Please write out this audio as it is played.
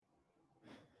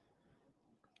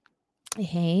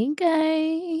Hey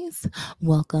guys,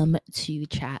 welcome to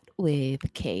Chat with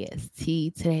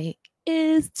KST. Today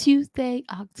is Tuesday,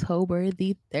 October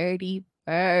the 31st,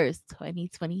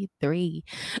 2023.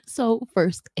 So,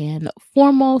 first and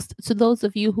foremost, to those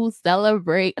of you who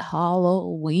celebrate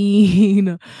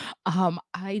Halloween,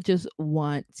 I just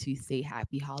want to say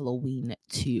happy Halloween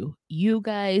to you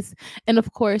guys. And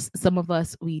of course, some of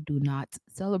us we do not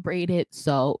celebrate it.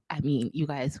 So, I mean, you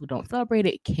guys who don't celebrate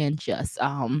it can just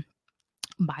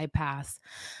bypass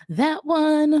that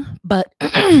one. But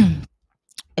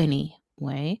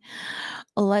anyway,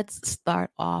 let's start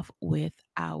off with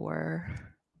our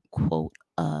quote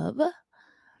of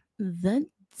the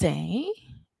day.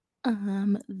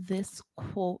 This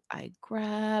quote I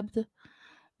grabbed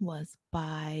was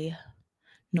by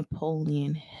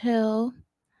Napoleon Hill.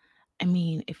 I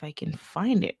mean, if I can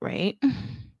find it, right?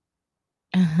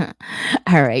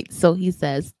 All right. So he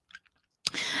says,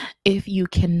 if you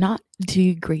cannot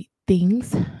do great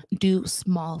things, do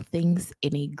small things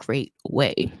in a great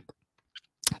way.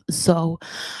 So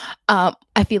I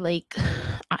feel like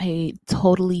I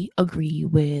totally agree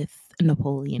with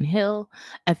Napoleon Hill.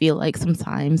 I feel like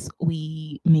sometimes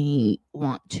we may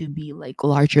want to be like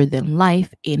larger than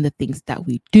life in the things that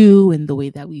we do and the way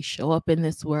that we show up in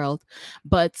this world,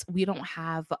 but we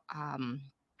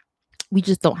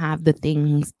just don't have the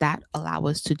things that allow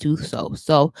us to do so.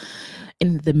 So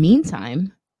in the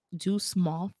meantime, do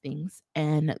small things,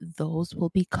 and those will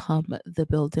become the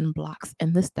building blocks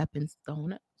and the stepping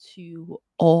stone to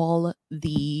all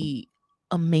the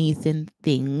amazing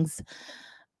things,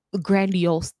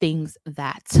 grandiose things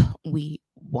that we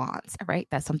want. All right.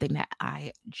 That's something that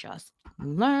I just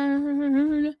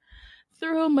learned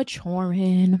through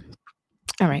maturing.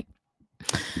 All right.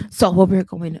 So, what we're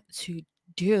going to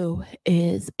do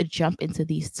is jump into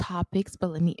these topics,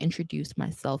 but let me introduce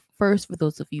myself first. For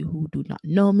those of you who do not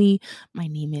know me, my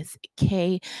name is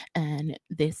Kay, and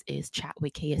this is Chat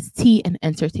with KST, an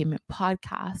entertainment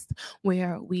podcast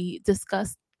where we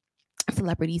discuss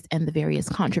celebrities and the various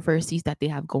controversies that they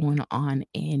have going on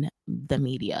in the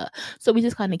media. So we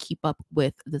just kind of keep up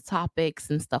with the topics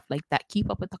and stuff like that, keep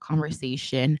up with the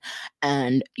conversation,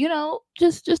 and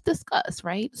just discuss,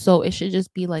 right? So it should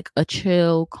just be like a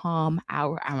chill, calm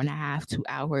hour and a half, 2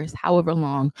 hours, however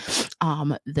long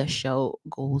the show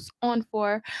goes on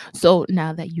for. So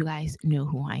now that you guys know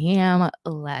who I am,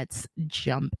 let's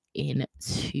jump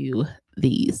into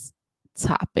these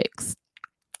topics.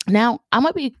 Now, I'm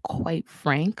gonna be quite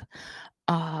frank.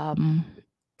 Um,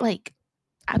 like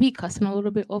I be cussing a little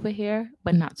bit over here,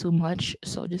 but not too much.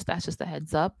 So just that's just a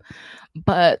heads up.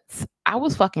 But I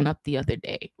was fucking up the other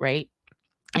day, right?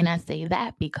 And I say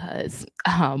that because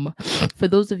for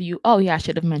those of you, oh yeah, I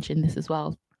should have mentioned this as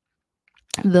well.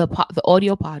 The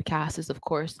audio podcast is of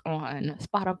course on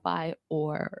Spotify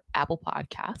or Apple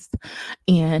Podcast,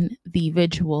 and the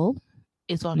visual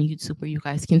is on YouTube where you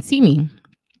guys can see me.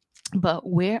 But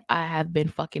where I have been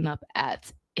fucking up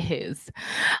at is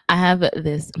I have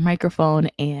this microphone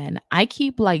and I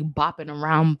keep like bopping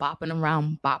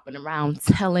around,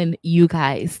 telling you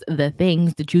guys the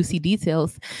things, the juicy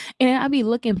details. And I be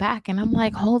looking back and I'm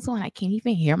like, hold on, I can't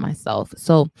even hear myself.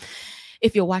 So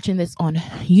if you're watching this on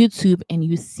YouTube and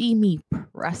you see me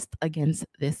pressed against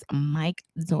this mic,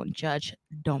 don't judge,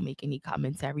 don't make any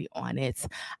commentary on it.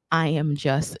 I am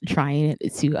just trying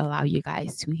to allow you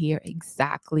guys to hear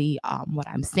exactly what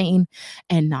I'm saying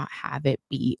and not have it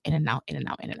be in and out, in and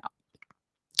out, in and out.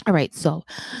 All right, so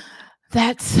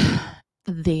that's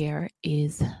there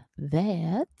is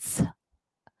that.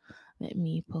 Let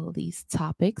me pull these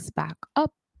topics back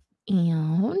up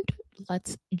and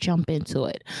let's jump into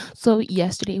it. So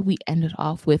yesterday we ended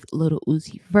off with Little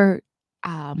Uzi Vert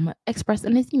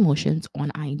expressing his emotions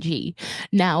on IG.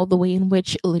 Now, the way in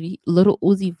which Little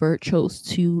Uzi Vert chose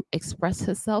to express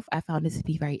himself, I found it to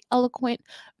be very eloquent,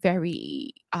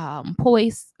 very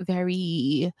poised,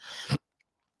 very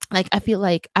like I feel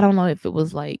like I don't know if it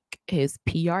was like his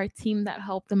PR team that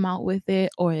helped him out with it,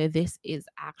 or this is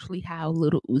actually how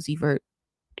Little Uzi Vert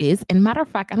is. And matter of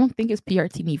fact, I don't think his PR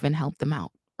team even helped him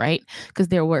out, right? Because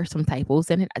there were some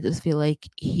typos in it. I just feel like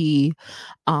he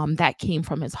that came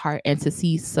from his heart, and to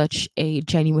see such a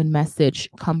genuine message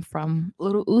come from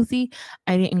Little Uzi,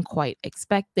 I didn't quite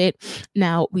expect it.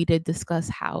 Now, we did discuss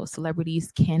how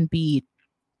celebrities can be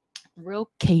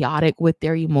real chaotic with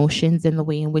their emotions and the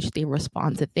way in which they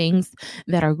respond to things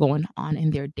that are going on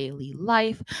in their daily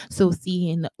life. So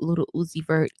seeing Little Uzi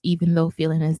Vert, even though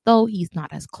feeling as though he's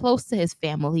not as close to his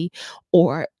family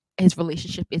or his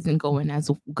relationship isn't going as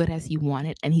good as he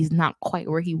wanted and he's not quite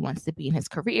where he wants to be in his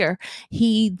career,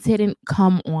 he didn't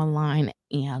come online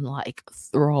and like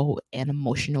throw an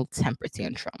emotional temper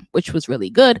tantrum, which was really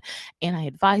good. And I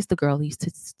advised the girlies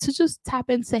to just tap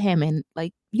into him and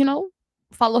like,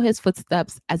 follow his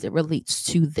footsteps as it relates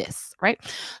to this, right?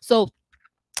 So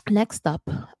next up,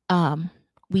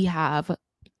 we have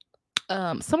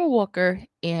Summer Walker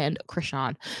and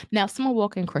Chrisean. Now, Summer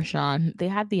Walker and Chrisean, they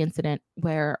had the incident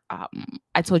where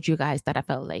I told you guys that I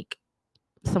felt like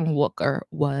Summer Walker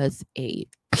was a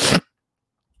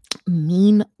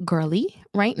mean girly.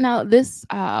 Right now, this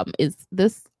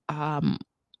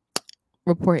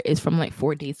report is from like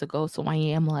 4 days ago, so I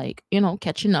am like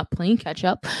catching up, playing catch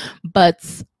up.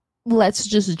 But let's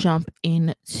just jump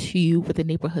into what the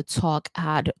neighborhood talk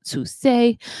had to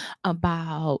say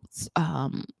about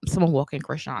Summer Walker and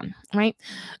Chrisean, right?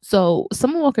 So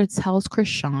Summer Walker tells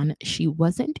Chrisean she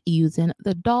wasn't using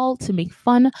the doll to make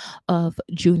fun of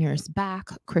Junior's back.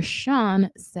 Chrisean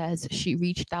says she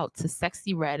reached out to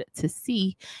Sexy Red to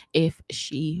see if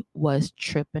she was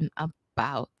tripping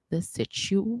about the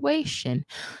situation.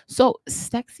 So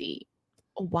Sexy,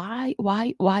 why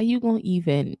you gonna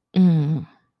even mm.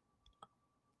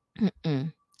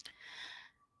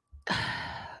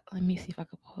 Let me see if I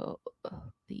can pull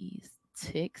these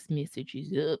text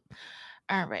messages up.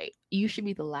 All right, you should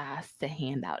be the last to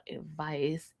hand out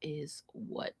advice is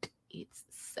what it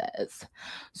says.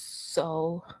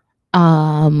 So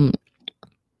is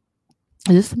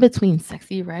this between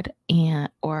Sexy Red and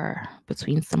or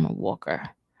between Summer Walker?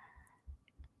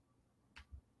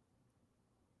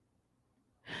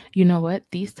 You know what?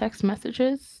 These text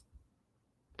messages.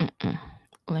 Mm-mm.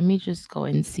 Let me just go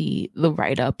and see the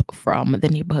write up from the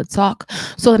neighborhood talk.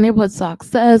 So the neighborhood talk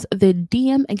says the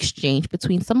DM exchange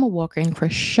between Summer Walker and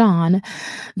Chrisean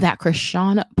that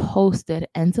Chrisean posted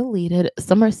and deleted.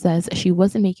 Summer says she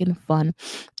wasn't making fun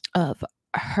of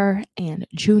her and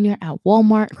Junior at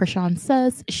Walmart. Chrisean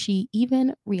says she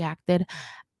even reached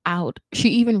out,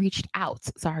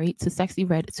 to Sexy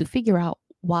Red to figure out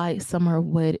why Summer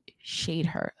would shade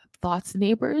her. Thoughts,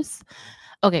 neighbors?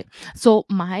 Okay, so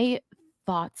my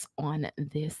thoughts on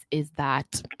this is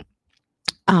that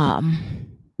um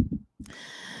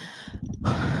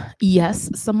yes,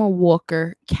 Summer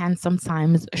Walker can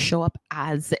sometimes show up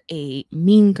as a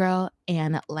mean girl,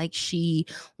 and like she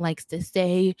likes to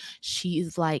say,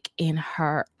 she's like in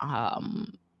her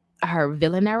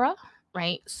villain era,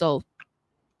 right? So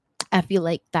I feel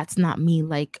like that's not me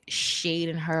like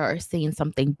shading her or saying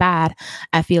something bad.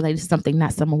 I feel like it's something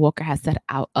that Summer Walker has said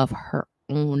out of her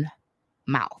own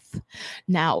mouth.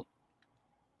 Now,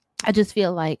 I just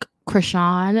feel like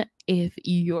Chrisean, if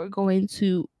you're going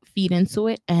to feed into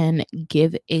it and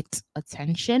give it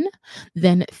attention,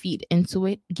 then feed into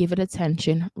it, give it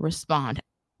attention, respond.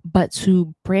 But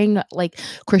to bring like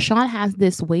Chrisean has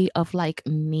this way of like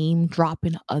name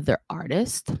dropping other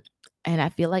artists. And I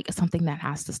feel like it's something that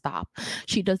has to stop.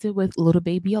 She does it with Little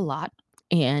Baby a lot.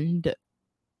 And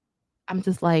I'm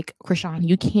just like, Chrisean,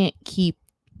 you can't keep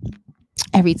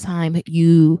every time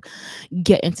you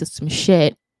get into some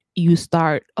shit, you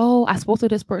start, oh, I spoke to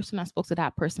this person, I spoke to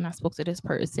that person, I spoke to this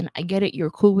person. I get it, you're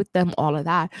cool with them, all of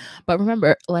that. But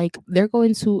remember, like, they're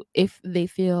going to, if they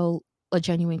feel a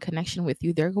genuine connection with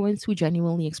you, they're going to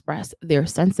genuinely express their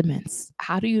sentiments.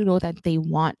 How do you know that they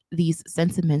want these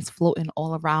sentiments floating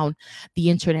all around the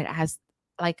internet as,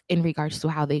 like, in regards to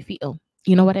how they feel?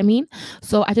 You know what I mean?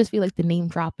 So I just feel like the name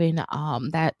dropping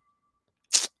that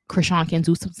Chrisean can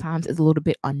do sometimes is a little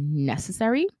bit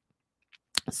unnecessary.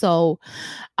 So,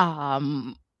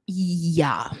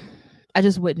 yeah, I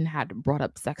just wouldn't have brought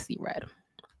up Sexy Red.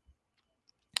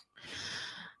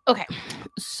 Okay,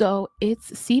 so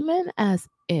it's seeming as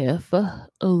if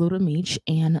Little Meech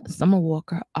and Summer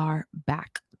Walker are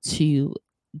back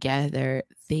together.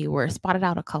 They were spotted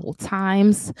out a couple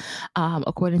times.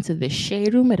 According to the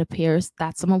Shade Room, it appears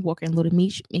that Summer Walker and Little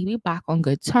Meech may be back on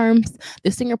good terms.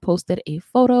 The singer posted a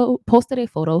photo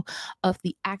of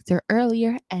the actor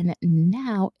earlier, and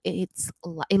now it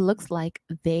looks like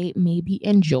they may be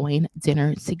enjoying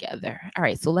dinner together. All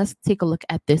right, so let's take a look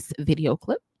at this video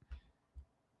clip.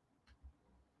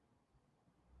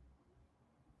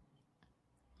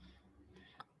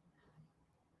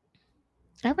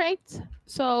 All right.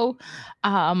 So,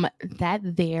 that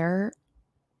there,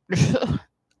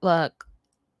 look,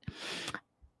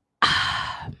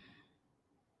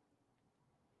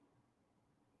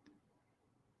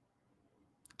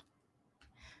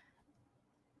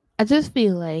 I just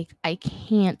feel like I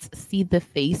can't see the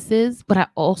faces, but I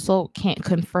also can't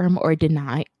confirm or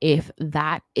deny if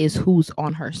that is who's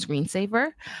on her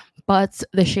screensaver. But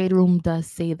the Shade Room does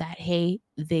say that, hey,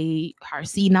 they are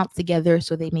seen out together,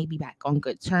 so they may be back on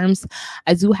good terms.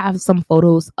 I do have some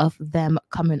photos of them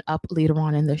coming up later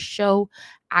on in the show,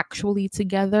 actually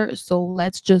together. So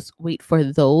let's just wait for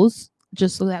those,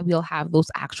 just so that we'll have those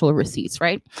actual receipts,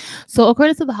 right? So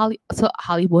according to to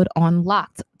Hollywood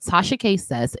Unlocked, Tasha K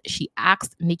says she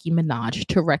asked Nicki Minaj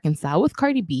to reconcile with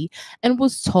Cardi B and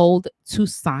was told to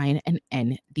sign an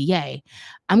NDA.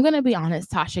 I'm gonna be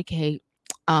honest, Tasha K,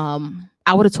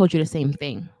 I would have told you the same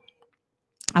thing.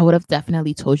 I would have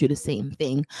definitely told you the same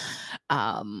thing.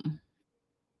 Um,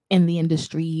 in the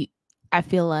industry, I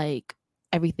feel like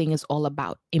everything is all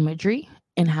about imagery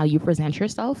and how you present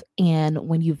yourself. And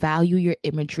when you value your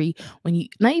imagery, when you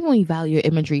not even when you value your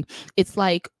imagery, it's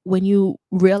like when you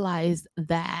realize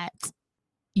that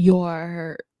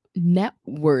your net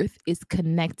worth is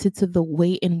connected to the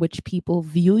way in which people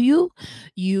view you,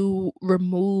 you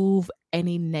remove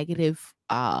any negative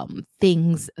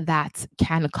things that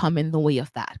can come in the way of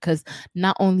that. Because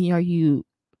not only are you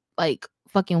like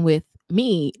fucking with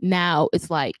me, now it's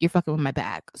like you're fucking with my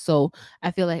bag. So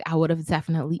I feel like I would have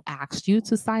definitely asked you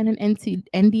to sign an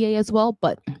NDA as well.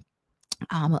 But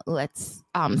let's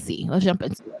see. Let's jump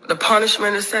into it. The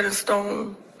punishment is set in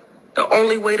stone. The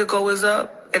only way to go is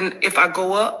up. And if I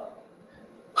go up,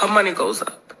 her money goes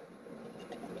up.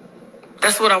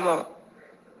 That's what I want.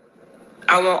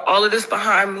 I want all of this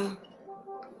behind me.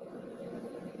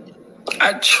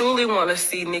 I truly want to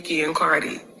see Nicki and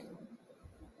Cardi.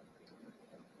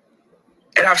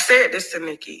 And I've said this to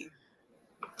Nicki.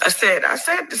 I said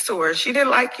this to her. She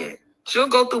didn't like it. She'll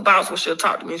go through bouts where she'll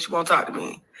talk to me and she won't talk to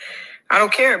me. I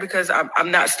don't care because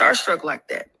I'm not starstruck like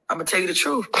that. I'm going to tell you the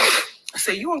truth. I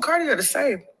said, you and Cardi are the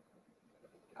same.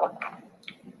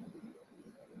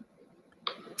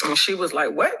 And she was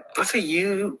like, what? I said,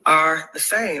 you are the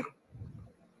same.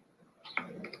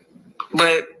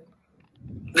 But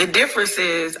the difference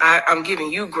is I'm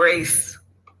giving you grace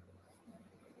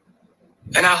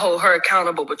and I hold her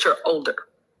accountable, but you're older.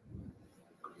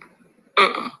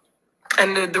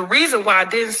 And the reason why I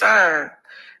didn't sign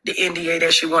the NDA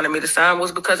that she wanted me to sign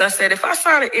was because I said, if I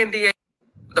sign an NDA,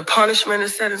 the punishment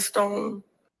is set in stone.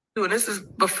 And this is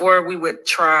before we went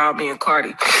trial, me and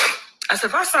Cardi. I said,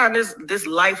 if I sign this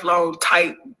lifelong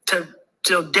tight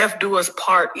till death do us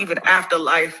part, even after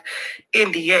life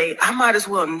NDA, I might as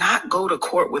well not go to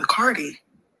court with Cardi.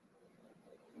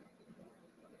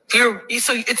 So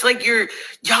it's like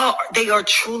y'all, they are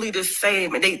truly the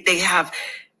same, and they have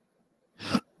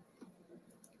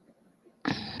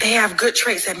good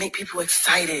traits that make people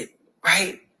excited,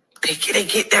 right? They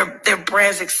get their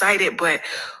brands excited, but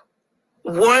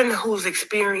one who's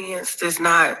experienced is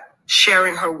not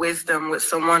sharing her wisdom with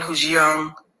someone who's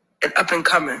young and up and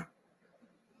coming.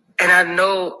 And I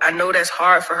know that's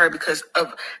hard for her because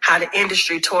of how the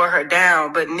industry tore her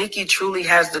down. But Nicki truly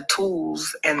has the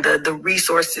tools and the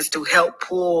resources to help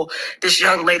pull this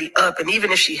young lady up. And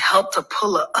even if she helped to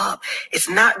pull her up, it's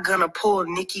not going to pull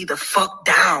Nicki the fuck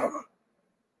down.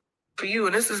 For you,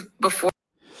 and this is before.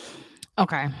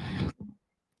 Okay.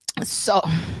 So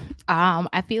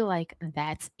I feel like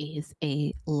that is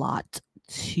a lot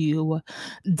to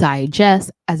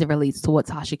digest as it relates to what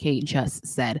Tasha K just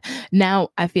said. Now,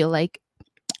 I feel like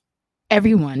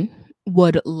everyone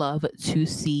would love to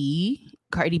see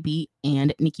Cardi B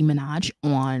and Nicki Minaj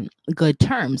on good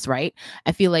terms, right?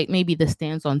 I feel like maybe the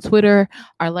stands on Twitter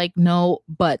are like, no,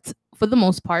 but for the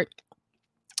most part,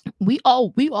 we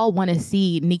all want to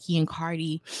see Nicki and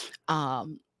Cardi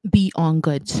be on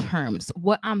good terms.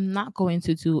 What I'm not going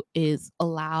to do is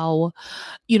allow,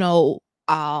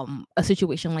 a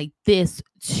situation like this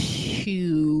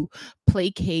to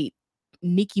placate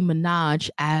Nicki Minaj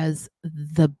as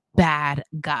the bad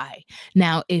guy.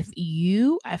 Now, I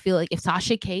feel like if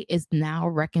Tasha K is now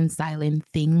reconciling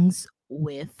things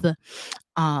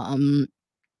um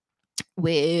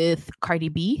with Cardi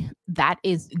B, that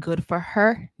is good for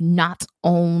her, not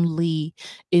only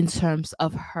in terms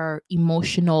of her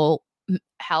emotional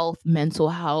health, mental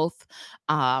health,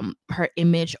 her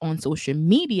image on social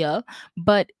media,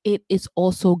 but it is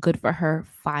also good for her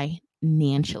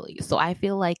financially. So I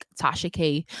feel like Tasha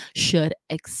K should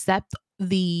accept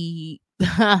the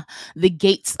the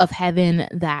gates of heaven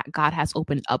that God has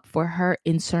opened up for her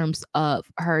in terms of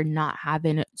her not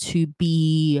having to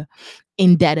be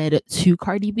indebted to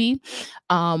Cardi B.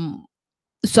 So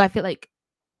I feel like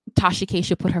Tasha K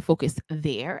should put her focus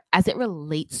there. As it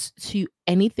relates to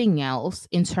anything else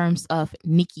in terms of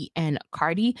Nicki and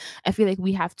Cardi, I feel like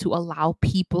we have to allow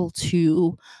people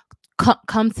to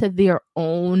come to their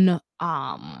own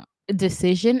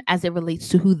decision as it relates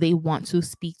to who they want to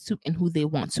speak to and who they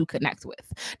want to connect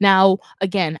with. Now,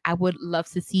 again, I would love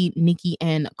to see Nicki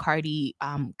and Cardi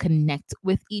connect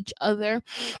with each other.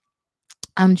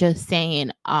 I'm just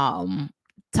saying,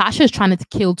 Tasha's trying to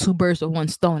kill two birds with one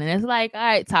stone. And it's like, all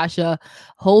right, Tasha,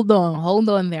 hold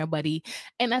on there, buddy.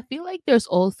 And I feel like there's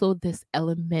also this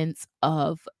element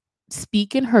of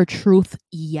speaking her truth,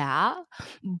 yeah,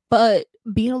 but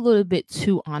being a little bit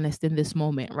too honest in this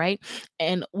moment, right?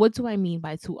 And what do I mean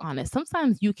by too honest?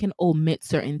 Sometimes you can omit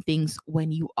certain things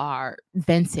when you are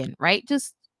venting, right?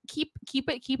 Just keep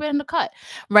it in the cut,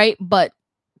 right? But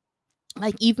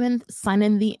like even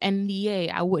signing the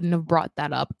NDA, I wouldn't have brought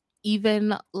that up.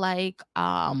 Even like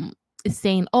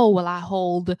saying, "Oh, well, I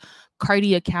hold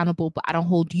Cardi accountable, but I don't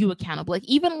hold you accountable." Like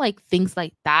even like things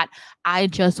like that, I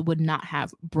just would not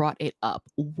have brought it up.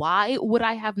 Why would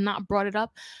I have not brought it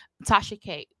up? Tasha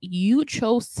K, you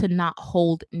chose to not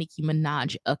hold Nicki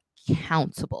Minaj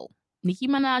accountable. Nicki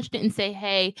Minaj didn't say,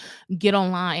 "Hey, get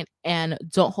online and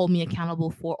don't hold me accountable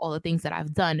for all the things that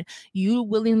I've done." You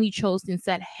willingly chose and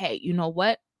said, "Hey, you know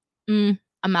what?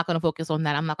 I'm not going to focus on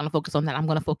that. I'm not going to focus on that. I'm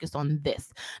going to focus on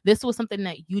this." This was something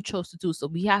that you chose to do. So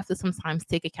we have to sometimes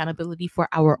take accountability for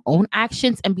our own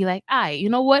actions and be like, you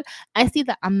know what? I see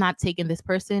that I'm not taking this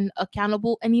person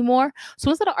accountable anymore. So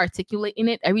instead of articulating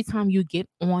it every time you get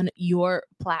on your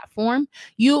platform,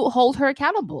 you hold her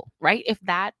accountable, right? If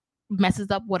that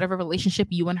messes up whatever relationship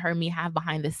you and her may have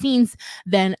behind the scenes,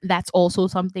 then that's also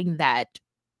something that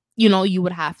you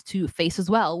would have to face as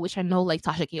well, which I know like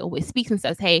Tasha K always speaks and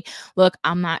says, "Hey, look,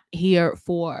 I'm not here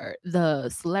for the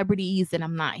celebrities and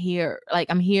I'm not here, like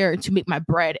I'm here to make my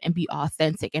bread and be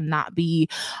authentic and not be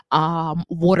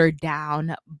watered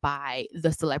down by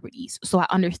the celebrities." So I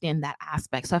understand that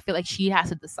aspect. So I feel like she has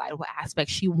to decide what aspect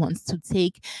she wants to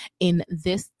take in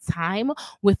this time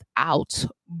without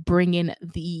bringing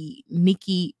the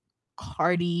Nicki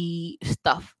Cardi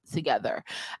stuff together.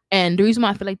 And the reason why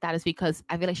I feel like that is because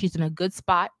I feel like she's in a good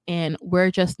spot and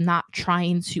we're just not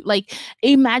trying to like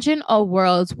imagine a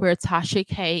world where Tasha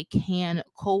K can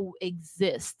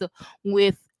coexist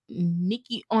with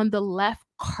Nicki on the left,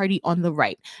 Cardi on the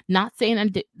right. Not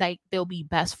saying like they'll be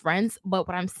best friends, but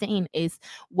what I'm saying is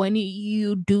when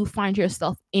you do find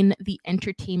yourself in the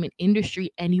entertainment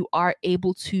industry and you are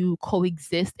able to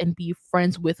coexist and be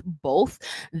friends with both,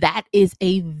 that is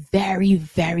a very,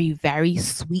 very, very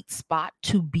sweet spot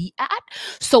to be at.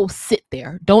 So sit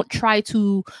there. Don't try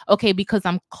to, okay, because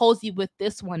I'm cozy with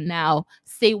this one now,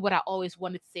 say what I always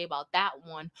wanted to say about that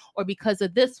one. Or because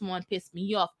of this one pissed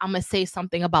me off, I'm going to say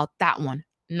something about that one.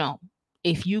 No.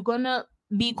 If you're going to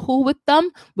be cool with them,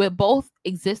 where both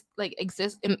exist,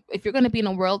 and if you're going to be in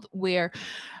a world where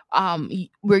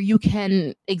where you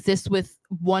can exist with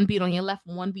one being on your left,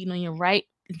 one being on your right,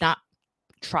 not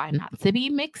try not to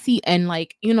be mixy and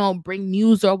like bring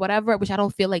news or whatever, which I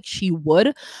don't feel like she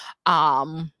would.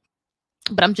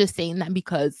 But I'm just saying that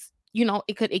because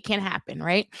it can happen,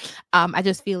 right? I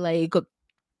just feel like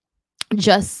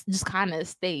just kind of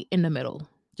stay in the middle.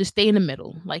 Just stay in the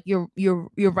middle. Like you're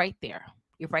right there.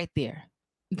 You're right there.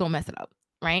 Don't mess it up.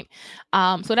 Right.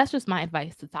 So that's just my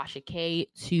advice to Tasha K,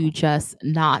 to just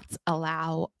not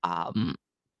allow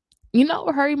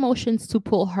her emotions to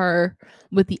pull her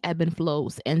with the ebb and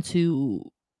flows, and to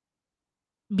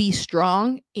be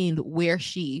strong in where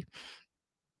she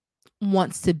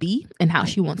wants to be and how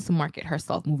she wants to market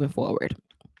herself moving forward.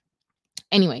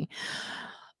 Anyway,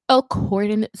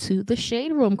 according to the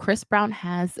Shade Room, Chris Brown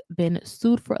has been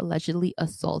sued for allegedly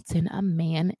assaulting a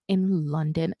man in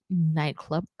London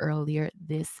nightclub earlier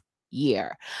this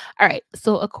year. All right,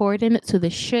 so according to the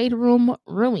Shade Room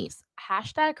roomies,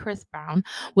 hashtag Chris Brown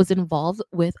was involved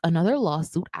with another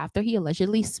lawsuit after he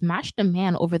allegedly smashed a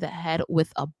man over the head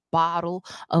with a bottle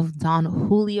of Don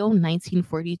Julio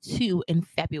 1942 in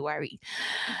February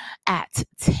at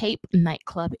Tape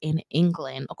nightclub in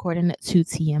England. According to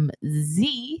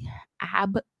TMZ,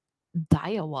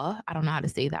 Daiwa, I don't know how to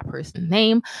say that person's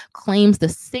name, claims the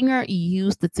singer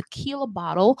used the tequila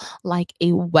bottle like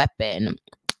a weapon.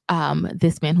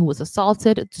 This man who was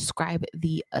assaulted described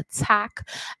the attack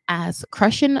as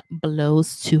crushing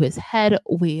blows to his head,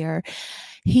 where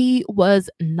he was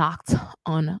knocked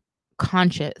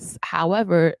unconscious.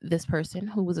 However, this person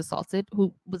who was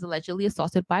allegedly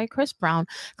assaulted by Chris Brown,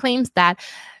 claims that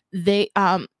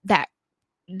that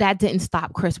didn't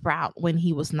stop Chris Brown when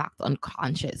he was knocked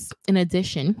unconscious. In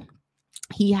addition,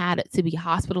 he had to be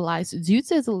hospitalized due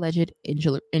to his alleged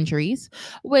injuries,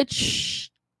 which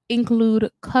include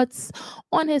cuts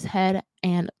on his head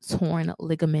and torn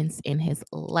ligaments in his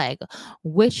leg,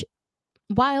 which,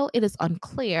 while it is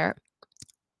unclear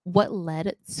what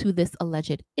led to this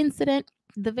alleged incident.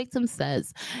 The victim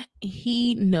says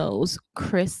he knows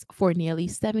Chris for nearly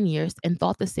 7 years and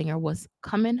thought the singer was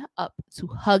coming up to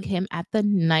hug him at the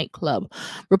nightclub.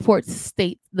 Reports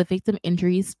state the victim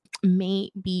injuries may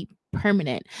be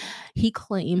permanent. He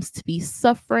claims to be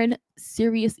suffering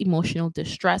serious emotional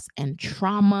distress and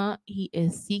trauma. He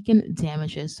is seeking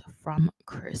damages from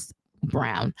Chris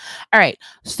Brown. All right.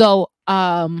 So,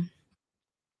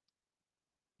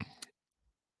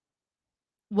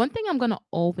 one thing I'm going to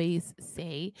always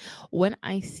say when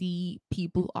I see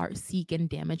people are seeking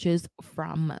damages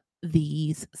from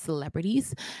these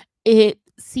celebrities, it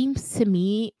seems to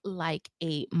me like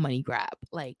a money grab.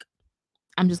 Like,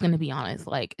 I'm just going to be honest.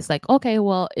 Like, it's like, okay,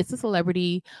 well, it's a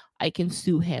celebrity. I can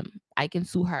sue him. I can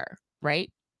sue her.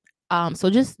 Right. So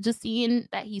just seeing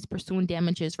that he's pursuing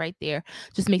damages right there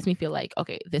just makes me feel like,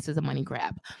 okay, this is a money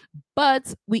grab.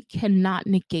 But we cannot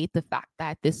negate the fact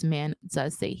that this man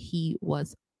does say he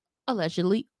was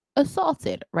allegedly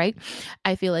assaulted, right?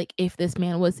 I feel like if this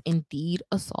man was indeed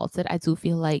assaulted, I do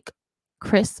feel like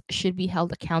Chris should be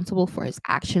held accountable for his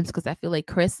actions, because I feel like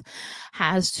Chris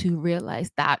has to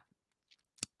realize that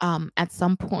at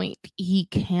some point he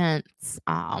can't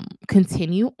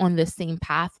continue on the same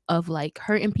path of like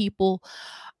hurting people.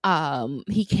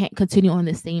 He can't continue on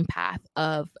the same path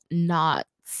of not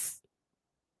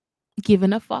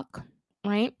giving a fuck,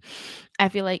 right? I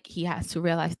feel like he has to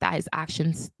realize that his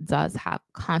actions does have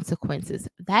consequences.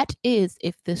 That is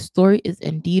if the story is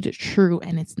indeed true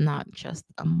and it's not just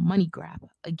a money grab.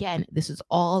 Again, this is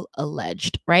all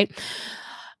alleged, right?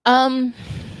 um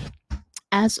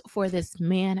as for this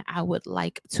man, I would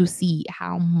like to see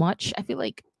how much, I feel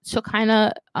like, to kind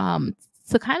of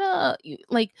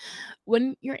like,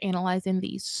 when you're analyzing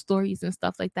these stories and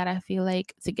stuff like that, I feel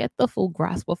like to get the full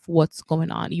grasp of what's going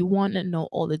on, you want to know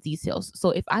all the details.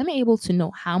 So if I'm able to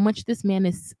know how much this man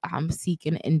is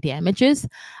seeking in damages,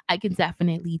 I can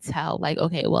definitely tell, like,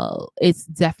 okay, well, it's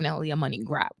definitely a money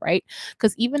grab, right?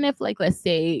 Because even if, like, let's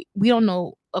say we don't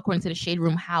know, according to the shade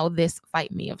room, how this fight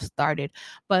may have started,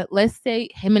 but let's say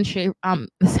him and Shay,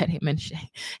 said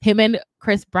him and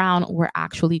Chris Brown were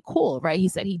actually cool, right? He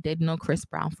said he did know Chris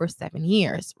Brown for 7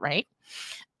 years, right?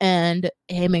 And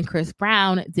him and Chris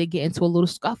Brown did get into a little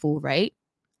scuffle, right?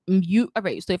 You all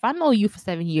right? So if I know you for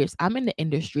 7 years, I'm in the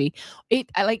industry.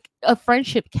 I like a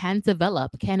friendship can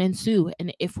develop, can ensue,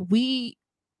 and if we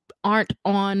aren't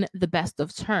on the best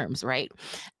of terms, right?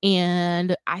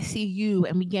 And I see you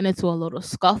and we get into a little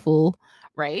scuffle,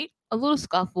 right? A little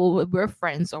scuffle, we're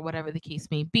friends or whatever the case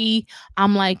may be.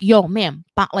 I'm like, yo, man,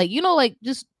 like, like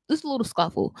just this little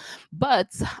scuffle. But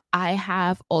I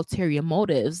have ulterior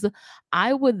motives.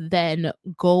 I would then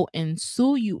go and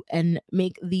sue you and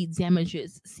make the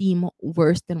damages seem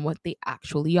worse than what they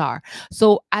actually are.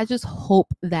 So I just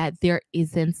hope that there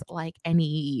isn't like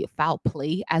any foul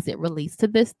play as it relates to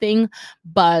this thing.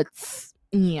 But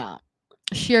yeah,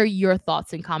 share your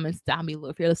thoughts and comments down below.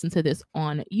 If you're listening to this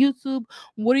on YouTube,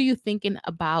 what are you thinking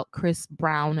about Chris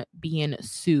Brown being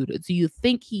sued? Do you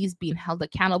think he's being held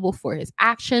accountable for his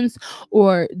actions,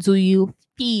 or do you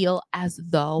feel as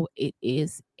though it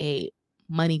is a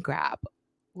money grab?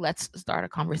 Let's start a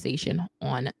conversation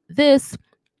on this.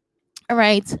 All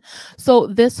right. So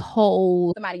this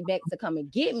whole Somebody back to come and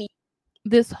get me.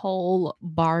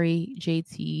 Bari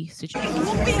JT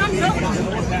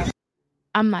situation,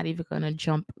 I'm not even gonna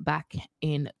jump back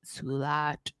into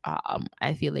that.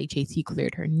 I feel like JT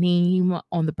cleared her name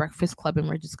on the Breakfast Club, and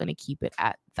we're just gonna keep it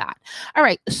at that. All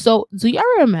right. So, do y'all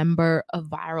remember a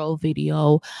viral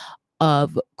video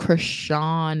of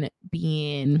Chrisean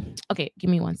being? Okay, give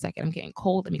me 1 second. I'm getting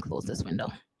cold. Let me close this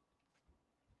window.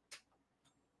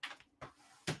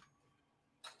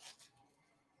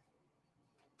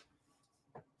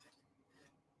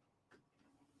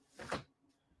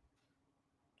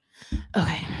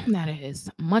 Okay, that is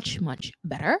much, much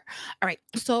better. All right.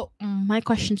 So my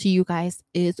question to you guys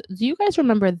is, do you guys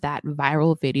remember that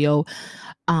viral video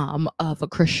of a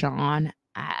Chrisean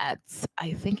at,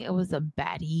 I think it was a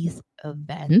Baddies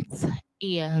event,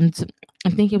 and I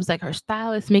think it was like her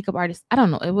stylist, makeup artist. I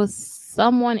don't know. It was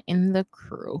someone in the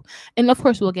crew. And of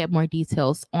course we'll get more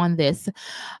details on this.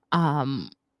 But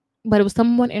it was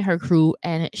someone in her crew,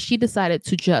 and she decided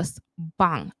to just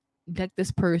bang, deck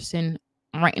this person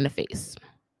right in the face.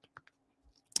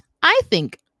 I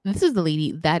think this is the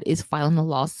lady that is filing a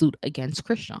lawsuit against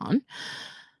Chrisean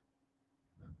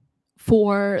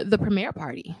for the premiere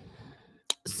party.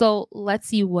 So let's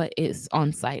see what is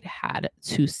on site had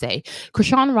to say.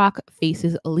 Chrisean Rock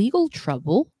faces legal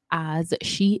trouble as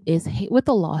she is hit with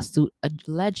a lawsuit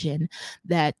alleging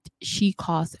that she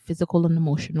caused physical and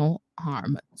emotional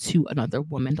harm to another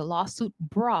woman. The lawsuit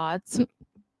brought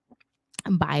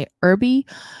by Irby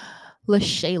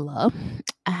LaShayla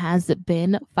has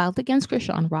been filed against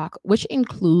Chrisean Rock, which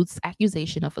includes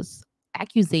accusations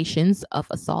of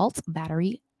assault,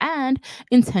 battery, and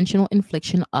intentional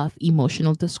infliction of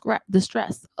emotional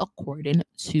distress, according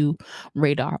to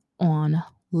Radar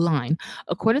Online.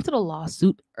 According to the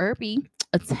lawsuit, Irby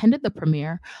attended the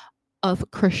premiere of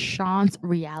Chrisean's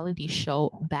reality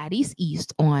show Baddies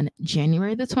East on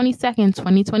January the 22nd,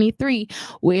 2023,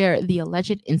 where the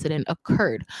alleged incident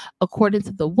occurred. According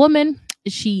to the woman,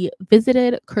 she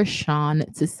visited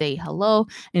Chrisean to say hello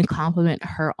and compliment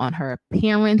her on her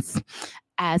appearance.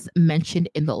 As mentioned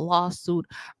in the lawsuit,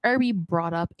 Irby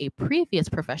brought up a previous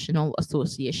professional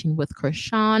association with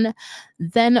Chrisean,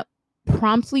 then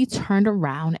promptly turned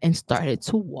around and started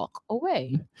to walk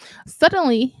away.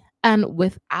 Suddenly, and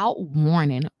without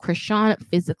warning, Chrisean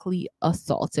physically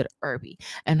assaulted Irby,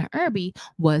 and Irby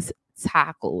was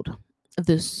tackled.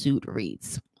 The suit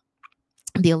reads.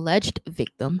 The alleged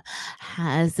victim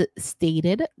has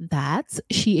stated that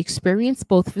she experienced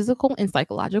both physical and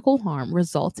psychological harm,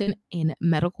 resulting in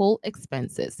medical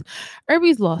expenses.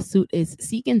 Irby's lawsuit is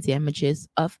seeking damages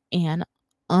of an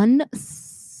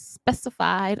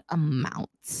unspecified amount.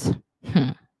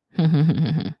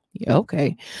 Yeah,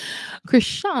 okay.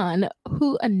 Chrisean,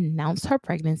 who announced her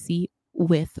pregnancy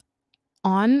with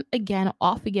on again,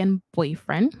 off again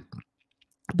boyfriend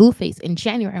Blueface in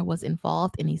January, was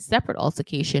involved in a separate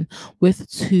altercation with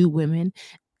two women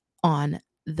on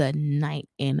the night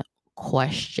in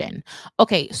question.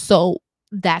 Okay, so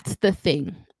that's the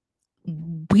thing.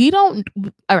 We don't,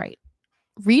 all right,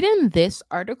 reading this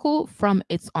article from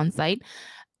its on site,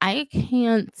 I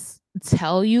can't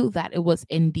tell you that it was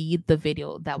indeed the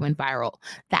video that went viral.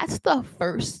 That's the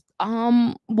first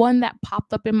one that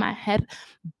popped up in my head,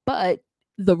 but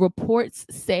the reports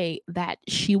say that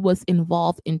she was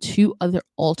involved in two other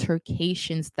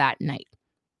altercations that night.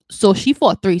 So she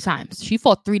fought 3 times. She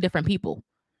fought 3 different people.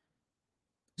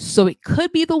 So it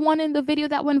could be the one in the video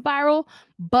that went viral,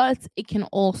 but it can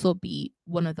also be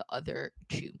one of the other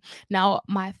 2. Now,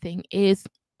 my thing is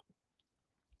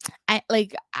I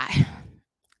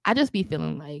just be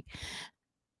feeling like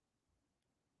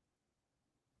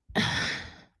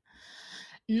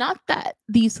not that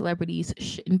these celebrities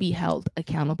shouldn't be held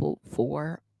accountable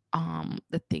for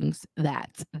the things that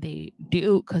they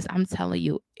do, because I'm telling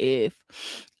you, if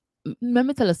let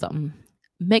me tell you something,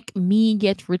 make me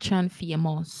get rich and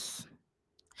famous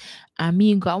and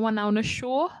me go on a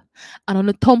show and on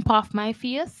the thump off my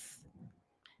face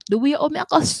the way I make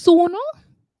a sooner.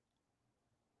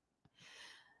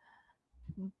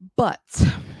 But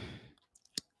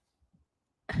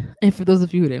and for those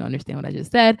of you who didn't understand what I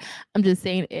just said, I'm just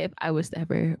saying, if I was to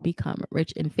ever become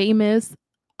rich and famous,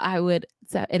 I would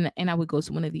and I would go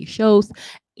to one of these shows,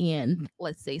 and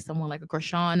let's say someone like a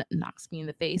Chrisean knocks me in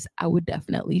the face, I would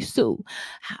definitely sue.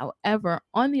 However,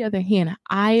 on the other hand,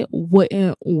 I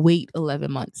wouldn't wait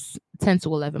 11 months, 10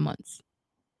 to 11 months.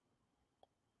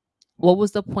 What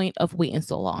was the point of waiting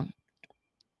so long?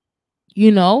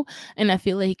 You know? And I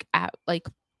feel like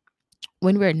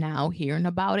when we're now hearing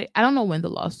about it, I don't know when the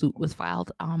lawsuit was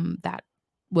filed. That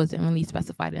wasn't really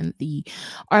specified in the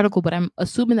article, but I'm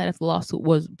assuming that if the lawsuit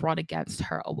was brought against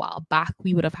her a while back,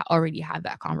 we would have already had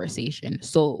that conversation.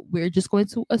 So we're just going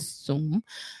to assume,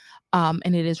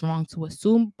 and it is wrong to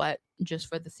assume, but just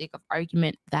for the sake of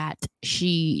argument, that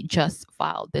she just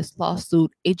filed this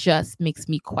lawsuit, it just makes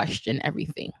me question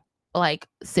everything. Like,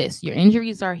 sis, your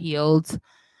injuries are healed.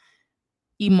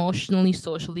 Emotionally,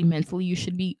 socially, mentally, you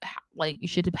should be you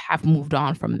should have moved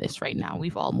on from this right now.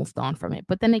 We've all moved on from it.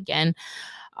 But then again,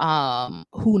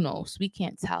 who knows? We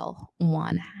can't tell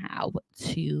one how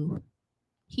to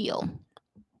heal.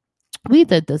 We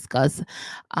did discuss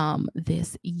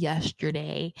this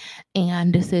yesterday,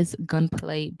 and this is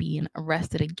Gunplay being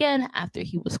arrested again after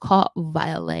he was caught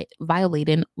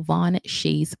violating Von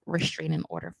Shea's restraining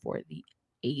order for the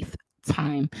 8th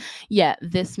time. Yeah,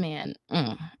 this man.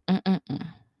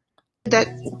 That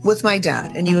was my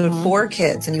dad, and you had 4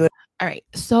 kids, and you had. All right,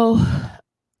 so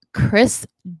Kris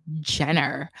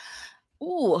Jenner.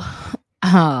 Ooh,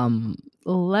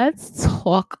 let's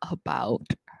talk about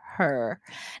her.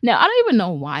 Now, I don't even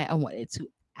know why I wanted to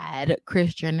add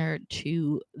Kris Jenner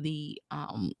to the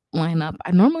lineup.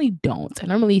 I normally don't. I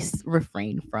normally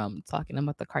refrain from talking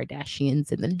about the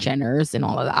Kardashians and the Jenners and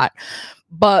all of that.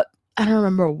 But I don't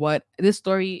remember what this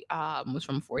story was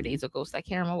from 4 days ago, so I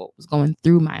can't remember what was going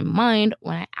through my mind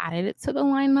when I added it to the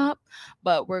lineup.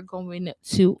 But we're going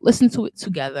to listen to it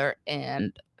together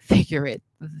and figure it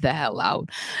the hell out.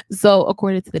 So,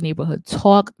 according to the Neighborhood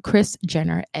Talk, Kris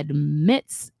Jenner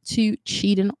admits to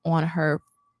cheating on her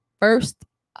first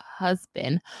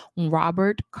husband,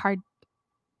 Robert Card.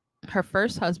 Her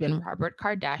first husband, Robert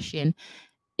Kardashian,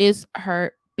 is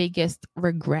her biggest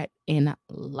regret in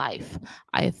life.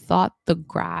 I thought the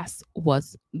grass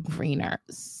was greener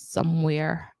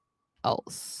somewhere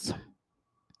else.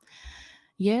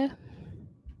 Yeah.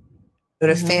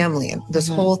 To family, this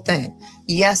whole thing.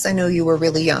 Yes, I know you were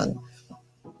really young,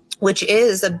 which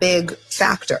is a big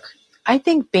factor. I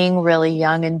think being really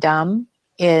young and dumb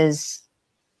is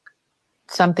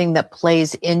something that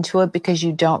plays into it because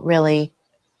you don't really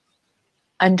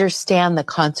understand the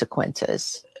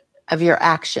consequences of your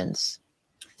actions.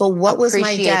 But what was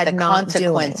my dad the not doing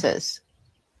consequences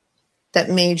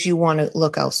that made you want to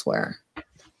look elsewhere?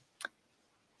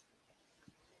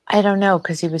 I don't know,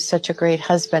 because he was such a great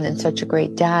husband and such a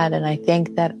great dad. And I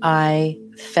think that I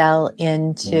fell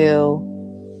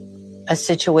into a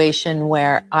situation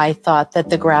where I thought that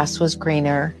the grass was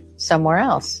greener somewhere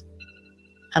else.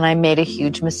 And I made a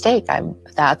huge mistake.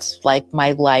 That's like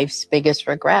my life's biggest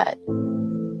regret.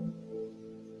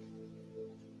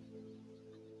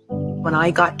 When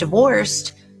I got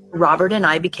divorced, Robert and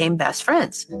I became best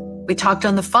friends. We talked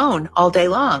on the phone all day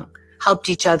long, helped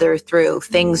each other through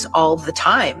things all the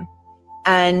time.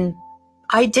 And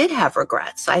I did have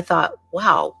regrets. I thought,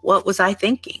 wow, what was I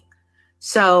thinking?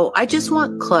 So I just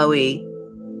want Chloe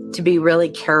to be really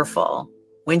careful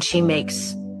when she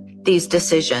makes these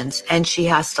decisions and she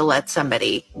has to let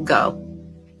somebody go.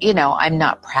 You know, I'm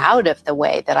not proud of the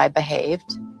way that I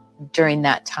behaved during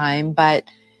that time, but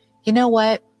you know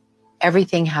what?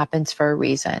 Everything happens for a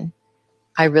reason.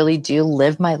 I really do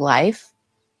live my life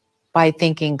by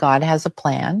thinking God has a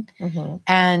plan. Mm-hmm.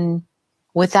 And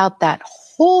without that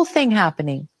whole thing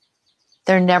happening,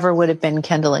 there never would have been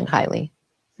Kendall and Kylie.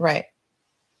 Right.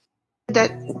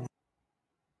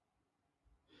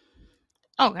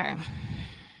 Okay.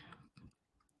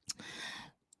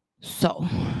 So,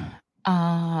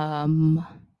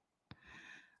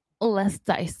 let's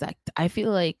dissect. I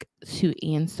feel like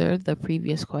to answer the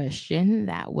previous question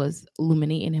that was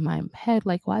illuminating in my head,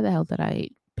 like, why the hell did I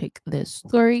pick this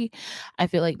story? I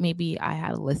feel like maybe I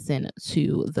had to listen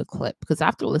to the clip, because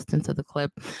after listening to the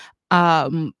clip,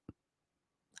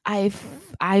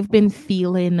 I've been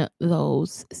feeling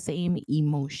those same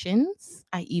emotions.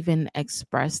 I even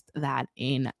expressed that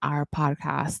in our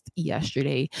podcast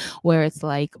yesterday, where it's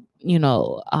like,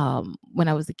 when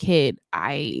I was a kid,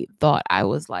 I thought I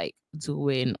was like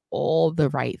doing all the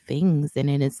right things. And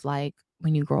then it's like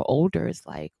when you grow older, it's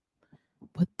like,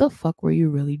 what the fuck were you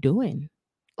really doing?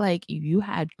 Like, you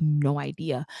had no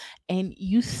idea, and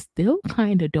you still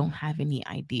kind of don't have any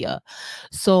idea.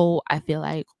 So I feel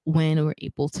like when we're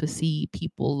able to see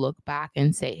people look back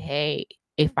and say, hey,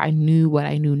 if I knew what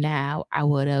I knew now, I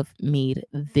would have made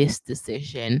this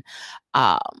decision.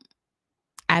 I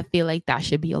feel like that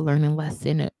should be a learning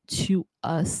lesson to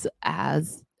us,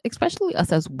 especially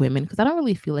us as women, because I don't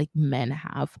really feel like men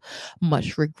have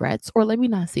much regrets. Or let me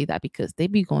not say that, because they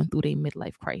be going through their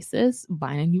midlife crisis,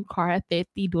 buying a new car at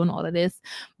 50, doing all of this.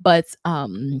 But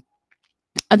I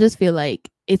just feel like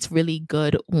it's really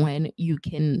good when you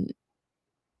can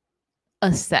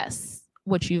assess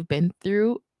what you've been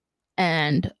through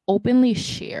and openly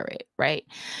share it, right?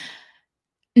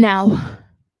 Now,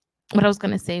 what I was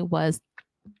going to say was,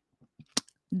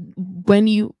 when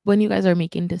you guys are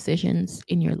making decisions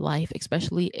in your life,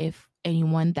 especially if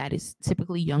anyone that is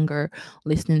typically younger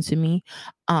listening to me,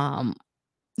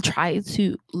 try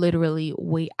to literally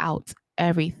weigh out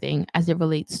everything as it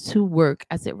relates to work,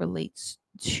 as it relates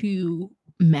to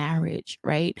marriage,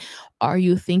 right? Are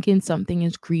you thinking something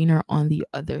is greener on the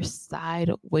other side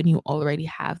when you already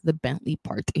have the Bentley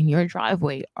parked in your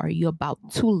driveway? Are you about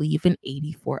to leave an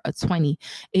 80 for a 20?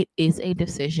 It is a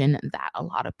decision that a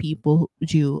lot of people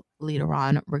do later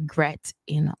on regret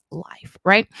in life,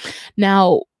 right?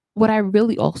 Now, what I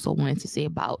really also wanted to say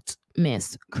about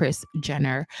Miss Kris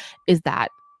Jenner is that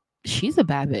she's a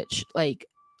bad bitch. Like,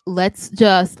 let's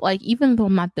just, like, even though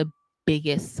I'm not the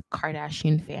biggest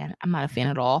Kardashian fan, I'm not a fan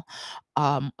at all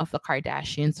of the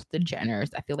Kardashians, the Jenners.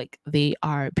 I feel like they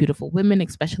are beautiful women,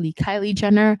 especially Kylie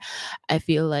Jenner. I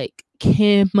feel like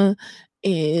Kim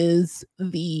is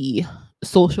the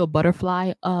social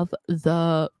butterfly of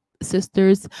the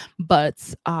sisters,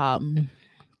 but I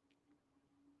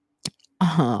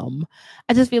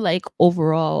just feel like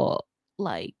overall,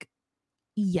 like,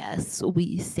 yes,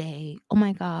 we say, oh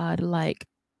my God, like,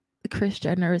 Kris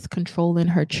Jenner is controlling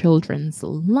her children's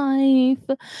life.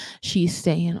 She's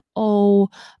saying, oh,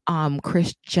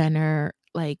 Kris Jenner,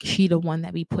 like, she the one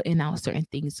that be putting out certain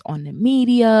things on the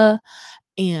media.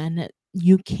 and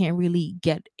you can't really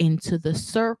get into the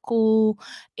circle.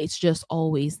 It's just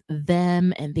always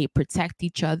them, and they protect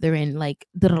each other, and like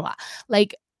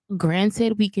like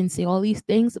granted, we can say all these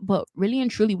things, but really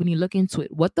and truly, when you look into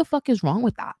it, what the fuck is wrong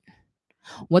with that?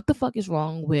 What the fuck is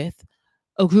wrong with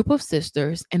a group of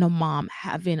sisters and a mom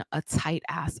having a tight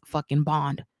ass fucking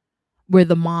bond, where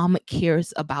the mom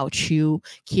cares about you,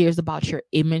 cares about your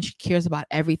image, cares about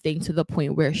everything, to the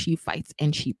point where she fights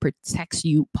and she protects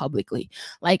you publicly?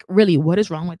 Like, really, what is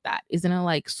wrong with that? Isn't it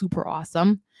like super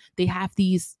awesome? They have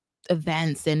these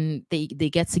events, and they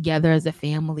get together as a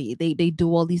family. They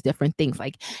do all these different things.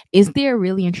 Like, is there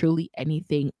really and truly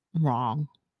anything wrong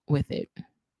with it?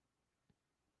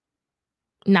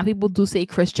 Now, people do say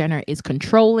Kris Jenner is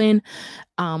controlling,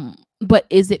 but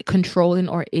is it controlling,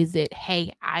 or is it,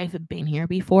 hey, I've been here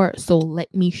before, so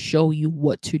let me show you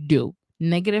what to do?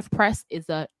 Negative press is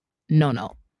a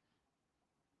no,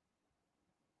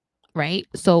 right?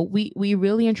 So we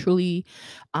really and truly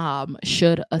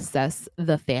should assess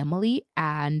the family,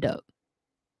 and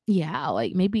yeah,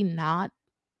 like, maybe not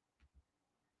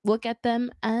look at them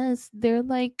as they're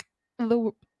like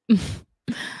the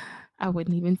I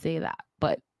wouldn't even say that,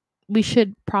 but we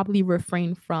should probably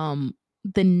refrain from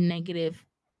the negative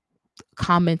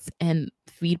comments and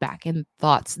feedback and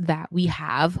thoughts that we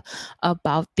have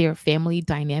about their family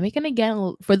dynamic. And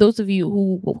again, for those of you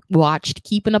who watched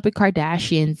Keeping Up with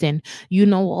Kardashians, and you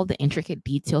know all the intricate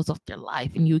details of their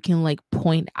life, and you can like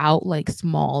point out like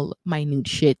small minute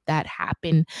shit that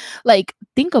happen, like,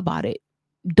 think about it.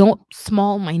 Don't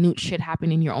small minute shit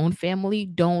happen in your own family?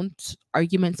 Don't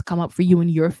arguments come up for you in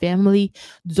your family?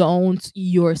 Don't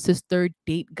your sister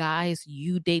date guys,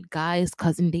 you date guys,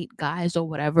 cousin date guys, or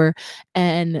whatever,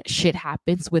 and shit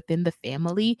happens within the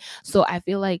family? So I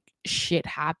feel like shit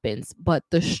happens, but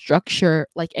the structure,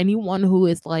 like, anyone who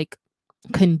is like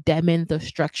condemning the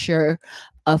structure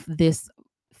of this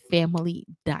family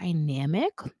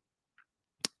dynamic,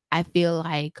 I feel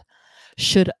like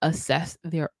should assess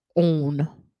their own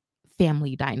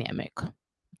family dynamic.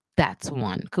 That's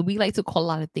one. Because we like to call a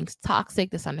lot of things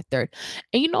toxic, this on the third.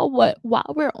 And you know what?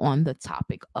 While we're on the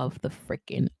topic of the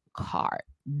freaking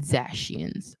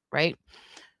Kardashians, right?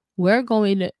 We're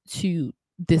going to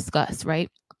discuss, right?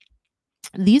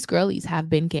 These girlies have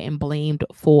been getting blamed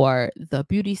for the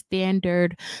beauty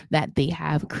standard that they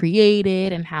have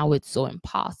created, and how it's so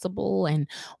impossible, and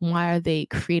why are they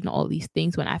creating all these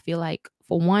things, when I feel like,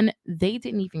 for one, they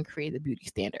didn't even create the beauty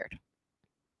standard.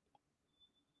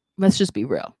 Let's just be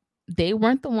real. They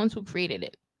weren't the ones who created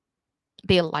it.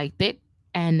 They liked it,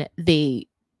 and they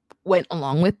went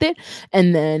along with it,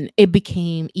 and then it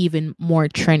became even more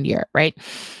trendier, right?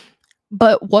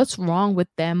 But what's wrong with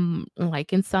them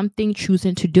liking something,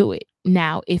 choosing to do it?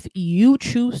 Now, if you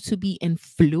choose to be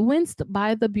influenced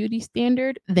by the beauty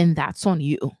standard, then that's on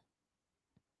you.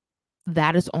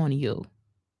 That is on you.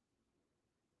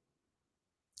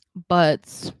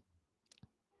 But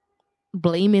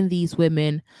blaming these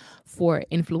women for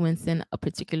influencing a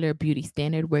particular beauty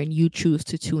standard when you choose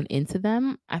to tune into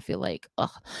them, I feel like,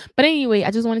 ugh. But anyway,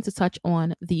 I just wanted to touch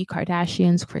on the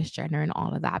Kardashians, Kris Jenner, and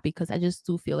all of that, because I just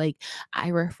do feel like I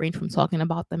refrain from talking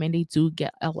about them, and they do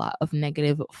get a lot of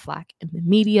negative flack in the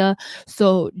media.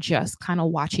 So just kind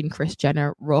of watching Kris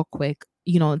Jenner real quick,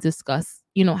 discuss,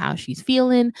 how she's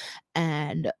feeling,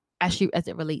 and as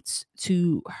it relates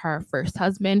to her first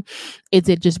husband, it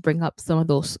did just bring up some of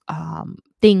those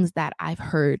things that I've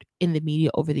heard in the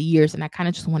media over the years, and I kind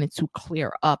of just wanted to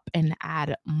clear up and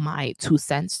add my 2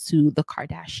 cents to the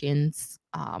Kardashians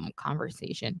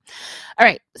conversation. All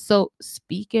right, so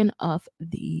speaking of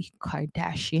the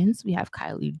Kardashians, we have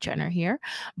Kylie Jenner here,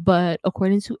 but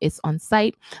according to It's On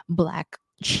Site, Black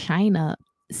China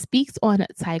speaks on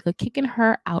Tyga kicking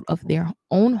her out of their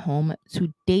own home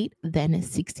to date then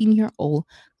 16-year-old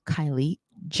Kylie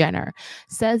Jenner.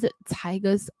 Says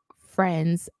Tyga's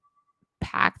friends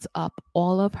packed up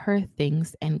all of her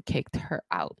things and kicked her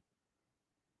out.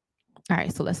 All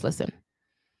right, so let's listen.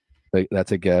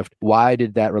 That's a gift. Why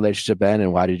did that relationship end,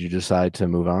 and why did you decide to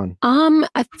move on?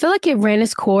 I feel like it ran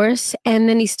its course, and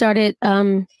then he started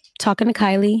talking to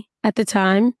Kylie at the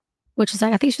time, which was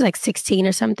like, I think she was like 16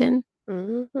 or something.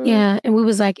 Mm-hmm. Yeah, and we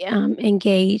was like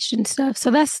engaged and stuff. So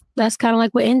that's kind of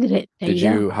like what ended it.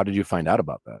 How did you find out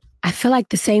about that? I feel like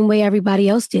the same way everybody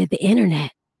else did, the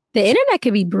internet. The internet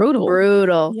can be brutal.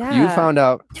 Brutal. Yeah. You found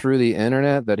out through the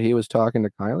internet that he was talking to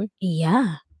Kylie?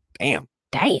 Yeah. Damn.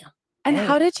 And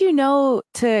how did you know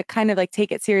to kind of like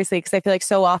take it seriously? Because I feel like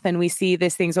so often we see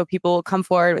these things where people will come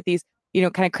forward with these,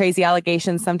 kind of crazy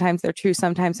allegations. Sometimes they're true,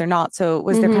 sometimes they're not. So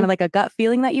was there kind of like a gut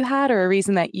feeling that you had, or a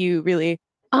reason that you really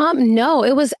No,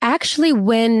 it was actually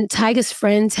when Tyga's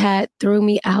friends had threw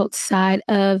me outside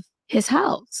of his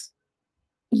house.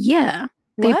 Yeah.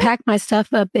 They What? packed my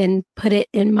stuff up and put it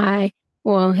in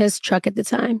his truck at the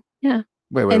time. Yeah.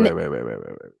 Wait.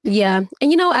 Yeah.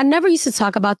 And I never used to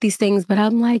talk about these things, but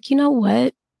I'm like, you know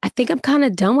what? I think I'm kind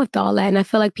of done with all that. And I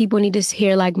feel like people need to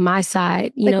hear like my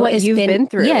side. Like what it's you've been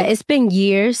through. Yeah, it's been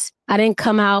years. I didn't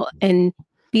come out and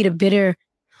be the bitter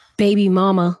baby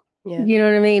mama. Yeah. You know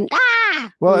what I mean?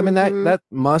 Well, I mean that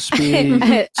must be.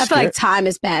 I feel like time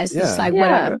has passed. It's like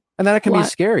whatever. And that can be What?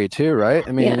 scary too, right?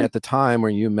 I mean, Yeah. at the time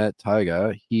when you met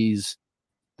Tyga, he's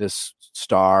this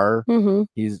star. Mhm.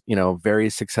 He's very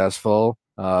successful.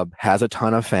 Has a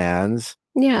ton of fans.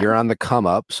 Yeah. You're on the come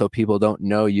up, so people don't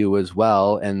know you as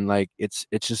well, and like it's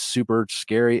just super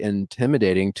scary and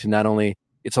intimidating to not only.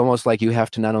 It's almost like you have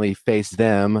to not only face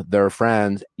them, their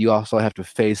friends, you also have to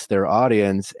face their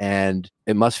audience, and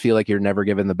it must feel like you're never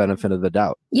given the benefit of the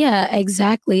doubt. Yeah,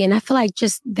 exactly. And I feel like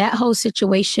just that whole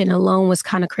situation alone was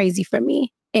kind of crazy for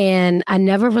me. And I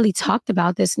never really talked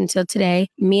about this until today.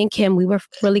 Me and Kim, we were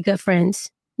really good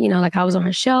friends. Like I was on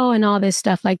her show and all this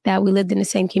stuff like that. We lived in the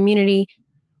same community.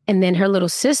 And then her little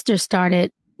sister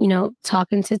started,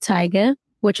 talking to Tyga,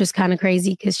 which was kind of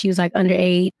crazy because she was like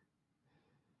underage.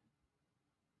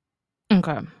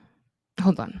 Okay.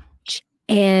 Hold on.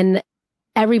 And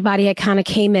everybody had kind of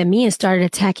came at me and started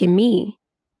attacking me.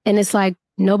 And it's like,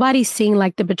 nobody's seeing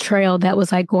like the betrayal that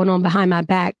was like going on behind my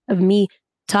back of me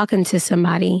talking to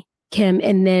somebody, Kim,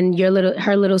 and then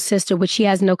her little sister, which she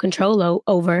has no control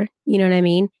over, you know what I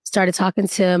mean? Started talking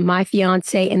to my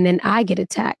fiance and then I get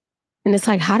attacked. And it's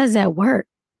like, how does that work?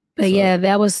 But yeah,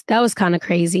 that was kind of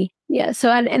crazy. Yeah.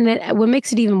 So, and then what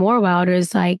makes it even more wilder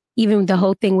is like, even the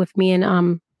whole thing with me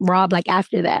and Rob, like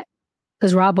after that,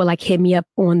 because Rob would like hit me up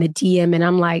on the DM and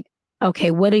I'm like,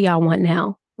 okay, what do y'all want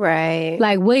now? Right.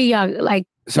 Like, what do y'all like?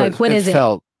 So like, what is it? It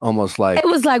felt almost like It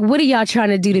was like, what are y'all trying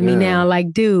to do to me now?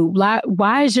 Like, dude,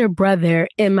 why is your brother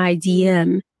in my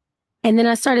DM? And then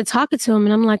I started talking to him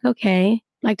and I'm like, okay,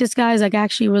 like this guy's like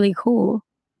actually really cool.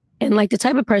 And like the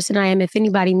type of person I am, if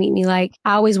anybody meet me, like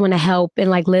I always want to help and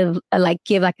like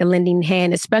give like a lending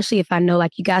hand, especially if I know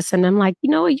like you got something. I'm like, you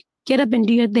know what, you get up and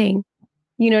do your thing.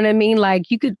 You know what I mean? Like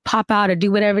you could pop out or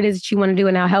do whatever it is that you want to do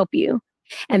and I'll help you.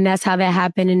 And that's how that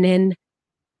happened. And then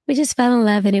we just fell in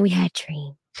love and then we had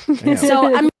dreams.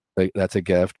 So I mean, that's a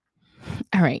gift.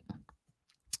 All right.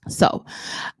 So,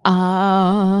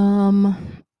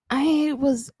 I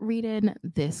was reading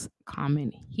this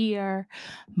comment here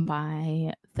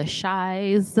by the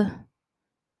Shies,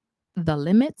 the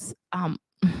limits.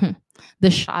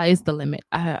 The Shies, the limit.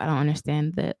 I don't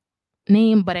understand the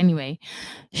name, but anyway,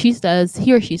 she says,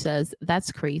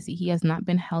 that's crazy. He has not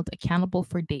been held accountable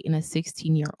for dating a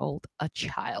 16-year-old, a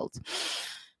child.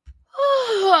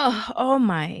 Oh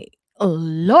my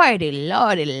lordy,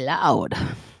 Lord.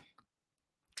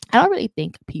 I don't really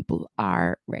think people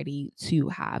are ready to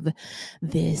have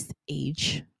this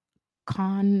age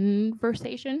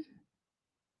conversation.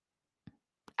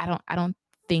 I don't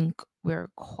think we're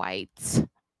quite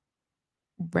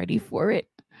ready for it.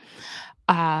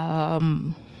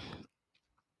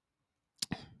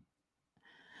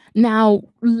 Now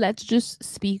let's just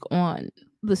speak on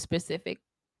the specific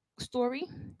story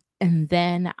and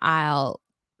then I'll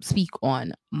speak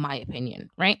on my opinion,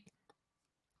 right?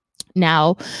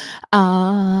 Now,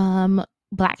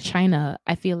 Black China,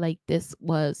 I feel like this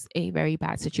was a very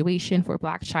bad situation for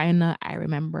Black China. I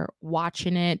remember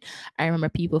watching it. I remember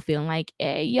people feeling like,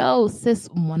 hey, yo, sis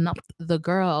one-upped the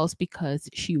girls because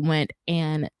she went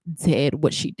and did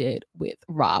what she did with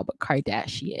Rob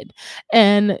Kardashian.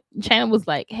 And China was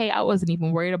like, hey, I wasn't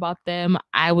even worried about them.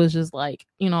 I was just like,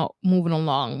 moving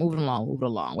along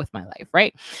with my life,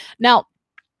 right? Now,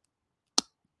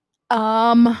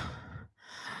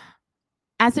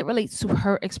 as it relates to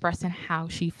her expressing how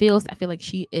she feels, I feel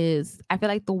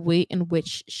like the way in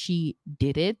which she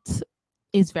did it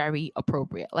is very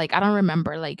appropriate. Like, I don't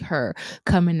remember like her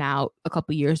coming out a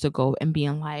couple years ago and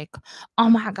being like, oh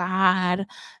my God,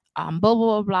 blah, blah,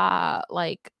 blah, blah,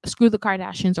 like screw the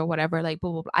Kardashians or whatever, like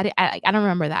blah, blah, blah. I don't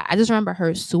remember that. I just remember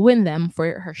her suing them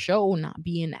for her show not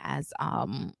being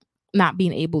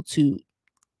able to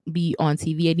be on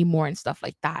TV anymore and stuff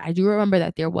like that. I do remember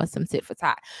that there was some tit for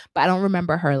tat, but I don't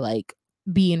remember her like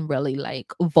being really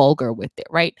like vulgar with it,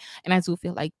 right? And I do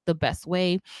feel like the best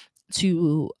way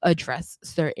to address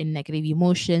certain negative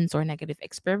emotions or negative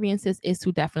experiences is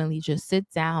to definitely just sit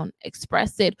down,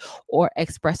 express it, or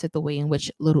express it the way in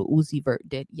which Little Uzi Vert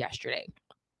did yesterday.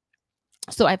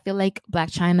 So I feel like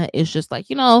Black China is just like,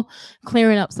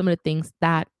 clearing up some of the things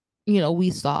that we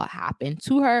saw happen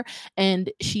to her,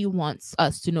 and she wants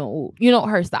us to know,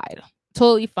 her side.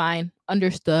 Totally fine,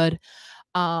 understood.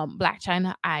 Black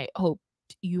China, I hope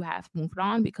you have moved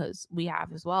on, because we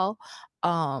have as well.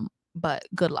 But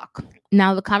good luck.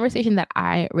 Now, the conversation that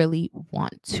I really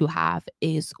want to have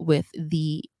is with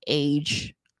the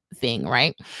age thing,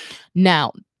 right?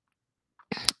 Now,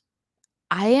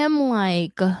 I am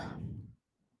like,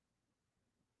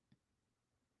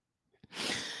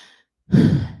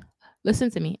 listen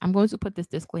to me. I'm going to put this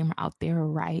disclaimer out there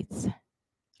right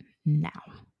now.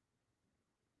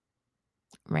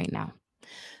 Right now.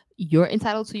 You're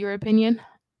entitled to your opinion.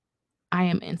 I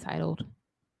am entitled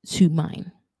to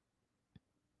mine.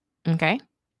 Okay?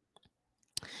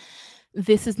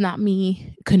 This is not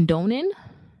me condoning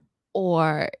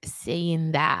or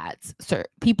saying that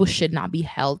people should not be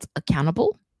held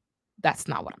accountable. That's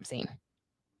not what I'm saying.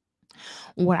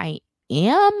 What I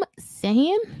am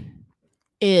saying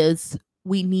is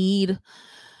we need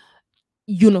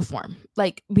uniform.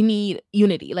 Like, we need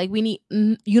unity. Like, we need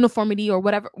uniformity, or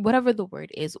whatever the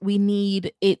word is. We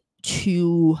need it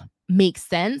to make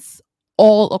sense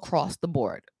all across the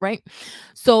board, right?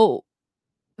 So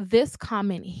this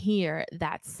comment here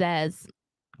that says,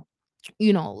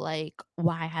 like,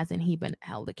 why hasn't he been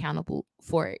held accountable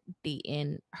for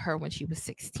dating her when she was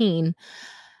 16?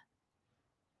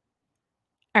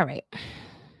 All right.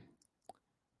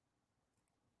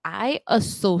 I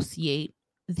associate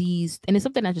these, and it's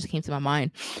something that just came to my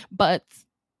mind, but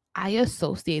I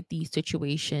associate these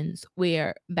situations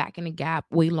where back in the gap,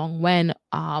 way long when,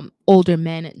 older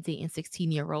men dating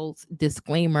 16-year-olds.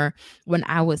 Disclaimer: when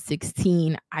I was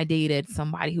 16, I dated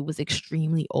somebody who was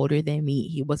extremely older than me.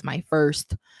 He was my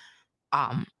first.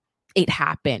 It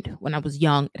happened when I was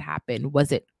young. It happened.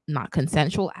 Was it not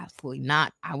consensual? Absolutely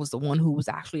not. I was the one who was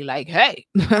actually like, hey,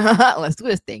 let's do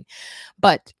this thing.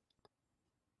 But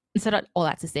instead of all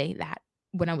that to say that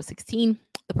when I was 16,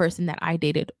 the person that I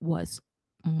dated was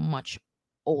much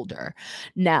older.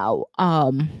 Now,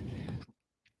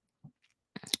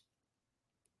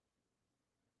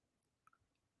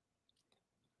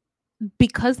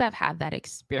 because I've had that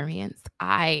experience,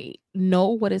 I know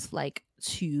what it's like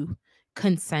to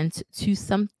consent to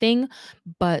something,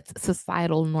 but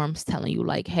societal norms telling you,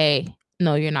 like, hey,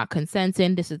 no, you're not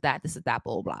consenting. This is that,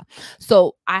 blah, blah.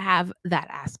 So I have that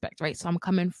aspect, right? So I'm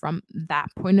coming from that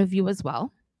point of view as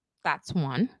well. That's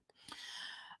one.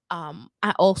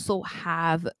 I also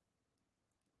have,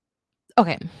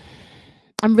 okay,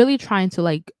 I'm really trying to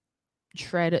like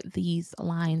tread these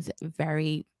lines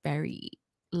very, very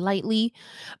lightly,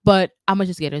 but I'm gonna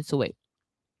just get into it.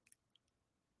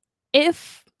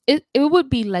 If it would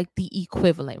be like the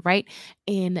equivalent, right?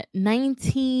 In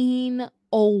 1900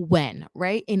 when,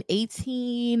 right? In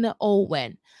 1800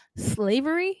 when,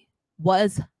 slavery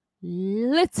was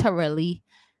literally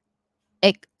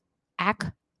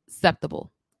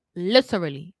acceptable.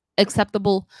 Literally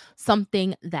acceptable,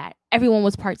 something that everyone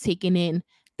was partaking in.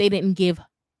 They didn't give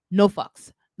no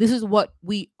fucks. This is what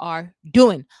we are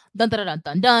doing. Dun dun dun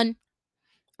dun dun.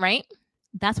 Right?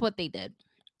 That's what they did.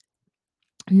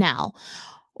 Now,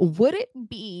 would it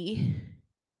be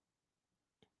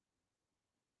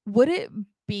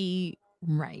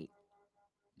right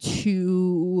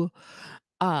to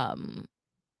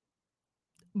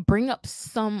bring up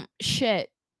some shit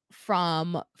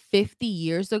from 50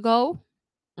 years ago,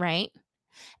 right?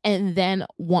 And then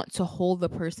want to hold the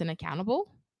person accountable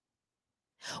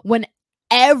when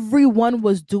everyone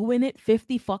was doing it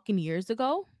 50 fucking years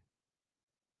ago?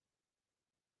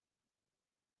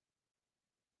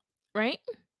 Right?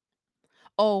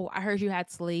 Oh, I heard you had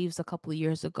slaves a couple of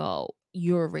years ago.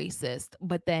 You're a racist.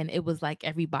 But then it was like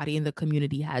everybody in the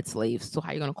community had slaves. So how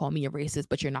are you going to call me a racist,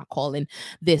 but you're not calling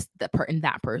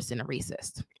that person a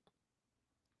racist?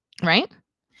 Right?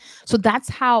 So that's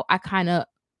how I kind of,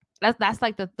 that's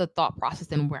like the thought process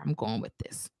and where I'm going with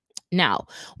this. Now,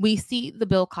 we see the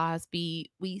Bill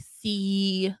Cosby, we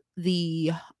see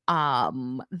the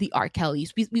R.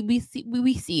 Kellys, we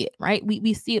see it, right?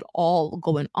 We see it all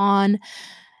going on.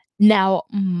 Now,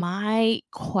 the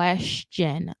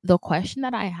question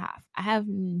that I have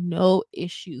no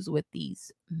issues with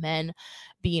these men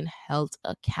being held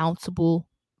accountable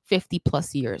 50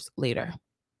 plus years later.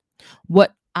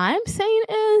 What I'm saying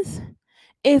is,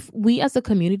 if we as a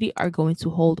community are going to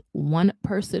hold one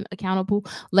person accountable,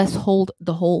 let's hold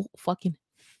the whole fucking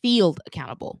field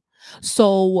accountable.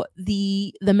 So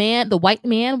the white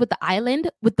man with the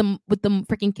island with the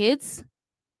freaking kids,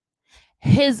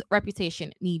 his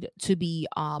reputation need to be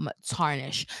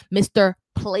tarnished. Mr.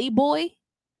 Playboy,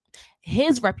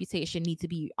 his reputation need to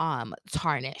be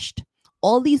tarnished.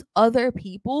 all these other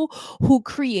people who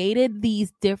created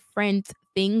these different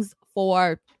things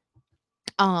for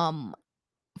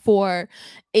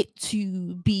it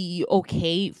to be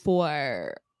okay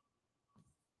for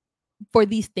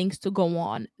these things to go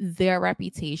on, their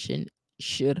reputation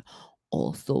should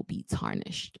also be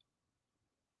tarnished.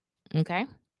 Okay?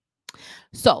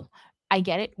 So I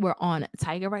get it. We're on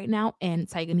Tyga right now, and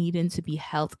Tyga needing to be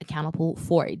held accountable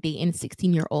for dating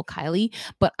 16-year-old Kylie.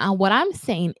 But what I'm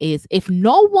saying is, if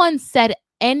no one said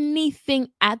anything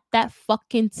at that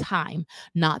fucking time,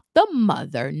 not the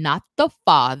mother, not the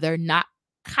father, not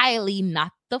Kylie,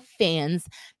 not the fans,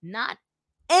 not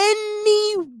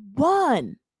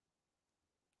anyone,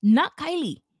 not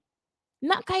Kylie,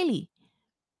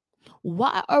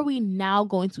 why are we now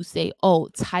going to say, oh,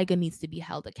 Tyga needs to be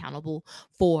held accountable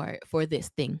for this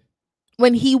thing,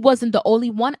 when he wasn't the only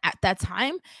one at that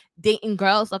time dating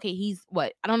girls? Okay, he's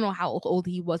what, I don't know how old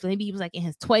he was, maybe he was like in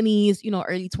his 20s,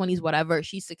 early 20s, whatever.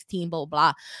 She's 16, blah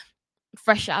blah,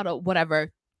 fresh out of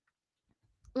whatever.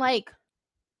 Like,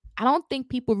 I don't think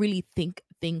people really think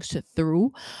things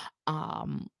through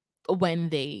when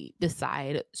they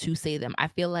decide to say them. I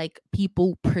feel like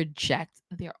people project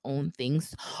their own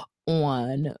things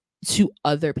on to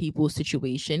other people's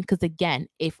situation, because again,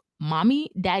 if mommy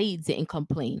daddy didn't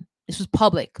complain, this was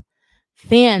public,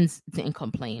 fans didn't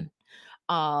complain,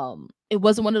 it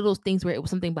wasn't one of those things where it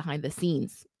was something behind the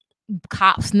scenes,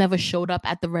 cops never showed up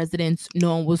at the residence,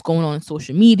 no one was going on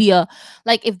social media,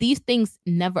 like if these things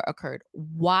never occurred,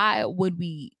 why would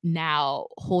we now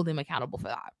hold him accountable for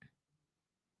that?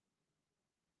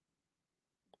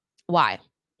 Why?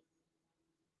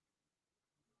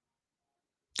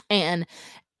 And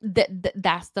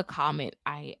that's the comment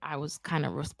I was kind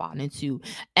of responding to.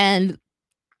 And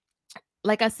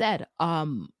like I said,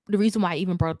 the reason why I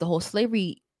even brought up the whole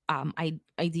slavery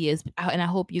ideas, and I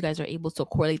hope you guys are able to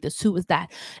correlate this too, is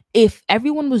that if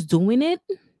everyone was doing it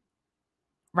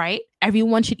right,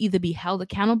 everyone should either be held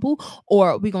accountable,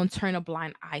 or we're gonna turn a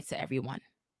blind eye to everyone,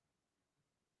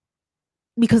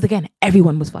 because again,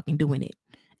 everyone was fucking doing it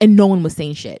and no one was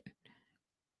saying shit.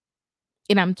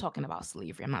 And I'm talking about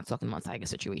slavery, I'm not talking about Tyga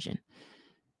situation.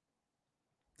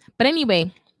 But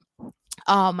anyway,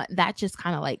 that just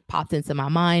kind of like popped into my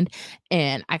mind,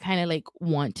 and I kind of like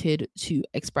wanted to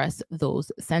express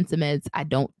those sentiments. I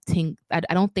don't think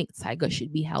Tyga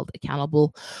should be held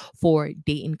accountable for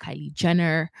dating Kylie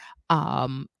Jenner.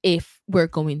 If we're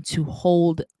going to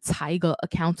hold Tyga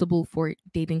accountable for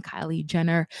dating Kylie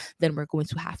Jenner, then we're going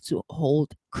to have to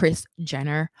hold Kris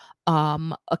Jenner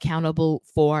accountable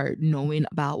for knowing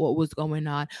about what was going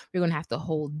on. We're going to have to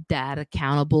hold dad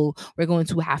accountable. We're going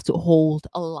to have to hold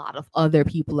a lot of other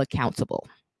people accountable.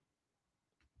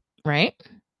 Right?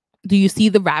 Do you see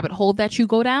the rabbit hole that you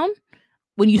go down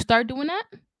when you start doing that?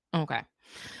 Okay.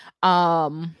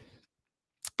 And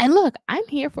look, I'm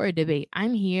here for a debate.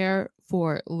 I'm here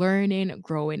for learning,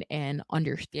 growing, and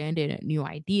understanding new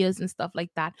ideas and stuff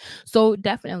like that. So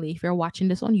definitely, if you're watching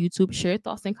this on YouTube, share your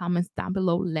thoughts and comments down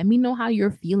below. Let me know how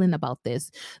you're feeling about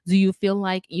this. Do you feel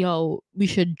like, we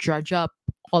should dredge up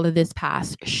all of this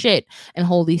past shit and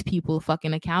hold these people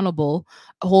fucking accountable,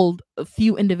 hold a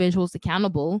few individuals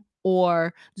accountable?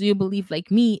 Or do you believe like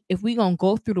me, if we gonna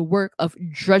go through the work of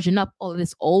dredging up all of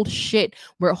this old shit,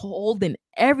 we're holding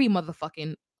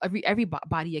everybody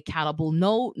accountable,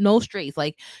 no strays,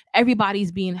 like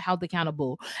everybody's being held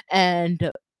accountable,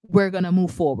 and we're gonna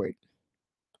move forward?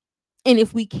 And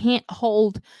if we can't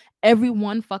hold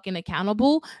everyone fucking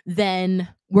accountable, then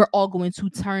we're all going to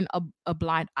turn a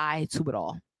blind eye to it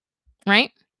all,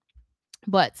 right?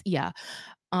 But yeah,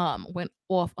 went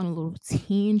off on a little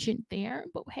tangent there,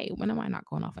 but hey, when am I not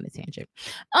going off on a tangent?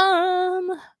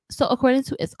 So according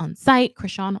to It's On Site,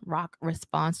 Chrisean Rock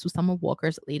responds to Summer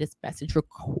Walker's latest message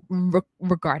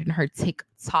regarding her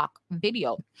TikTok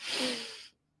video.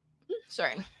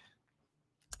 Sorry.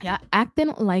 Yeah,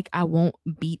 acting like I won't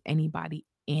beat anybody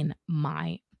in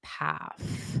my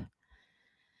path.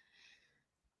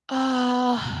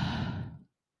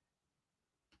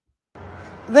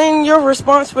 Then your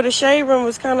response for the shade room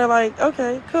was kind of like,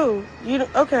 okay, cool.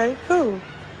 Okay, cool.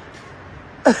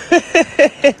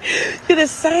 You're the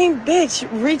same bitch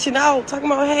reaching out, talking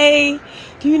about, hey,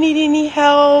 do you need any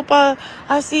help?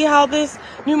 I see how this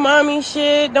new mommy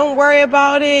shit, don't worry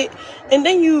about it. And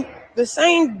then you, the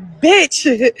same bitch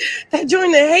that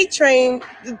joined the hate train,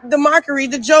 the mockery,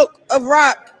 the joke of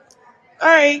rock. All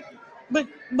right, but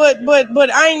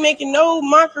I ain't making no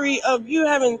mockery of you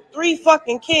having 3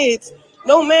 fucking kids,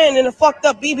 no man, in a fucked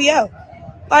up BBL.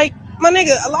 Like, my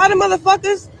nigga, a lot of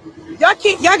motherfuckers,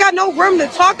 y'all got no room to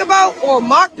talk about or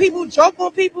mock people, joke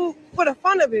on people for the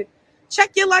fun of it.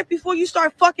 Check your life before you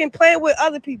start fucking playing with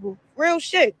other people. Real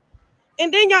shit.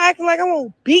 And then y'all acting like I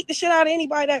won't beat the shit out of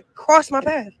anybody that crossed my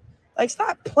path. Like,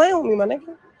 stop playing with me, my nigga.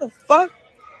 What the fuck?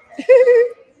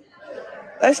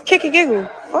 Let's kick and giggle.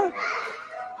 Fuck.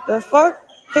 The fuck?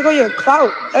 Here go your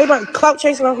clout. Everybody clout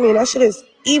chasing off me, and that shit is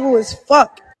evil as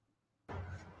fuck.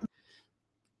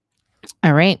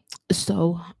 All right.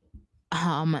 So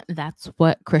that's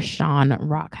what Chrisean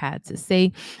Rock had to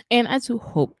say, and I do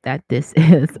hope that this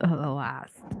is the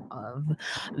last of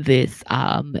this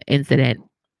incident.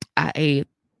 I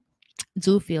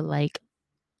do feel like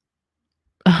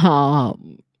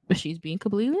she's being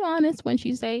completely honest when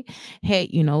she say, hey,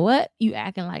 you know what, you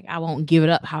acting like I won't give it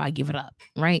up how I give it up,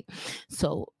 right?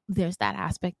 So there's that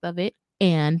aspect of it.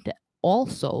 And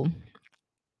also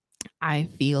I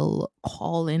feel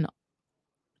calling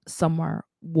Summer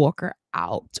Walker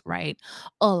out, right?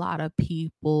 A lot of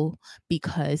people,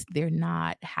 because they're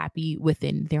not happy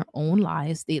within their own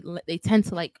lives, they tend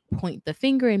to like point the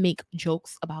finger and make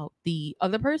jokes about the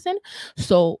other person.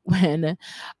 So when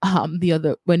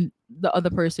the other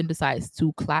person decides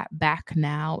to clap back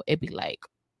now, it'd be like,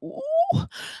 ooh.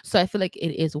 So I feel like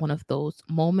it is one of those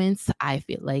moments. I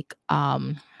feel like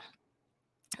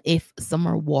if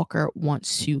Summer Walker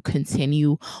wants to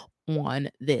continue on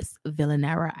this villain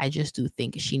era, I just do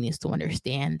think she needs to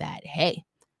understand that, hey,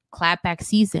 clapback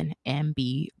season and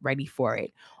be ready for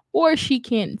it. Or she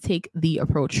can take the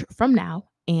approach from now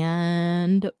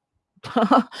and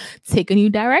take a new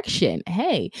direction.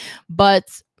 Hey, but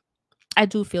I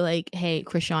do feel like, hey,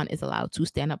 Chrisean is allowed to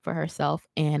stand up for herself.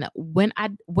 And when I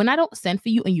don't send for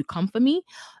you and you come for me,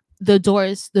 the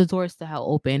doors to hell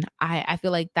open. I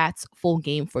feel like that's full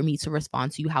game for me to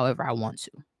respond to you however I want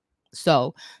to.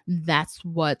 So that's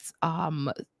what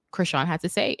Chrisean had to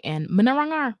say, and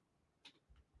Manarangar.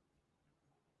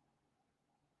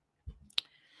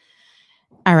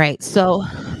 All right, so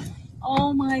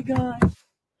Oh my god.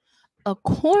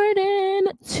 according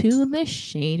to the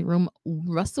Shade Room,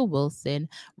 Russell Wilson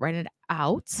rented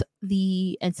out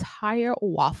the entire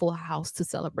Waffle House to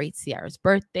celebrate Ciara's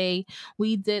birthday.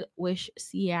 We did wish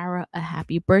Ciara a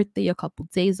happy birthday a couple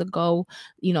days ago.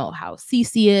 You know how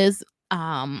Cece is.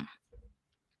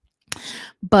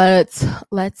 But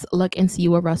let's look and see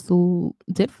what Russell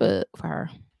did for her.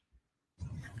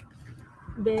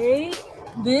 Babe,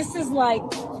 this is like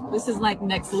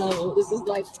next level. This is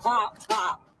like top.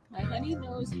 My honey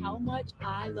knows how much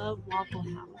I love Waffle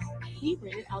House. He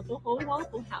rented out the whole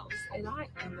Waffle House, and I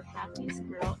am the happiest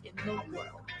girl in the world.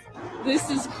 This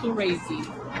is crazy.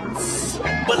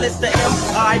 Well, it's the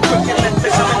M.I. crooked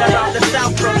letter coming around the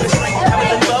south from the street.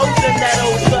 Having the lows in that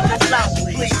old southern south,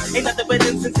 please. Ain't nothing but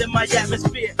incense in my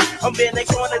atmosphere. I'm bending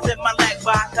corners in my lag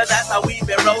bar, cause that's how we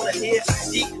been rolling here.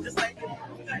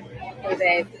 Hey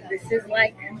babe, this is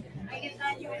like,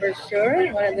 for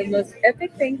sure, one of the most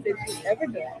epic things that you've ever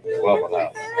done. Waffle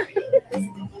House.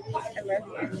 I love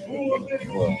you.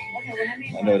 Well,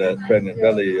 I know that pregnant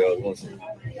belly wants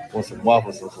some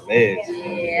waffles and some eggs.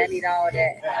 Yeah, I need all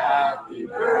that.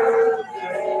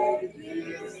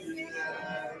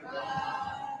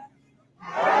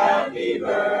 Happy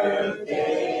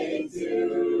birthday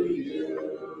to you.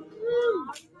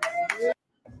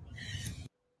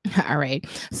 All right.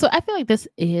 So I feel like this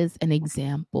is an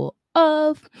example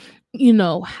of,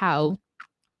 how,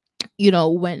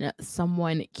 when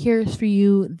someone cares for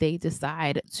you, they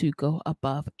decide to go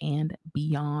above and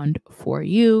beyond for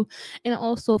you. And I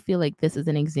also feel like this is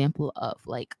an example of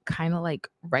like kind of like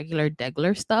regular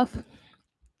degler stuff.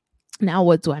 Now,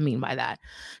 what do I mean by that?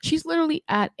 She's literally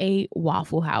at a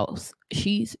Waffle House.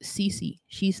 She's Cece.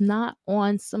 She's not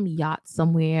on some yacht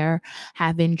somewhere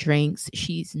having drinks.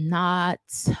 She's not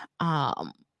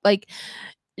like,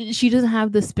 she doesn't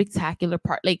have the spectacular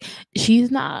part. Like, she's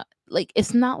not like,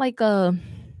 it's not like a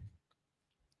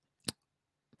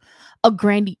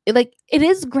like, it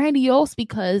is grandiose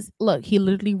because look, he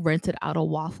literally rented out a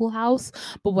Waffle House.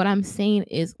 But what I'm saying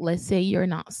is, let's say you're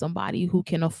not somebody who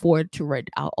can afford to rent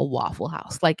out a Waffle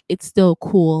House, like, it's still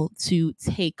cool to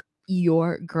take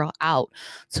your girl out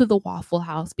to the Waffle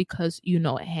House because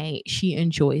hey, she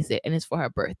enjoys it and it's for her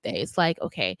birthday. It's like,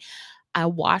 okay, I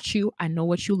watch you. I know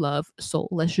what you love. So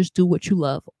let's just do what you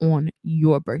love on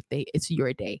your birthday. It's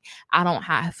your day. I don't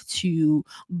have to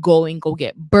go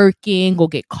get Birkin, go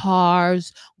get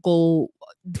cars, go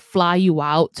fly you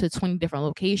out to 20 different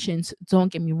locations.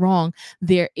 Don't get me wrong,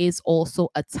 there is also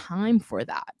a time for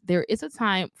that. There is a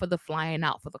time for the flying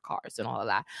out for the cars and all of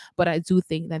that. But I do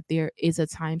think that there is a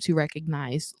time to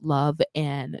recognize love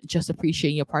and just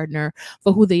appreciate your partner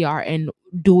for who they are and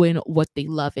doing what they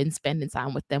love and spending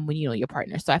time with them when you know your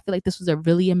partner. So I feel like this was a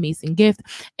really amazing gift,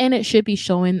 and it should be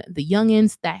showing the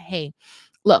youngins that, hey,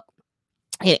 look,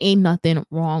 it ain't nothing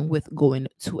wrong with going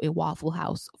to a Waffle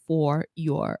House for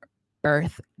your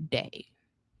birthday.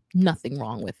 Nothing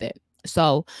wrong with it.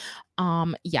 So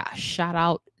yeah, shout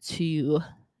out to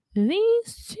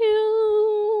these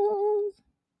two.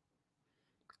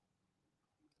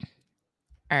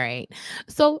 All right.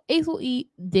 So Azel E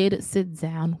did sit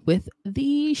down with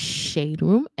the Shade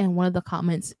Room, and one of the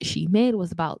comments she made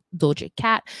was about Doja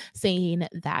Cat, saying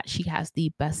that she has the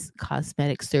best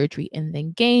cosmetic surgery in the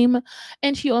game.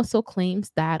 And she also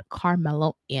claims that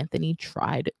Carmelo Anthony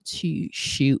tried to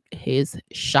shoot his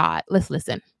shot. Let's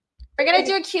listen. We're gonna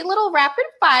do a cute little rapid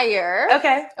fire.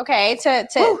 Okay,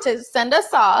 to send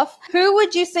us off. Who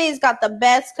would you say has got the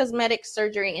best cosmetic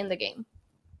surgery in the game?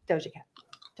 Doja Cat.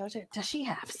 Doja, does she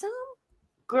have some?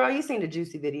 Girl, you seen the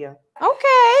Juicy video.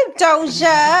 Okay,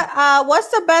 Doja. What's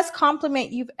the best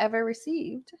compliment you've ever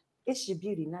received? It's your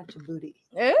beauty, not your booty.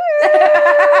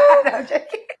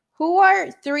 Who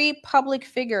are 3 public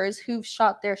figures who've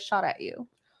shot their shot at you?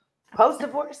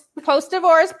 Post-divorce,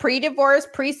 pre-divorce,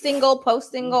 pre-single,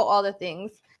 post-single, all the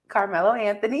things. Carmelo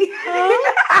Anthony.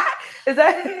 Is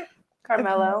that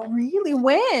Carmelo? Really?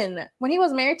 When? When he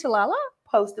was married to Lala?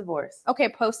 Post-divorce. Okay,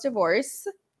 post-divorce.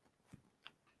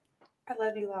 I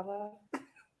love you, Lala.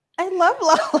 I love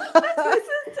Lala.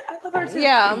 I love her too.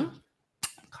 Yeah.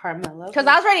 Carmelo. Because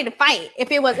I was ready to fight.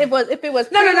 If it was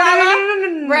No.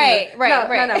 Right.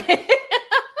 No.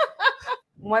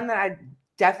 One that I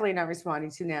definitely not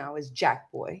responding to now is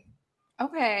Jack Boy.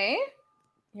 Okay.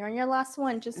 You're on your last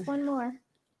one. Just one more.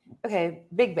 Okay,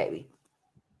 Big Baby.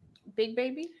 Big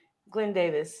Baby? Glenn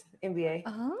Davis, NBA.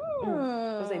 Oh.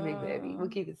 We'll say Big Baby. We'll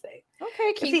keep it safe.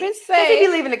 Okay, keep it If safe.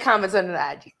 you leave in the comments under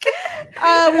the IG.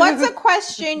 What's a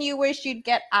question you wish you'd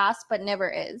get asked but never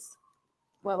is?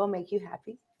 What will make you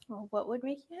happy? Well, what would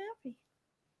make you happy?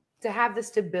 To have the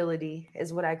stability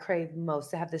is what I crave most.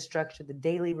 To have the structure, the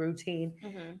daily routine.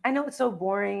 Mm-hmm. I know it's so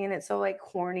boring and it's so like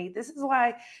corny. This is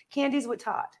why Candy's with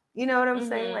Todd. You know what I'm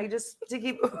saying? Like just to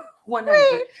keep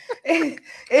 100.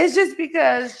 It's just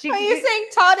because she. Are you saying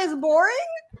Todd is boring?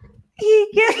 He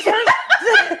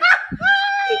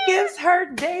gives her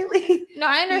daily. No,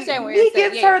 I understand what you're saying. He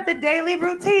gives her the daily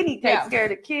routine. He takes care of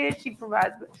the kids. She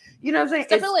provides. You know what I'm saying?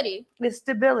 Stability. It's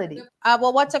stability.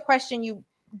 Well, what's a question you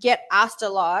get asked a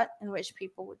lot in which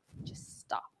people would just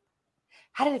stop?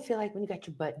 How did it feel like when you got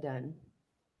your butt done?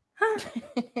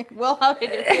 Well, how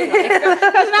did it feel like?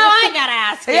 Because now I gotta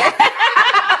ask you.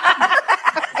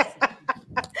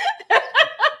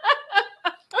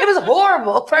 It was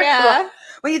horrible. First of all,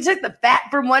 when you took the fat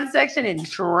from one section and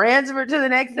transferred to the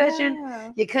next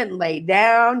section, you couldn't lay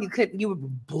down. You were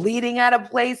bleeding out of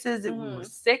places. You were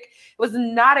sick. It was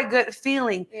not a good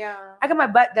feeling. Yeah. I got my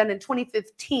butt done in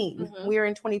 2015. We are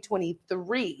in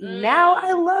 2023. Now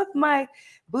I love my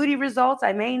booty results.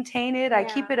 I maintain it. I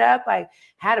keep it up. I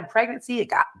had a pregnancy. It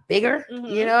got bigger.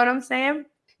 You know what I'm saying?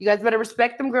 You guys better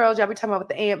respect them girls. Y'all be talking about with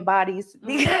the ant bodies.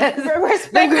 Because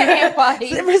respect the ant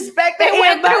bodies. Respect the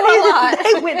ant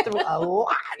bodies. They went through a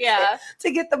lot. Yeah.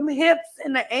 To get them hips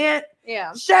in the ant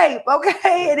shape.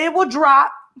 Okay. And it will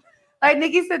drop. Like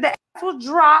Nikki said, the ass will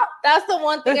drop. That's the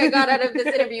one thing I got out of this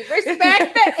interview.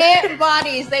 Respect the ant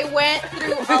bodies. They went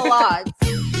through a lot.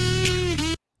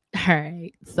 All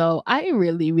right. So I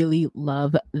really, really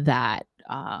love that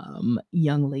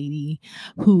young lady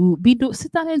who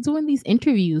sit down and doing these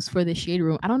interviews for the Shade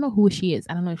Room. I don't know who she is.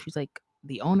 I don't know if she's like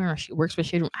the owner or she works for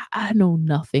Shade Room. I know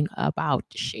nothing about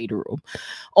Shade Room.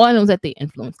 All I know is that they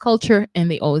influence culture and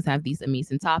they always have these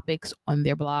amazing topics on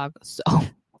their blog. So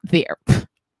there,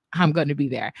 I'm going to be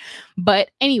there.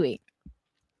 But anyway,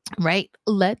 right,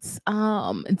 let's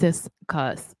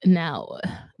discuss now.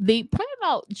 They pointed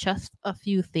out just a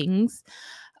few things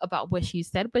about what she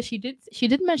said, but she did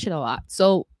mention a lot.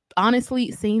 So honestly,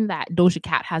 saying that Doja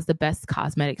Cat has the best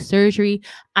cosmetic surgery,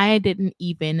 I didn't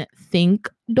even think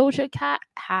Doja Cat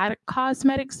had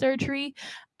cosmetic surgery.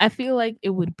 I feel like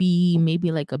it would be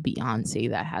maybe like a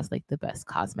Beyonce that has like the best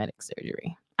cosmetic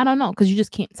surgery. I don't know, because you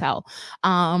just can't tell.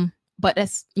 But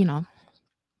that's,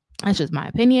 that's just my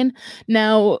opinion.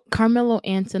 Now, Carmelo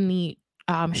Anthony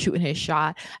shooting his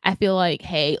shot. I feel like,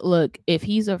 hey, look, if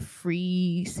he's a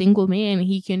free single man,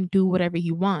 he can do whatever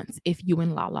he wants. If you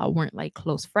and Lala weren't like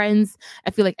close friends,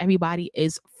 I feel like everybody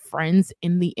is friends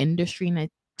in the industry, and I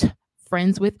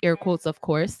friends with, air quotes, of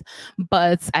course.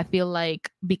 But I feel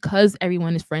like because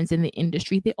everyone is friends in the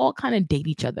industry, they all kind of date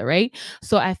each other, right?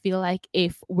 So I feel like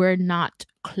if we're not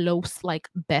close, like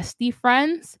bestie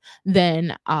friends,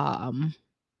 then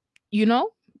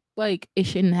like it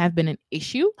shouldn't have been an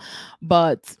issue.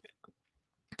 But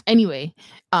anyway,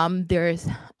 there's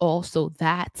also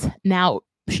that. Now,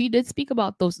 she did speak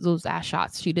about those ass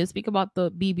shots. She did speak about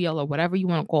the BBL or whatever you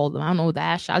want to call them. I don't know, the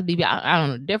ass shots, BBL. I don't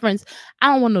know the difference. I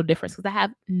don't want no difference because I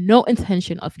have no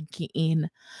intention of getting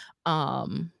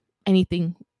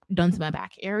anything done to my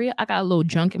back area. I got a little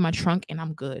junk in my trunk and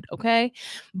I'm good, okay?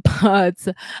 But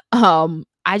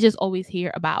I just always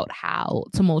hear about how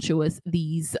tumultuous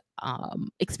these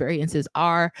experiences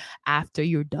are after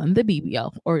you're done the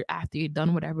BBL or after you've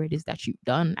done whatever it is that you've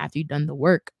done, after you've done the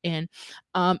work. And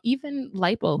even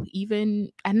lipo,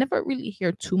 I never really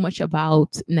hear too much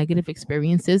about negative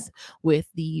experiences with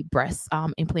the breast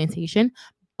implantation,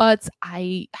 but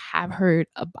I have heard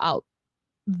about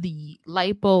the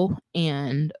lipo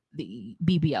and the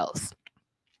BBLs.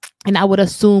 And I would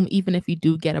assume even if you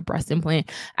do get a breast implant,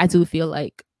 I do feel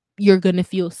like you're going to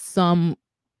feel some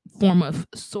form of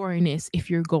soreness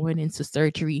if you're going into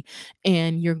surgery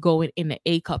and you're going in an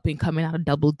A cup and coming out a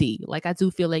double D. Like I do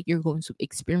feel like you're going to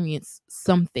experience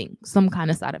something, some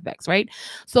kind of side effects, right?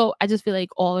 So I just feel like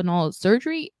all in all,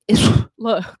 surgery is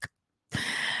look,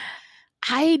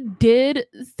 I did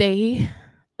say,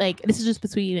 like, this is just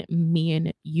between me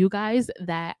and you guys,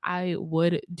 that I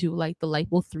would do like the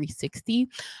lipo 360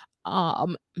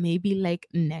 maybe like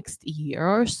next year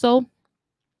or so,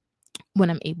 when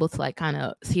I'm able to like kind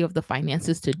of see of the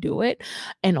finances to do it,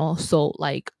 and also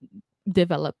like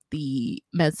develop the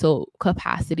mental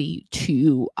capacity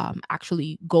to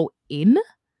actually go in,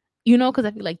 because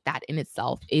I feel like that in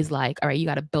itself is like, all right, you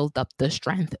got to build up the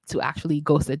strength to actually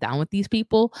go sit down with these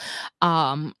people.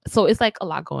 So it's like a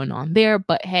lot going on there,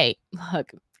 but hey,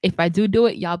 look, if I do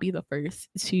it, y'all be the first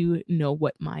to know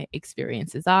what my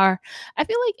experiences are. I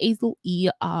feel like Azel E,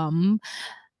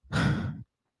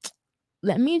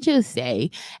 let me just say,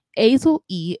 Azel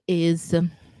E is,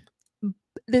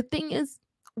 the thing is,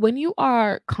 when you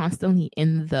are constantly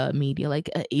in the media, like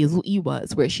Azel E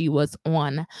was, where she was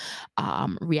on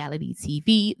reality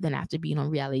TV, then after being on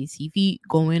reality TV,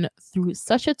 going through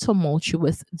such a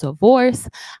tumultuous divorce,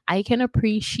 I can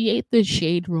appreciate the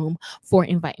Shade Room for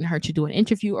inviting her to do an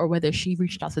interview, or whether she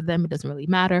reached out to them, it doesn't really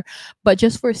matter. But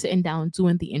just for sitting down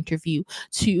doing the interview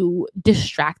to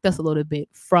distract us a little bit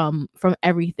from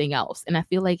everything else. And I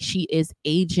feel like she is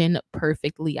aging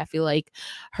perfectly. I feel like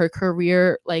her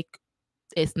career, like,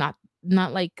 it's not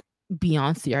like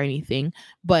Beyonce or anything,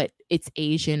 but it's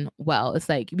Asian well. It's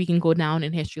like we can go down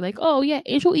in history like, oh yeah,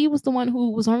 Angel E was the one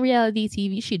who was on reality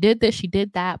TV. She did this, she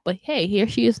did that, but hey, here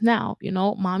she is now,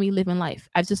 mommy living life.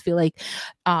 I just feel like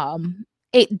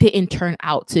it didn't turn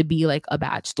out to be like a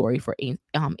bad story for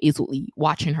Azel E,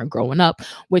 watching her growing up,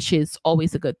 which is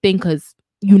always a good thing because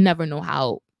you never know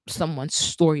how someone's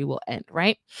story will end,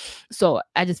 right? So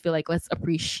I just feel like let's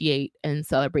appreciate and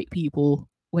celebrate people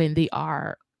when they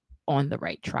are on the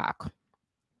right track.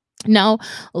 Now,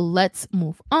 let's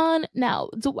move on. Now,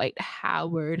 Dwight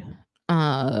Howard,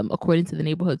 according to the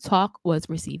Neighborhood Talk, was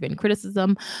receiving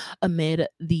criticism amid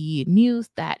the news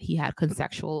that he had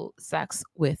consensual sex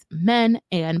with men.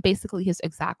 And basically his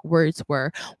exact words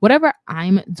were, whatever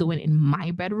I'm doing in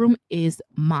my bedroom is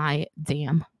my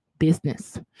damn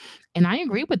business. And I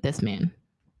agree with this man.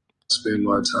 Spend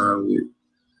my time with.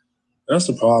 That's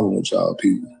the problem with y'all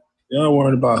people. Y'all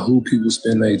worried about who people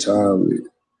spend their time with.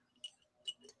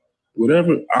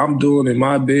 Whatever I'm doing in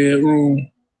my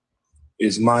bedroom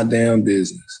is my damn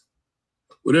business.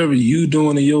 Whatever you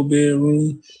doing in your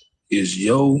bedroom is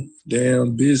your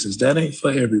damn business. That ain't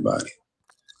for everybody.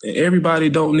 And everybody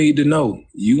don't need to know.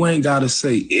 You ain't got to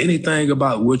say anything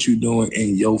about what you doing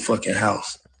in your fucking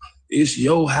house. It's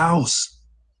your house.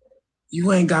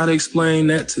 You ain't got to explain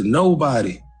that to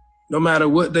nobody, no matter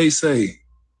what they say.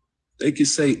 They can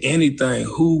say anything.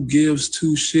 Who gives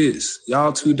two shits?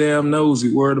 Y'all too damn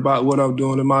nosy, worried about what I'm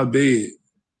doing in my bed.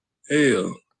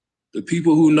 Hell, the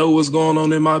people who know what's going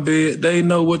on in my bed, they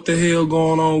know what the hell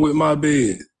going on with my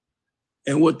bed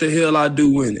and what the hell I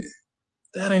do in it.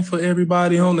 That ain't for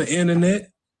everybody on the internet.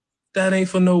 That ain't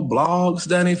for no blogs.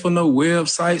 That ain't for no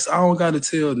websites. I don't got to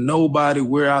tell nobody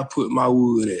where I put my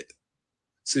wood at,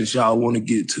 since y'all want to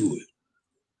get to it.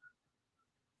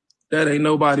 That ain't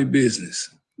nobody business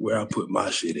where I put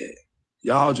my shit at.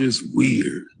 Y'all just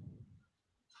weird.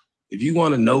 If you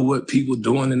want to know what people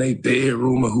doing in their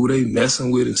bedroom and who they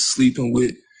messing with and sleeping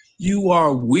with, you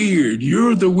are weird.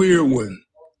 You're the weird one.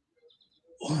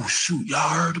 Oh, shoot, y'all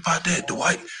heard about that,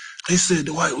 Dwight? They said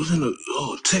Dwight was in a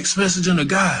text messaging a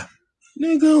guy.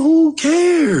 Nigga, who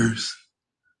cares?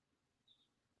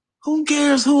 Who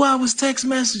cares who I was text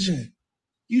messaging?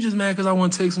 You just mad because I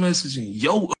want text messaging.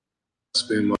 Yo,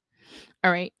 spend my.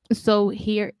 All right. So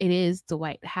here it is,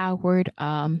 Dwight Howard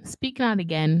speaking out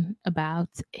again about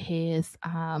his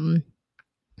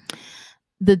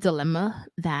the dilemma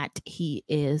that he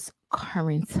is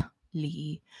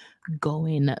currently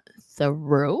going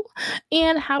through.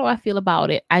 And how do I feel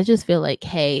about it? I just feel like,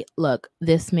 hey, look,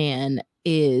 this man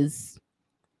is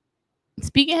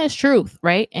speaking his truth,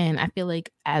 right? And I feel like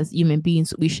as human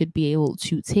beings, we should be able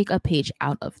to take a page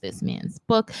out of this man's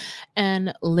book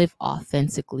and live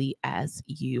authentically as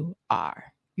you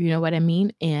are. You know what I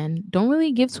mean? And don't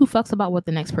really give two fucks about what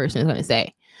the next person is going to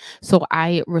say. So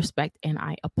I respect and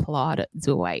I applaud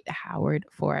Dwight Howard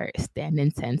for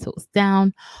standing 10 toes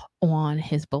down on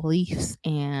his beliefs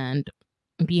and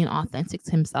being authentic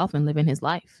to himself and living his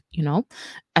life. You know,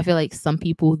 I feel like some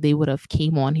people, they would have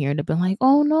came on here and have been like,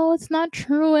 oh no, it's not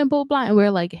true and blah blah, and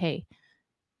we're like, hey,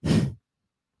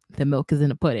 the milk is in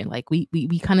the pudding. Like we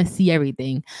kind of see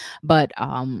everything, but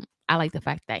I like the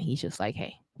fact that he's just like,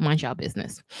 hey, mind y'all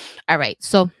business. All right,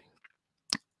 so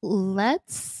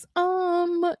let's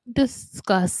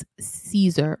discuss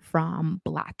Caesar from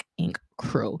Black Ink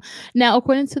Crew. Now,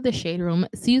 according to the Shade Room,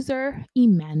 Caesar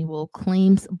Emmanuel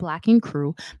claims Black Ink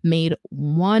Crew made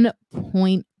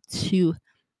 1.2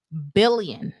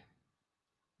 billion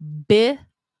BILLION,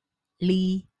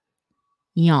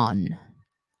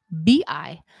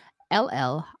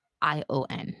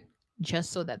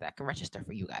 just so that can register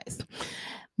for you guys.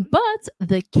 But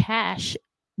the cash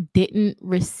didn't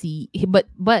receive, but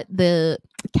the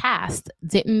cast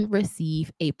didn't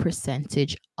receive a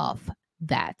percentage of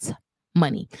that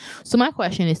money. So my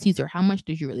question is, Caesar, how much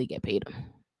did you really get paid?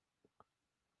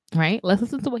 Right? Let's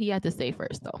listen to what he had to say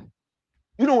first, though.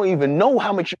 You don't even know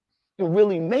how much you're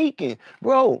really making,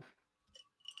 bro.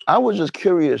 I was just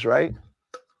curious, right?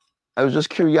 I was just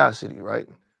curiosity, right?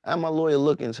 I had my lawyer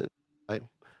look into it, right?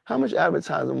 How much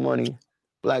advertising money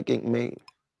Black Ink made,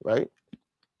 right?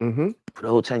 For the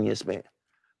whole 10-year span.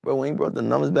 Bro, when he brought the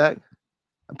numbers back,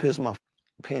 I pissed my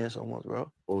pants almost,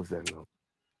 bro. What was that number?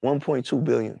 1.2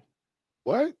 billion.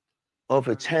 What?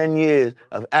 Over 10 years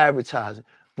of advertising.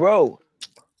 Bro,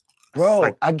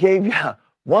 I gave y'all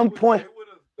 1 point.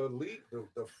 The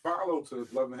follow to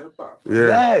Love and Hip Hop. Yeah.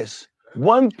 Yes.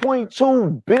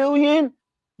 1.2 billion?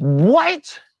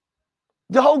 What?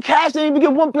 The whole cast didn't even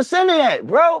get 1% of that,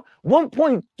 bro.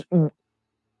 1.2. All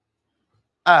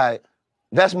right.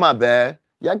 That's my bad.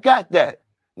 Y'all got that.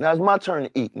 Now it's my turn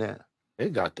to eat now. They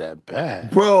got that bad.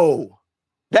 Bro,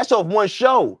 that's off one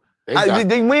show. We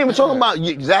ain't even talking about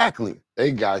exactly.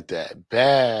 They got that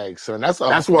bag, son. That's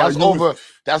over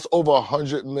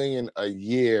 100 million a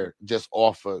year just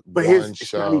off of one show.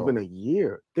 It's not even a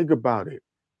year. Think about it.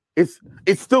 It's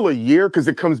still a year because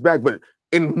it comes back, but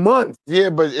in months.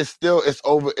 Yeah, but it's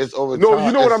over. No, time.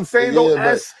 you know what I'm saying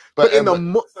though. But in the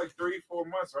month, it's like 3-4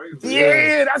 months, right?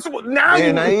 Yeah, that's what now.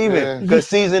 Yeah, not even because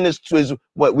season is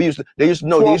what we used to. They used to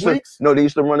they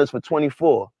used to run us for 24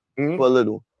 for a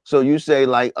little. So you say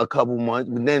like a couple months,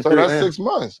 but then so that's 6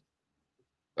 months.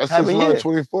 That's 6 months,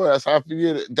 24. That's half a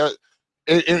year. That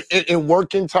in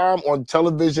working time on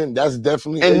television, that's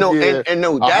definitely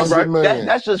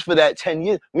that's just for that 10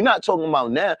 years. We're not talking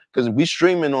about now because we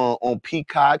streaming on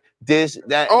Peacock, this,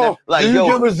 that. Oh, like, do you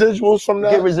get residuals from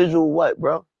that? Get residual what,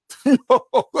 bro? They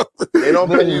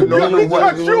don't pay you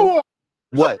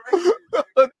what?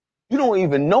 You don't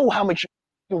even know how much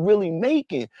you're really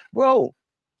making, bro.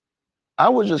 I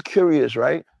was just curious,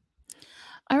 right?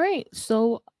 All right,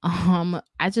 so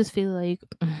I just feel like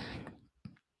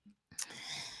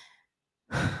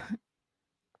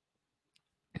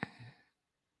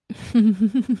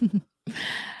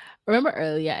remember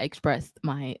earlier I expressed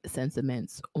my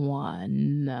sentiments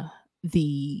on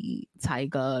the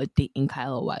Tyga dating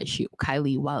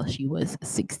Kylie while she was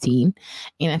 16,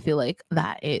 and I feel like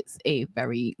that is a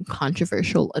very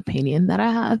controversial opinion that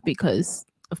I have because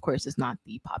of course it's not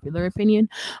the popular opinion,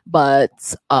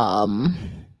 but I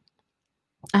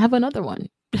have another one.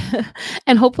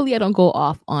 And hopefully I don't go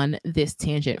off on this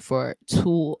tangent for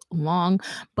too long,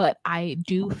 but I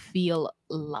do feel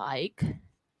like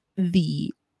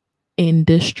the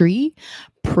industry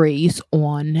preys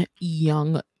on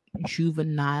young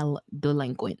juvenile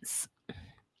delinquents.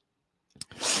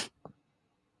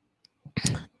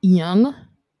 Young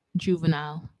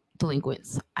juvenile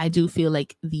delinquents. I do feel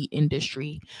like the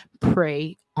industry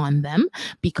prey on them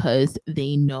because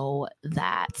they know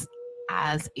that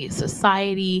as a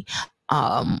society,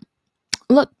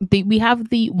 look, we have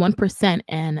the 1%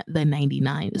 and the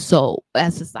 99. So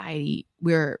as society,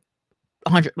 we're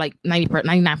 100, like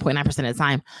 99.9% of the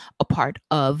time a part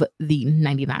of the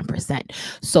 99%.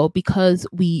 So because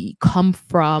we come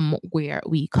from where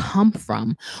we come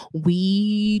from,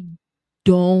 we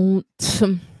don't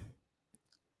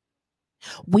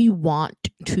we want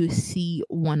to see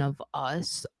one of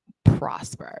us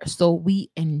prosper. So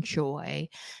we enjoy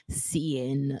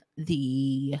seeing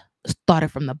the started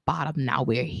from the bottom, now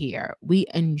we're here. We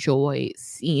enjoy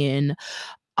seeing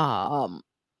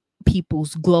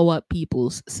people's glow up,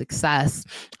 people's success.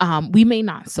 We may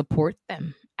not support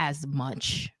them as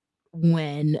much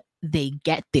when they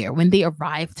get there. When they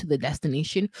arrive to the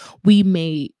destination, we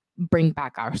may bring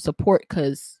back our support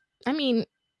because, I mean,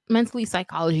 mentally,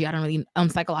 psychologically, I don't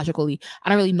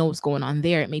really know what's going on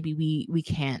there. Maybe we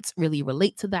can't really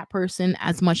relate to that person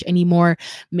as much anymore.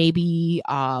 Maybe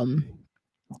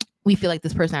we feel like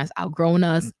this person has outgrown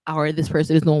us, or this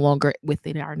person is no longer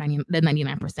within our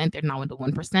 99%. They're now in the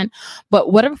 1%. But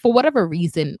for whatever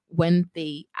reason, when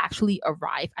they actually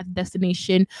arrive at the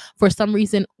destination, for some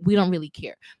reason, we don't really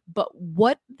care. But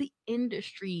what the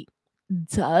industry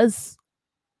does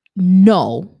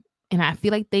know, and I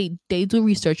feel like they do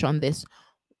research on this,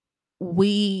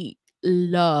 we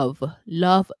love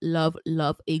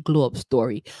a glow up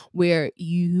story where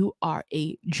you are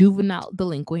a juvenile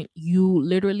delinquent. You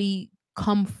literally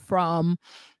come from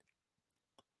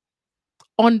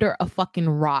under a fucking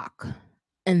rock,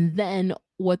 and then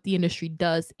what the industry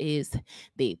does is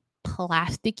they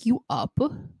plastic you up,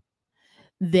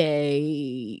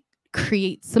 they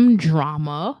create some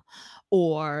drama,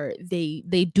 or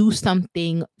they do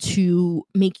something to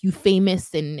make you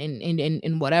famous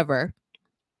and whatever,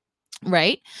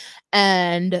 right?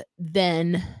 And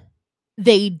then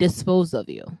they dispose of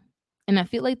you. And I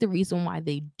feel like the reason why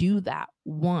they do that,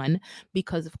 one,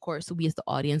 because of course we as the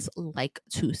audience like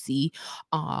to see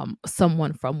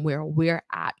someone from where we're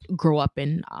at grow up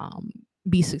and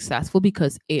be successful,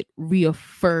 because it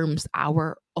reaffirms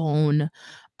our own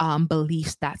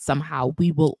beliefs that somehow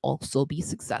we will also be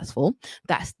successful.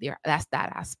 That's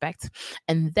that aspect.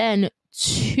 And then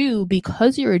two,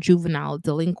 because you're a juvenile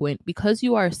delinquent, because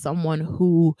you are someone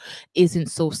who isn't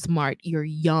so smart, you're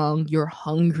young, you're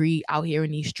hungry out here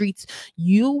in these streets,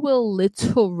 you will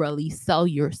literally sell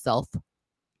yourself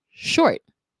short.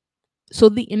 So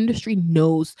the industry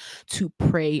knows to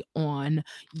prey on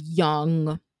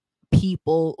young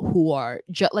people who are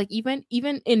just like, even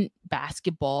in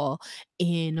basketball,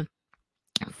 in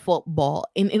football,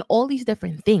 in all these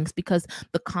different things, because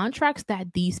the contracts that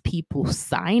these people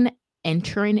sign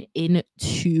entering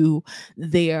into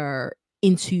their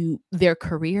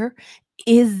career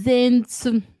isn't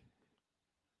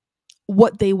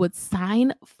what they would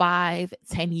sign 5-10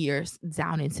 years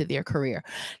down into their career.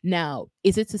 Now,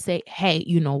 is it to say, hey,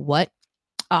 you know what,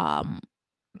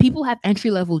 people have entry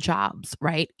level jobs,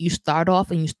 right? You start off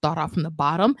from the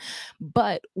bottom,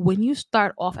 but when you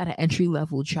start off at an entry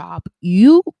level job,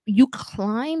 you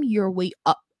climb your way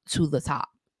up to the top,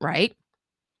 right?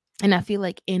 And I feel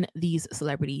like in these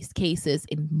celebrities' cases,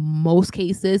 in most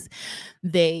cases,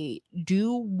 they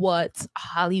do what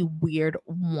Hollywood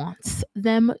wants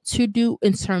them to do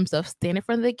in terms of stand in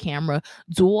front of the camera,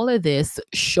 do all of this,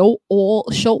 show all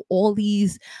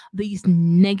these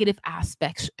negative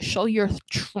aspects, show your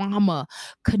trauma,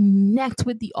 connect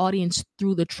with the audience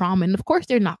through the trauma. And of course,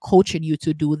 they're not coaching you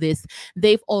to do this.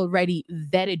 They've already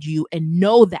vetted you and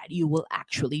know that you will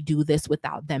actually do this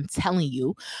without them telling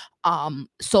you.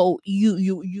 So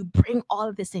you bring all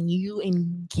of this and you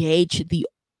engage the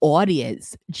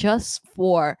audience, just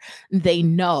for they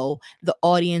know the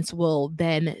audience will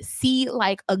then see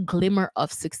like a glimmer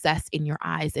of success in your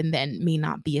eyes, and then may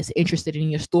not be as interested in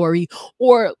your story,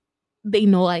 or they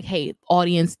know like, hey,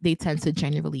 audience, they tend to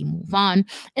generally move on,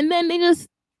 and then they just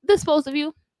dispose of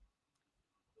you.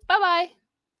 Bye-bye,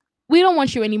 we don't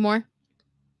want you anymore.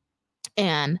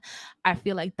 And I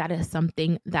feel like that is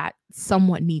something that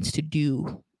someone needs to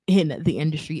do in the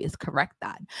industry, is correct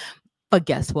that. But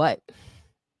guess what?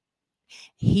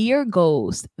 Here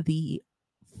goes the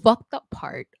fucked up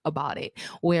part about it,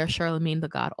 where Charlemagne the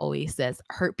God always says,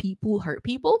 hurt people hurt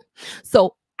people.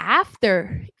 So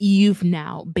after you've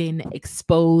now been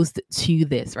exposed to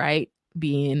this, right?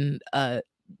 Being a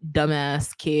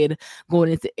dumbass kid,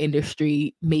 going into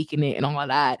industry, making it and all of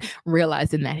that,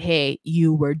 realizing that, hey,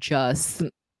 you were just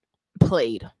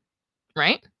played,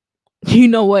 right? You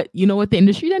know what the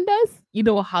industry then does? You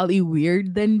know what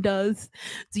Hollywood then does?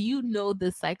 Do you know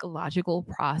the psychological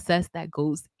process that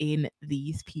goes in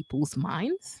these people's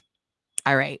minds?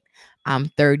 All right, I'm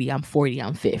 30, I'm 40,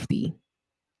 I'm 50.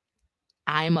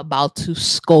 I'm about to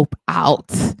scope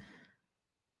out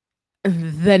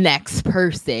the next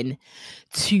person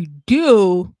to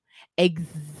do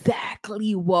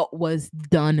exactly what was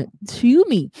done to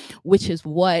me, which is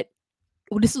why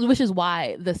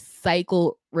the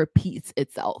cycle repeats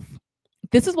itself.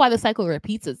 This is why the cycle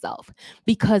repeats itself,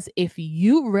 because if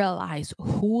you realize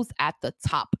who's at the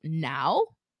top now,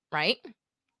 right?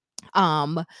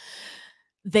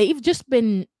 They've just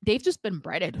been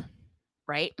breaded,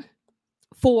 right?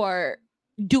 For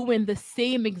doing the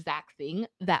same exact thing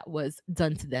that was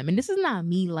done to them. And this is not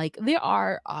me. Like, there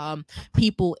are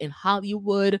people in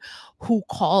Hollywood who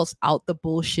calls out the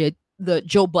bullshit, the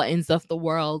Joe Buttons of the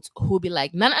world, who be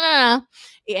like, no, no, no,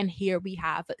 no. And here we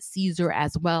have Caesar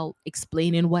as well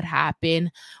explaining what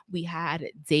happened. We had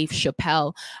Dave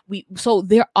Chappelle. So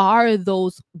there are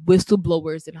those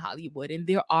whistleblowers in Hollywood, and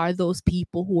there are those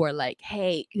people who are like,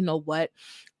 hey, you know what?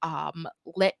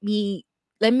 Let me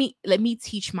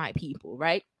teach my people,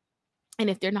 right? And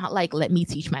if they're not like, let me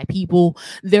teach my people,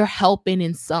 they're helping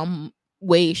in some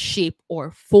way, shape,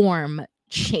 or form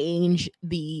change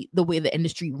the way the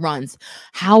industry runs.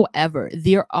 However,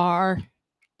 there are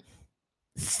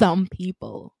some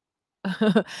people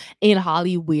in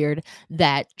Hollywood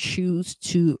that choose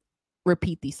to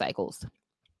repeat these cycles.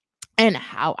 And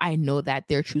how I know that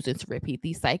they're choosing to repeat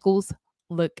these cycles,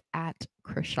 look at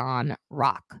Chrisean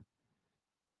Rock.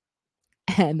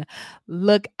 And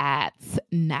look at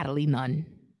Natalie Nunn.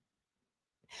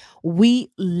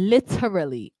 We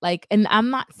literally, like, and I'm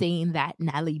not saying that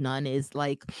Natalie Nunn is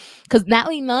like, because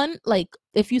Natalie Nunn, like,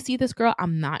 if you see this girl,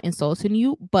 I'm not insulting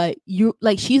you, but you,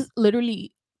 like, she's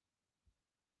literally,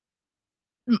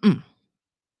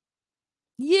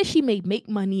 yeah, she may make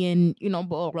money and, you know,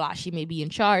 blah, blah, blah. She may be in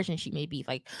charge and she may be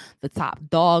like the top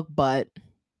dog, but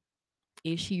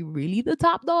is she really the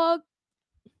top dog?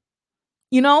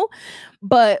 You know?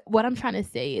 But what I'm trying to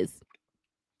say is,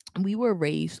 we were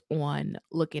raised on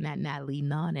looking at Natalie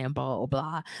Nunn and blah, blah,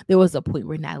 blah. There was a point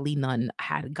where Natalie Nunn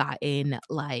had gotten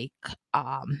like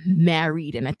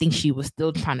married, and I think she was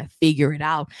still trying to figure it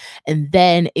out. And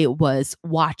then it was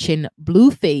watching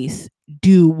Blueface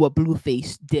do what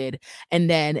Blueface did. And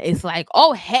then it's like,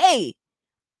 oh, hey,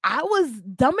 I was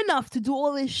dumb enough to do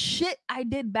all this shit I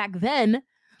did back then.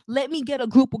 Let me get a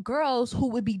group of girls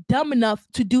who would be dumb enough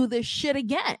to do this shit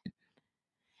again.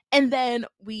 And then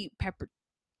we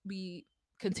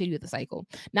continue the cycle.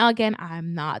 Now, again,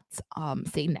 I'm not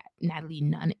saying that Natalie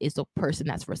Nunn is a person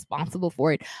that's responsible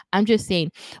for it. I'm just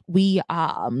saying we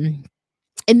and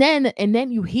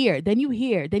then you hear,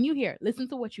 listen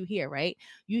to what you hear, right?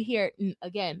 You hear,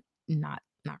 again, not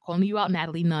calling you out,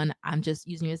 Natalie Nunn. I'm just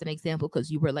using you as an example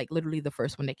because you were like literally the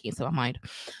first one that came to my mind.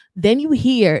 Then you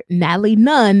hear Natalie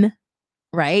Nunn,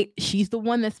 right? She's the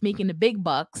one that's making the big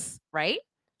bucks, right?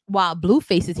 While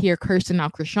Blueface is here cursing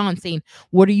out Chrisean, saying,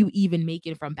 what are you even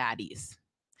making from baddies?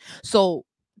 So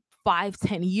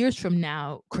 5-10 years from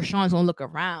now, Chrisean's gonna look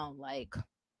around like,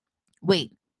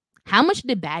 wait, how much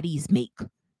did baddies make?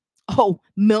 Oh,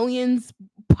 millions,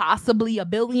 possibly $1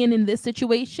 billion in this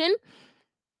situation.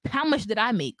 How much did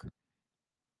I make?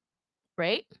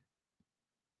 Right?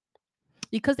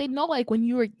 Because they know, like, when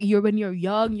you're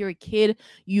young, you're a kid,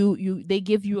 they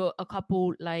give you a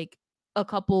couple,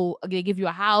 they give you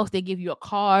a house, they give you a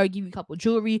car, give you a couple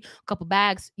jewelry, a couple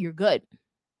bags, you're good.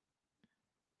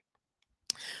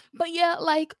 But yeah,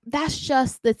 like, that's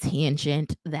just the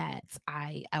tangent that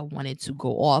I wanted to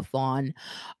go off on.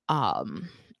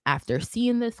 After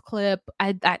seeing this clip,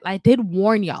 I did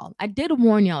warn y'all. I did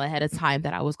warn y'all ahead of time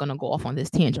that I was gonna go off on this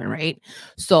tangent, right?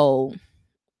 So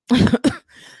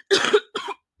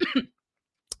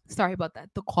sorry about that.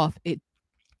 The cough,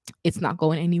 it's not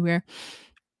going anywhere.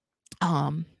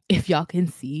 If y'all can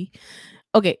see.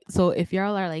 Okay, so if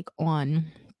y'all are like on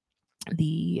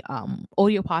the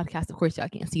audio podcast, of course y'all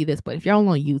can't see this, but if y'all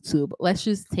on YouTube, let's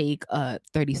just take a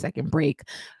 30-second break.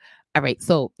 All right,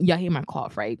 so y'all hear my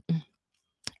cough, right?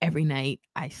 Every night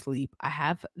I sleep, I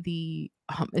have the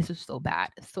this is so bad.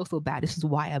 It's so bad. This is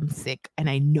why I'm sick, and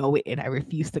I know it, and I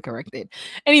refuse to correct it.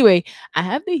 Anyway, I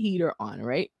have the heater on,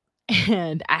 right?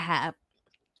 And I have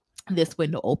this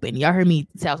window open. Y'all heard me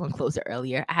say I was gonna close it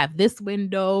earlier. I have this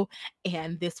window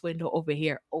and this window over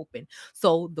here open.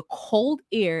 So the cold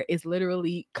air is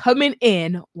literally coming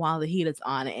in while the heat is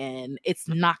on, and it's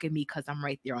knocking me because I'm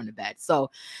right there on the bed. So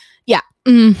yeah,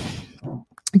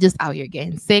 just out here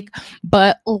getting sick.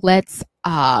 But let's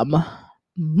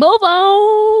move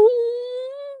on.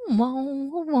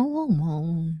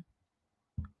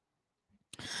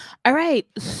 All right,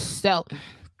 so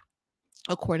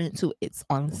according to It's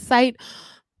On Site,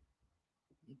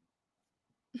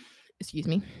 excuse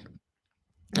me,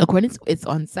 According to It's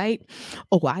on Site,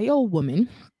 Ohio woman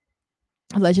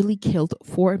allegedly killed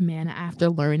 4 men after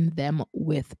luring them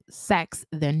with sex,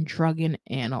 then drugging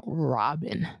and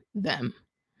robbing them.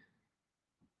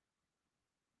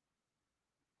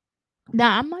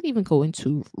 Now, I'm not even going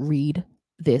to read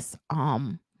this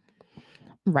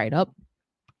write up.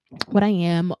 What I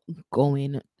am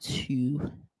going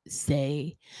to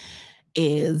say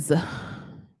is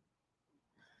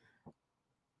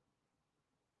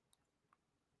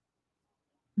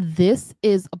this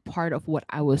is a part of what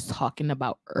I was talking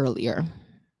about earlier.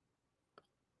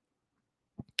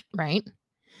 Right?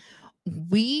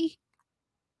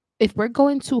 If we're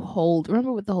going to hold,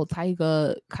 remember with the whole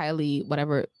Tyga, Kylie,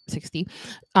 whatever, 16,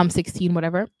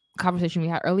 whatever conversation we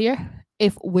had earlier,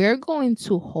 if we're going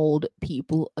to hold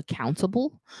people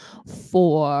accountable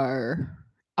for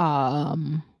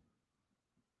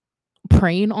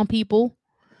preying on people,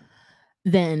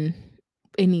 then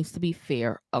it needs to be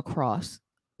fair across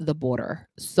the border.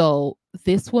 So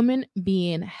this woman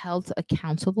being held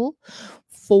accountable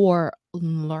for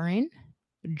luring,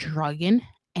 drugging,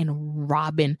 and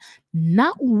robbing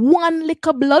not one lick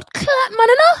of blood clot, man,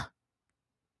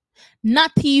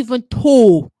 not even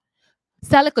 2.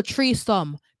 Say like a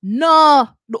threesome. No,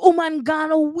 the woman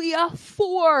gone away are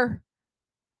 4.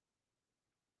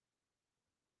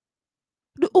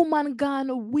 The woman gone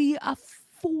away are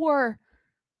 4.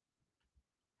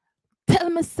 Tell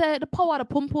me, say the power of the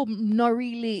pum pum no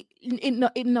really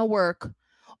it no work.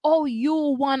 Oh, you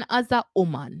want as a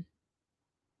woman.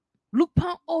 Look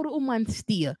how the woman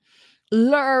still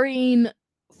luring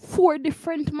 4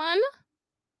 different men.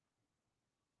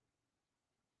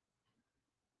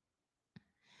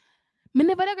 Me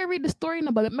never gonna read the story,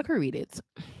 no, but let me read it.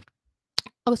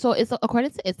 Oh, so it's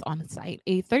according to It's on Site.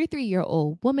 A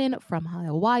 33-year-old woman from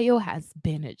Ohio has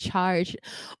been charged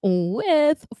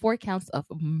with 4 counts of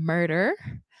murder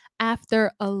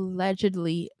after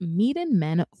allegedly meeting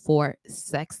men for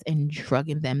sex and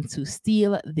drugging them to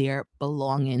steal their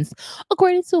belongings,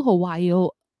 according to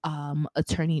Ohio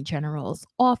Attorney General's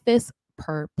office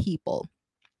per People.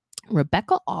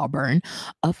 Rebecca Auburn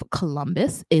of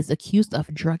Columbus is accused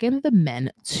of drugging the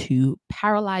men to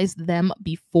paralyze them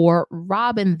before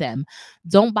robbing them.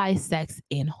 Don't buy sex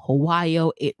in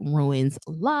Ohio. It ruins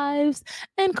lives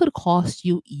and could cost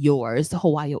you yours,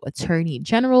 Ohio Attorney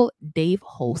General Dave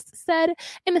Host said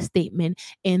in a statement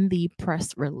in the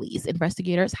press release.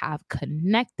 Investigators have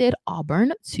connected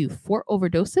Auburn to 4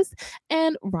 overdoses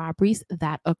and robberies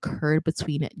that occurred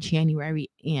between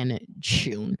January and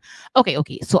June. Okay.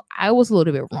 So I was a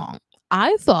little bit wrong.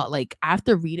 I thought, like,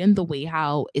 after reading the way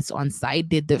how It's on Site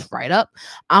did this write up,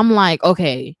 I'm like,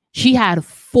 okay, she had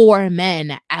 4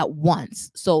 men at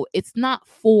once. So it's not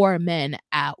 4 men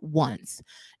at once.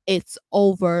 It's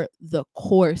over the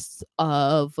course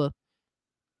of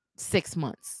 6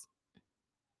 months.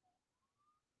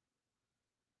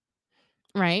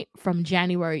 Right? From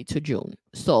January to June.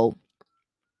 So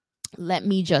let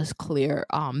me just clear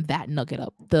that nugget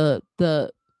up.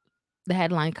 The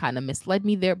headline kind of misled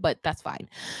me there, but that's fine.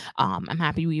 I'm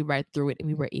happy we read through it and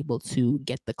we were able to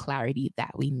get the clarity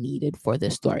that we needed for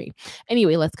this story.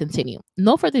 Anyway, let's continue.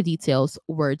 No further details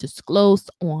were disclosed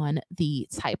on the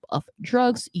type of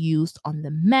drugs used on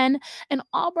the men, and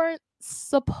Auburn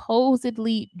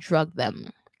supposedly drugged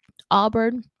them.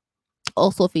 Auburn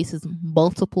also faces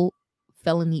multiple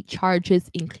felony charges,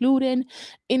 including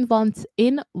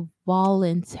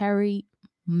involuntary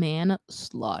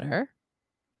manslaughter,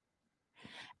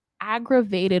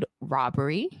 aggravated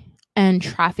robbery, and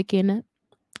trafficking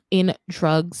in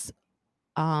drugs.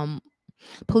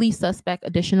 Police suspect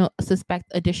additional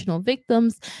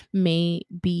victims may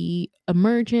be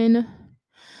emerging.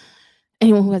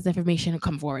 Anyone who has information,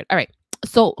 come forward. All right,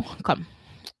 so come.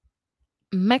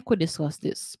 Mec will discuss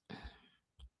this.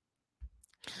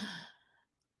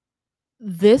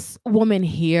 This woman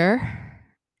here,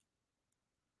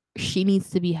 she needs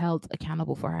to be held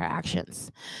accountable for her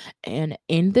actions. And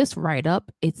in this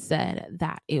write-up, it said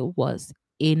that it was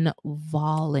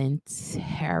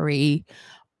involuntary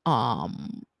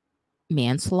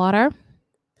manslaughter.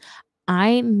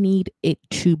 I need it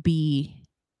to be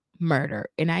murder,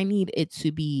 and I need it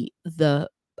to be I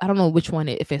don't know which one,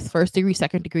 if it's first degree,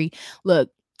 second degree.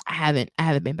 Look, I haven't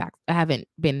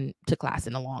been to class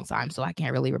in a long time, so I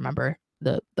can't really remember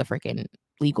the freaking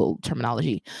legal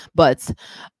terminology, but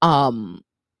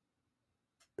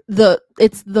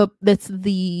it's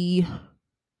the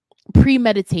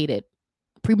premeditated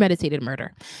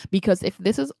murder, because if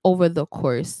this is over the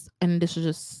course, and this is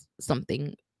just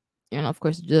something, of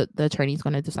course the attorney's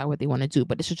going to decide what they want to do,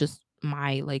 but this is just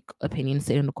my like opinion,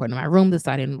 sit in the corner of my room,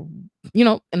 deciding, you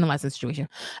know, analyzing the situation.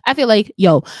 I feel like,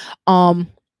 yo,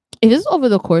 if this is over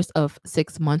the course of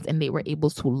 6 months and they were able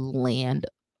to land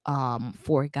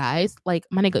 4 guys, like,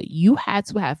 my nigga, you had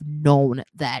to have known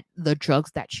that the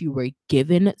drugs that you were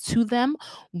given to them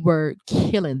were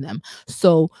killing them.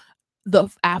 So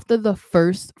after the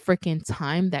first freaking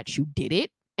time that you did it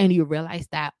and you realize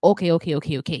that, okay,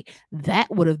 that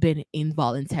would have been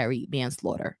involuntary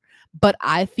manslaughter. But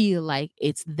I feel like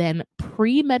it's then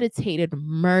premeditated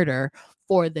murder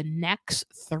for the next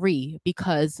 3,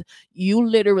 because you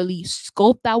literally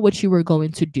scoped out what you were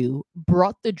going to do,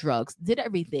 brought the drugs, did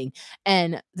everything,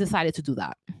 and decided to do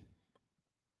that.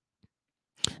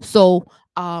 So,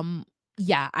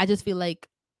 yeah, I just feel like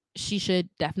she should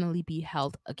definitely be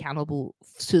held accountable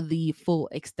to the full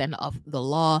extent of the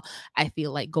law. I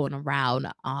feel like going around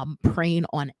preying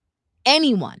on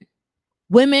anyone,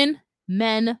 women,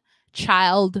 men,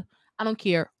 child, I don't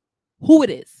care who it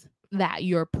is that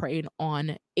you're preying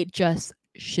on, it just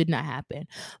should not happen.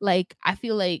 Like, I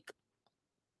feel like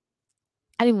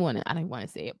I didn't want to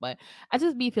say it, but I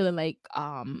just be feeling like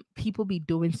people be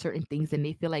doing certain things and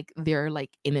they feel like they're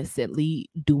like innocently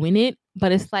doing it,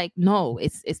 but it's like, no,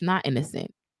 it's not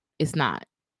innocent. It's not.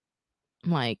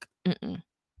 I'm like,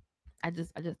 I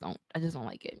just don't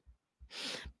like it.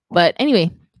 But anyway,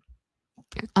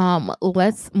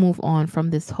 let's move on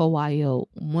from this Hawaii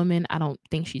woman. I don't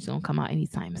think she's gonna come out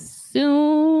anytime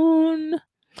soon.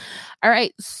 All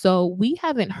right, so we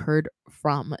haven't heard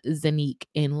from Zanique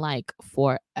in like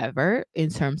forever in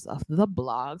terms of the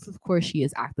blogs. Of course, she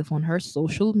is active on her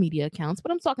social media accounts, but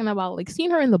I'm talking about like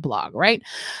seeing her in the blog, right?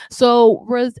 So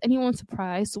was anyone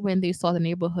surprised when they saw the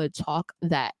neighborhood talk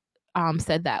that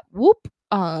said that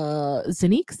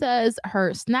Zanique says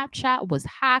her Snapchat was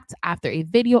hacked after a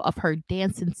video of her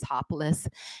dancing topless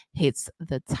hits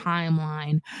the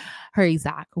timeline. Her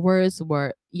exact words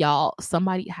were, y'all,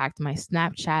 somebody hacked my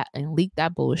Snapchat and leaked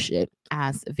that bullshit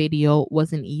ass video.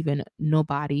 Wasn't even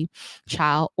nobody,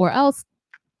 child, or else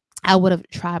I would have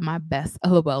tried my best.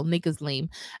 Oh, well, niggas lame.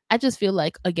 I just feel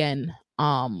like, again,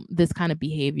 this kind of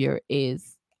behavior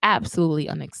is absolutely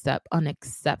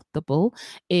unacceptable.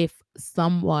 If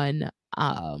someone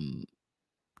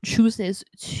chooses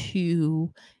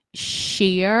to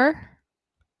share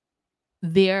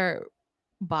their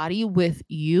body with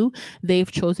you,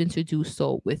 they've chosen to do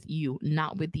so with you,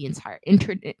 not with the entire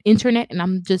internet. And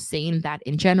I'm just saying that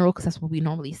in general because that's what we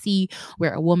normally see,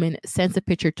 where a woman sends a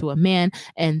picture to a man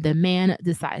and the man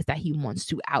decides that he wants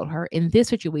to out her. In this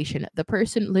situation, the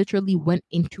person literally went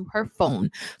into her phone.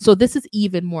 So this is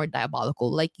even more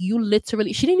diabolical. Like, you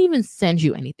literally, she didn't even send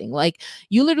you anything. Like,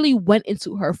 you literally went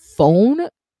into her phone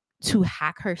to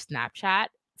hack her Snapchat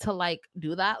to like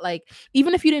do that. Like,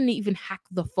 even if you didn't even hack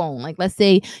the phone, like let's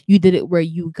say you did it where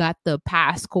you got the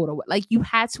passcode or what, like you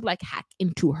had to like hack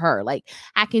into her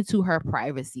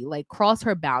privacy, like cross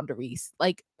her boundaries.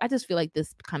 Like, I just feel like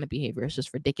this kind of behavior is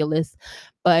just ridiculous.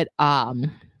 But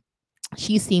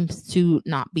she seems to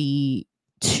not be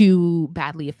too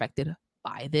badly affected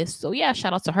by this. So yeah,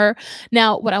 shout out to her.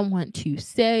 Now, what I want to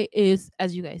say is,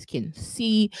 as you guys can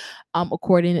see,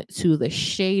 according to the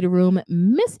Shade Room,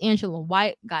 Miss Angela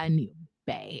White got a new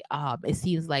bae. It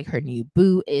seems like her new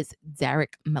boo is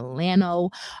Derek Milano.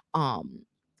 I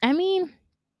mean,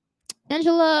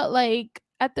 Angela, like,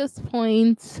 at this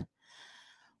point,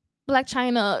 Black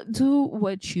China, do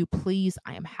what you please.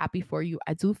 I am happy for you.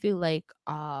 I do feel like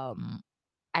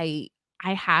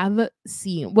I have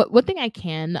seen what thing I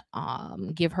can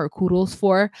give her kudos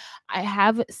for. I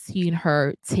have seen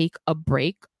her take a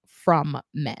break from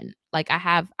men. Like, I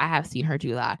have seen her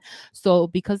do that. So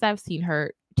because I've seen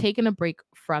her taking a break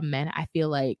from men, I feel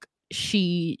like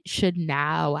she should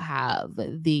now have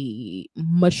the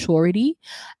maturity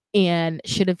and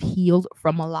should have healed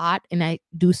from a lot. And I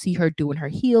do see her doing her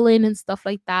healing and stuff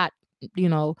like that, you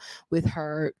know, with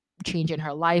her changing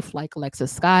her life like Alexa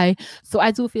Sky. So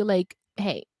I do feel like,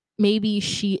 hey, maybe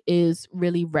she is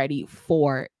really ready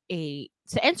for to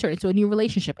enter into a new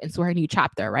relationship, into her new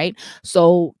chapter, right?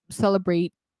 So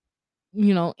celebrate,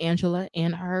 you know, Angela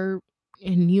and her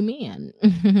new man.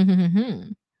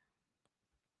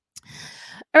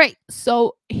 All right,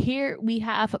 so here we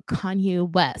have Kanye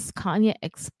West.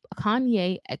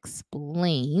 Kanye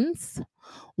explains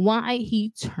why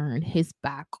he turned his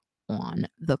back on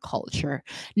the culture.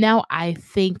 Now, I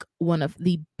think one of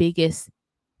the biggest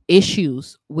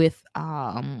issues with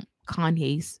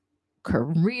Kanye's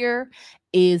career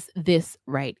is this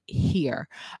right here.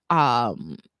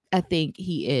 I think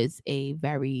he is a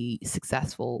very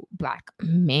successful Black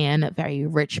man, a very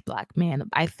rich Black man.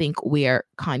 I think where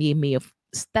Kanye may have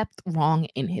stepped wrong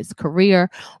in his career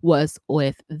was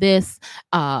with this,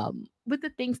 with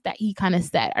the things that he kind of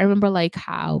said. I remember like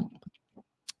how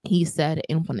he said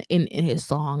in his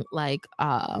song, like,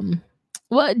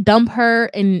 what, dump her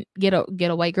and get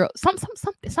a white girl,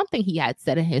 something he had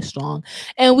said in his song,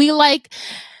 and we like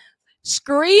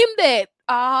screamed it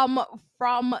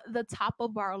from the top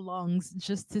of our lungs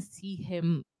just to see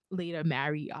him later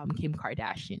marry Kim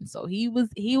Kardashian. So he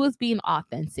was being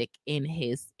authentic in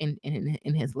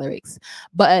his lyrics.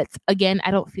 But again,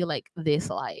 I don't feel like this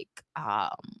like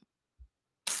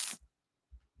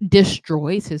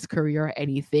destroys his career or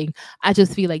anything. I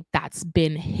just feel like that's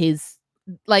been his,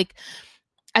 like,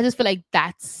 I just feel like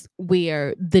that's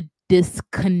where the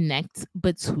disconnect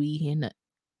between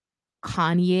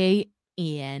Kanye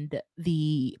and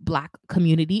the Black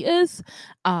community is.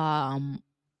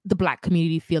 The Black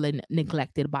community feeling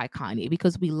neglected by Kanye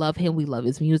because we love him, we love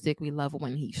his music, we love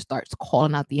when he starts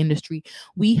calling out the industry.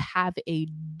 We have a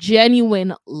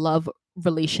genuine love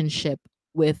relationship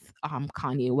with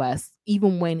Kanye West.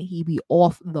 Even when he be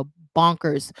off the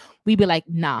bonkers, we be like,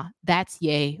 nah, that's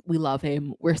Ye. We love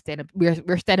him. We're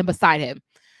standing beside him.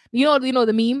 You know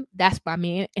the meme? That's my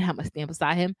man, and I'm gonna stand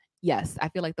beside him. Yes, I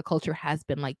feel like the culture has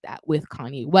been like that with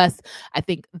Kanye West. I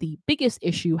think the biggest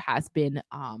issue has been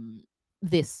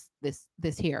this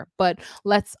here. But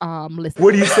let's listen.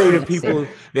 What do you say to people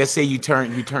that say you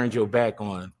turned your back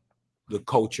on the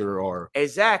culture or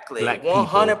Exactly. Black people?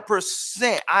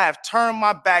 100%. I have turned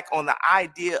my back on the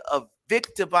idea of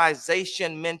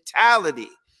victimization mentality.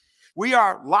 We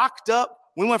are locked up.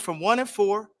 We went from 1 and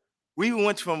 4. We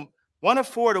went from 1 and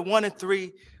 4 to 1 and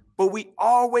 3, but we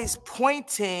always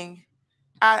pointing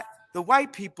at the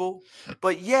white people,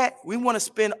 but yet we want to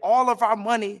spend all of our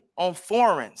money on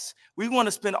foreigns. We want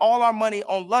to spend all our money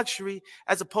on luxury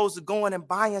as opposed to going and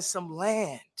buying some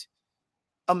land.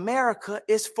 America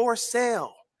is for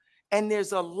sale, and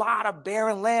there's a lot of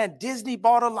barren land. Disney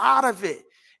bought a lot of it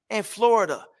in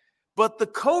Florida, but the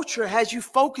culture has you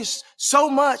focused so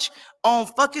much on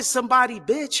fucking somebody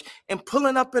bitch and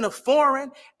pulling up in a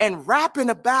foreign and rapping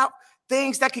about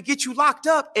things that could get you locked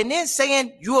up and then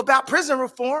saying you about prison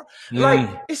reform. Like,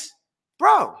 it's,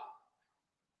 bro,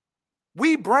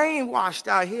 we brainwashed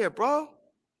out here, bro.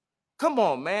 Come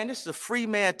on, man. This is a free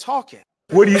man talking.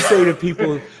 What do you say to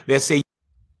people that say,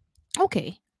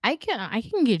 okay, I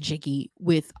can get jiggy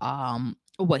with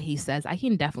what he says. I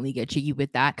can definitely get jiggy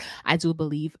with that. I do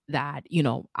believe that,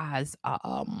 as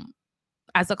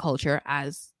a culture,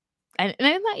 as and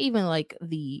I'm not even like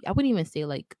I wouldn't even say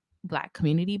like Black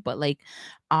community, but like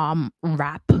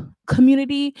rap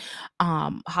community,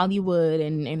 Hollywood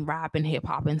and rap and hip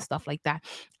hop and stuff like that.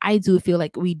 I do feel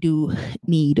like we do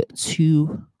need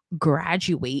to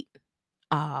graduate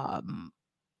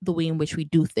the way in which we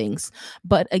do things.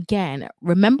 But again,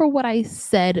 remember what I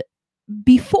said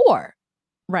before,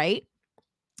 right?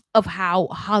 Of how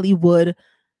Hollywood's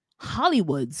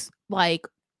like,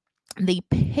 they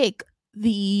pick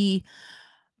the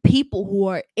people who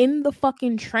are in the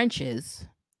fucking trenches,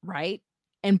 right?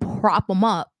 And prop them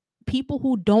up. People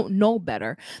who don't know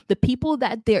better, the people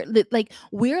that they're like,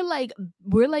 we're like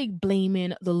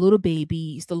blaming the little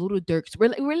babies, the little Dirks.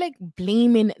 We're like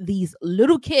blaming these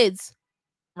little kids,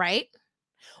 right?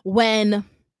 When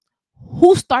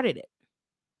who started it?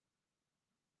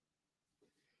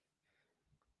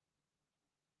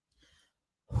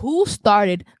 Who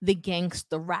started the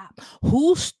gangster rap?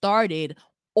 Who started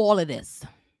all of this?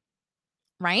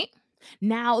 Right?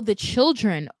 Now, the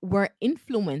children were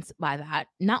influenced by that.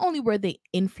 Not only were they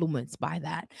influenced by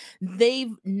that,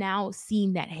 they've now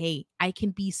seen that, hey, I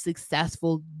can be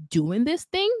successful doing this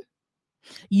thing.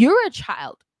 You're a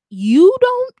child. You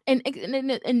don't,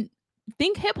 and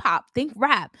think hip hop, think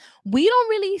rap. We don't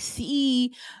really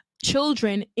see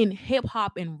children in hip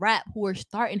hop and rap who are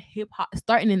starting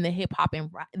in the hip hop and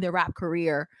the rap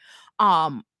career,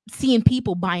 seeing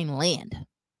people buying land.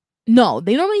 No,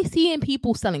 they don't really see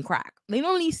people selling crack. They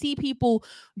don't really see people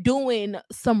doing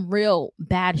some real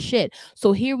bad shit.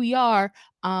 So here we are,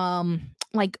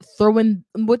 like throwing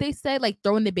what they said, like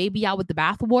throwing the baby out with the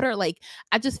bathwater. Like,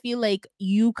 I just feel like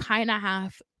you kind of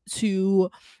have to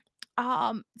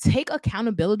take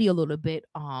accountability a little bit,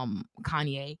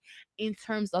 Kanye, in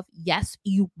terms of, yes,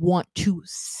 you want to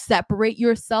separate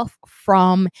yourself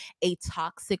from a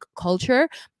toxic culture,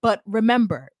 but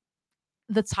remember,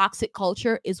 the toxic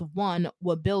culture is, one,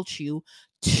 what built you.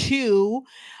 Two,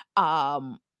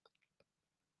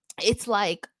 it's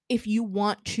like if you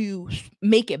want to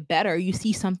make it better, you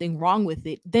see something wrong with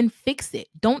it, then fix it.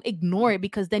 Don't ignore it,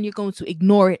 because then you're going to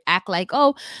ignore it, act like,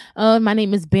 oh, my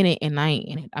name is Bennett and I ain't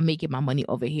in it. I'm making my money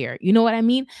over here. You know what I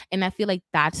mean? And I feel like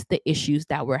that's the issues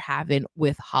that we're having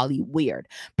with Hollywood.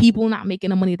 People not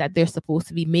making the money that they're supposed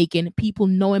to be making, people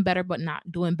knowing better but not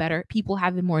doing better, people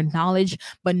having more knowledge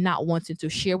but not wanting to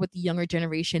share with the younger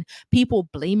generation, people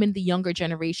blaming the younger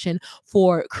generation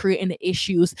for creating the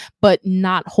issues but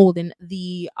not holding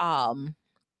the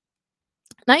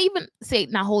not even say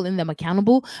not holding them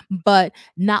accountable, but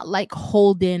not like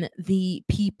holding the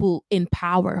people in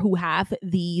power who have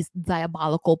these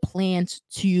diabolical plans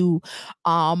to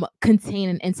contain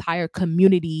an entire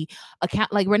community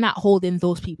account. Like, we're not holding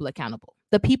those people accountable.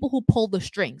 The people who pull the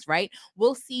strings, right?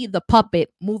 We'll see the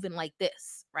puppet moving like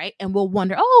this, right? And we'll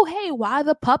wonder, oh, hey, why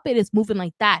the puppet is moving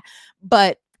like that?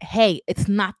 But hey, it's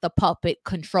not the puppet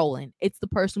controlling, it's the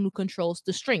person who controls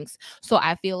the strings. So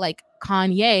I feel like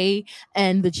Kanye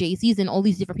and the Jay-Z's and all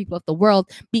these different people of the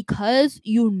world, because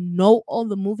you know all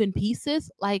the moving pieces,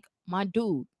 like, my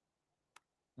dude,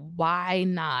 why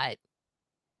not?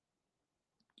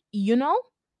 You know?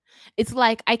 It's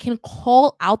like I can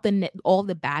call out all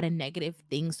the bad and negative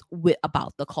things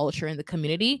about the culture and the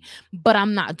community, but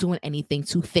I'm not doing anything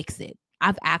to fix it.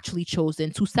 I've actually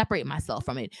chosen to separate myself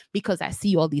from it because I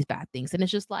see all these bad things, and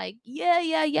it's just like,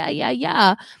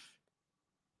 yeah.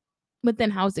 But then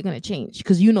how is it going to change?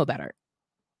 Because you know better,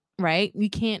 right? You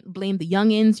can't blame the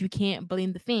youngins. You can't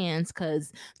blame the fans,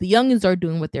 because the youngins are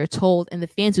doing what they're told, and the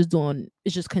fans is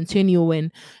just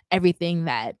continuing everything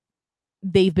that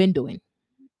they've been doing,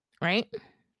 right?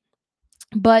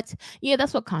 But yeah,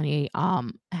 that's what Kanye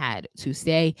had to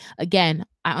say. Again,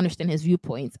 I understand his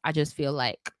viewpoints. I just feel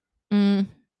like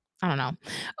I don't know.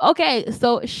 Okay,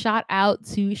 so shout out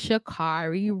to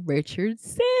Sha'Carri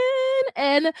Richardson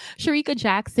and Sharika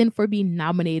Jackson for being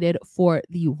nominated for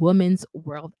the Women's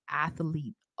World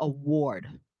Athlete Award.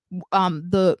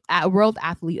 The World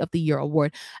Athlete of the Year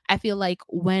award. I feel like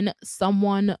when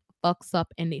someone fucks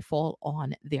up and they fall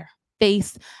on their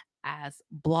face, as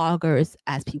bloggers,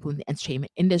 as people in the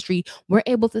entertainment industry, we're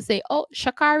able to say, oh,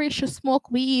 Sha'Carri should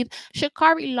smoke weed,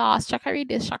 Sha'Carri lost, Sha'Carri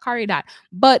this, Sha'Carri that.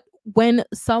 But when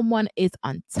someone is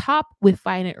on top, we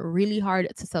find it really hard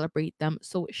to celebrate them.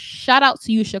 So shout out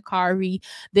to you, Sha'Carri.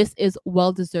 This is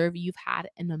well deserved. You've had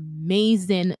an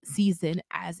amazing season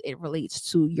as it relates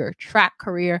to your track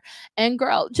career. And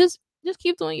girl, just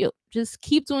keep doing you. Just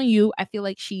keep doing you. I feel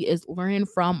like she is learning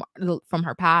from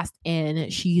her past,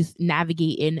 and she's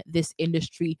navigating this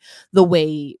industry the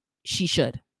way she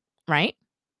should, right?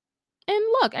 And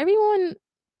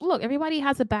everybody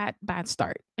has a bad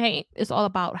start. Hey, it's all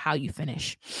about how you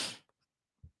finish.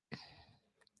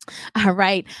 All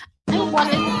right. I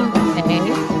wanted to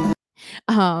say,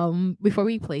 before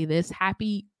we play this,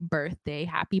 happy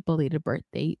belated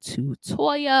birthday to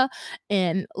Toya,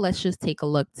 and let's just take a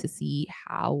look to see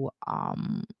how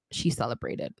she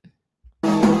celebrated.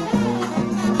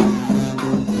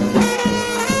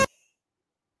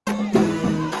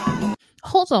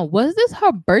 Hold on, was this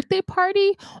her birthday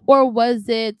party or was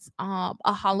it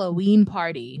a Halloween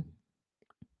party?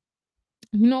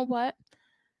 You know what?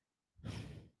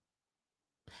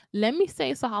 Let me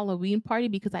say it's a Halloween party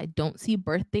because I don't see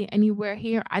birthday anywhere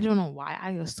here. I don't know why.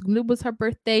 I assumed it was her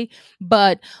birthday,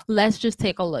 but let's just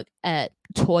take a look at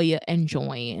Toya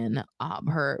enjoying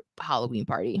her Halloween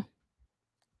party.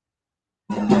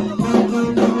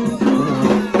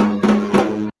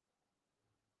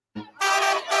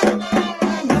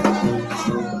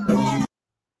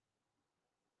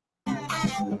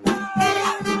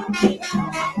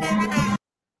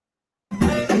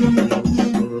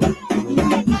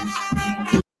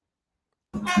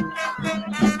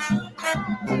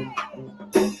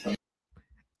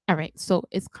 All right, so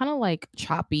it's kind of like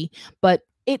choppy, but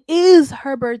it is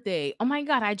her birthday. Oh my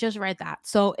god, I just read that.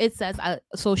 So it says,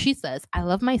 she says, "I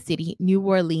love my city, New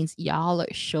Orleans. Y'all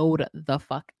showed the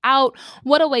fuck out.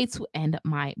 What a way to end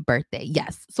my birthday."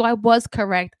 Yes, so I was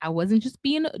correct. I wasn't just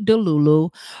being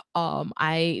delulu.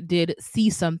 I did see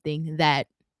something that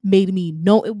made me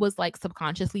know it was like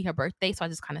subconsciously her birthday, so I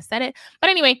just kind of said it. But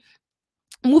anyway,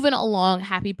 moving along,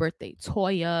 happy birthday,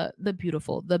 Toya, the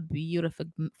beautiful,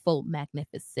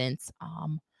 magnificent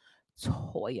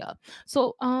Toya.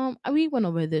 So we went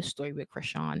over this story with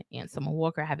Chrisean and Summer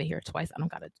Walker. I have it here twice. I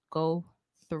don't gotta go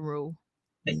through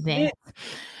that.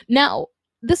 Now,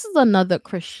 this is another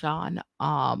Chrisean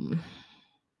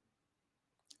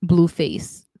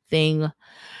Blueface thing.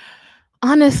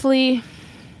 Honestly,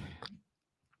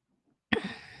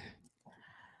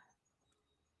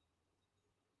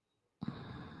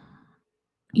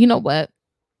 you know what?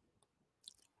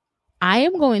 I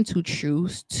am going to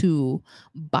choose to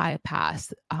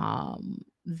bypass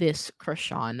this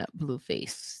Chrisean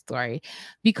Blueface story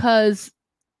because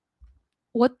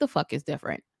what the fuck is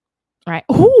different, right?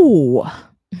 Ooh.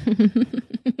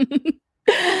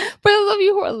 For those of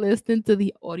you who are listening to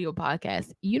the audio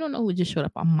podcast, you don't know who just showed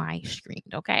up on my screen,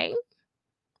 okay?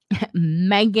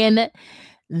 Megan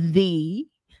the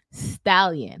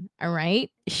Stallion, all right?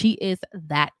 She is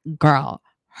that girl.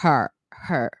 Her,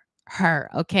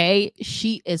 okay?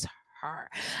 She is her.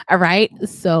 All right.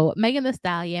 So Megan the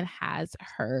Stallion has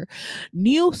her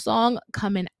new song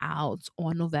coming out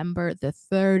on November the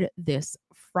 3rd, this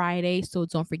Friday. So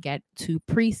don't forget to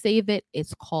pre-save it.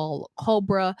 It's called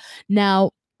Cobra.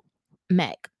 Now,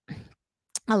 Meg,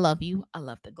 I love you. I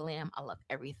love the glam. I love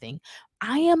everything.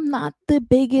 I am not the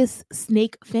biggest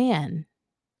Snake fan.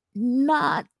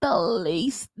 Not the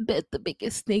least bit the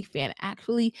biggest Snake fan.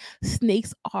 Actually,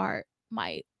 snakes are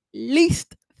my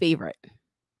least favorite.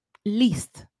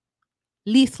 Least.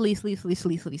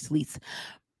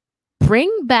 Bring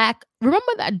back,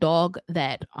 remember that dog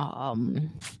that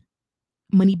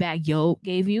Moneybag Yo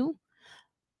gave you?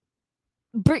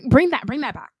 Bring that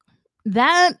back.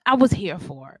 That I was here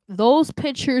for. Those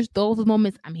pictures, those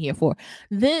moments I'm here for.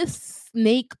 This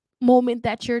snake moment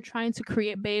that you're trying to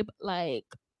create, babe, like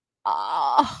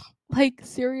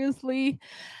seriously.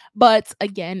 But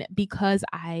again, because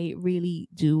I really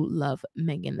do love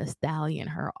Megan the Stallion,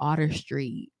 her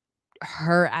artistry,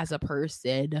 her as a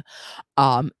person,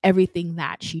 everything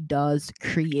that she does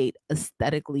create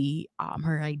aesthetically,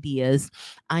 her ideas,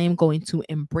 I am going to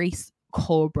embrace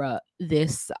Cobra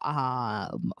this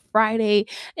Friday,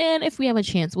 and if we have a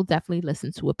chance, we'll definitely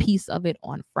listen to a piece of it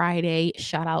on Friday.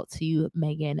 Shout out to you,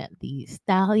 Megan the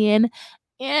Stallion,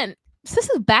 and this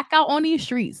is back out on these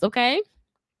streets, okay?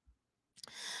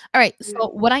 All right. So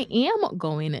what I am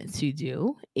going to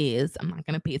do is I'm not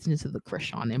going to pay attention to the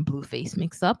Chrisean and Blueface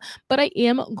mix up, but I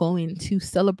am going to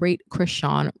celebrate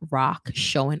Chrisean Rock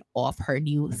showing off her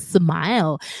new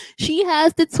smile. She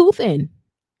has the tooth in.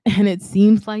 And it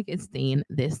seems like it's staying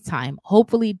this time.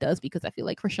 Hopefully it does, because I feel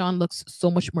like Chrisean looks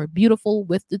so much more beautiful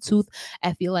with the tooth.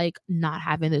 I feel like not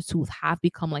having the tooth have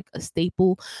become like a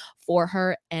staple for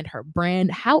her and her brand.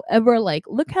 However, like,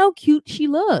 look how cute she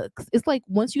looks. It's like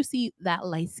once you see that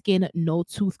light skin, no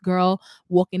tooth girl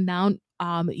walking down,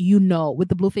 you know, with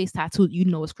the Blueface tattoo, you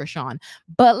know it's Chrisean.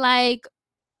 But like,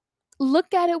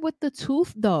 look at it with the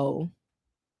tooth though.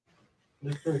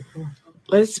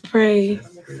 Let's pray.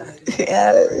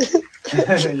 It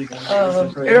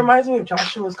reminds me of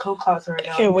Joshua's coat closet right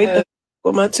now. I can't wait to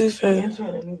with my tooth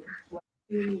in.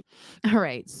 All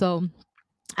right, so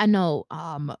I know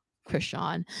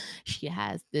Chrisean, she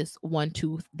has this one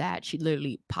tooth that she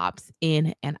literally pops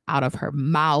in and out of her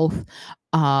mouth.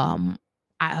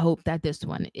 I hope that this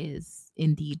one is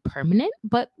indeed permanent,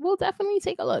 but we'll definitely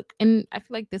take a look. And I feel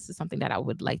like this is something that I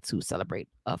would like to celebrate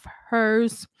of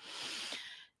hers.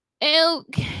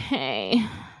 Okay.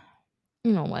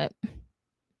 You know what?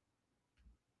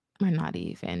 We're not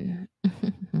even.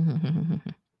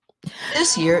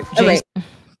 This year, right.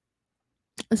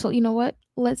 So you know what?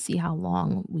 Let's see how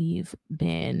long we've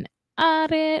been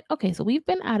at it. Okay, so we've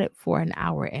been at it for an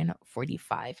hour and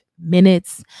 45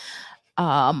 minutes.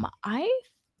 I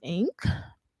think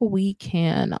we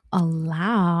can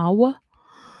allow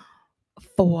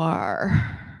for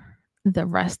the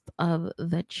rest of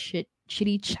the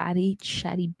chitty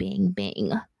chatty bang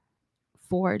bang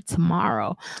for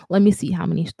tomorrow. Let me see how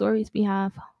many stories we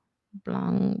have.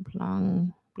 Blang,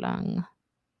 blang, blang,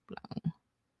 blang,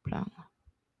 blang,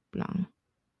 blang,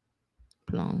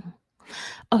 blang.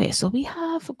 Okay, so we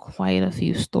have quite a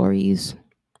few stories.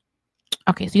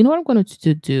 Okay, so you know what I'm going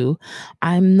to do?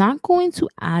 I'm not going to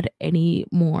add any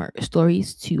more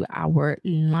stories to our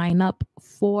lineup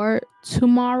for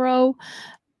tomorrow.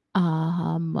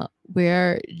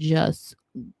 We're just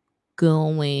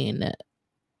going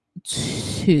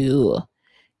to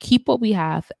keep what we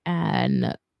have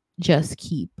and just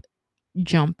keep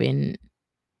jumping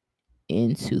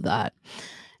into that.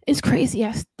 It's crazy.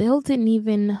 I still didn't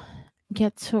even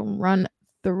get to run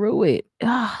through it.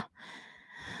 Ugh.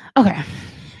 Okay.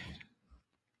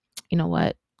 You know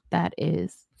what? That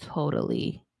is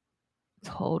totally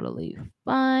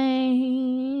fine.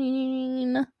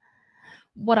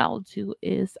 What I'll do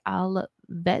is I'll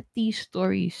vet these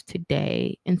stories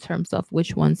today in terms of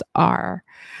which ones are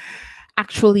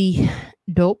actually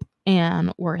dope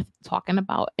and worth talking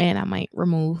about, and I might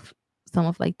remove some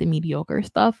of like the mediocre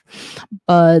stuff.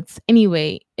 But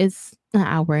anyway, it's an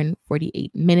hour and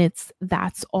 48 minutes.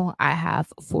 That's all I have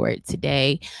for it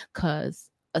today, because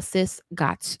a sis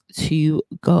got to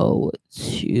go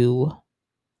to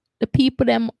the people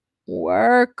them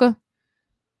work.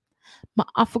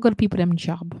 I forgot the people them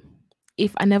job.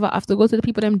 If I never have to go to the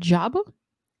people them job,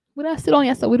 would I sit on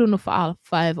yes, we don't know for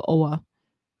 5 hour,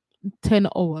 10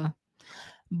 hour.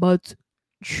 But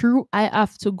true, I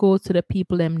have to go to the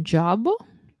people them job.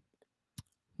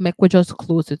 Make we just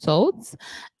close it out.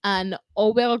 And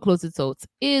we're gonna close it out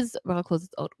we're gonna close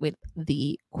it out with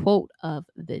the quote of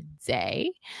the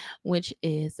day, which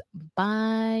is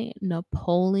by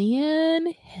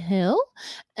Napoleon Hill.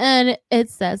 And it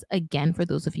says, again, for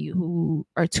those of you who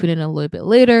are tuning in a little bit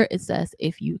later, it says,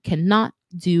 if you cannot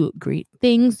do great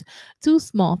things, do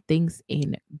small things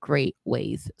in great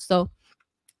ways. So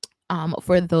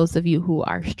for those of you who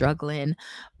are struggling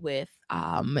with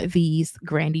these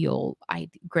grandiose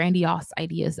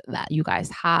ideas that you guys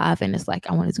have, and it's like,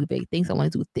 I want to do big things, I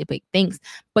want to do big things,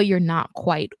 but you're not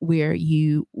quite where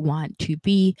you want to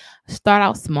be, start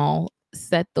out small,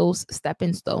 set those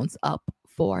stepping stones up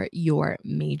for your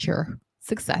major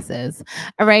successes.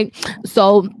 All right.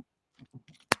 So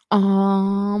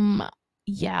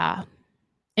yeah.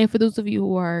 And for those of you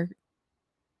who are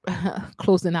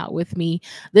closing out with me,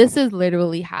 this is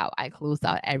literally how I close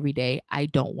out every day. I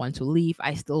don't want to leave,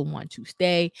 I still want to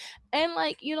stay and,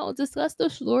 like, discuss the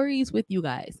stories with you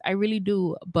guys. I really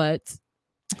do, but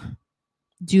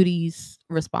duties,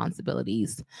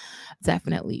 responsibilities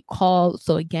definitely call.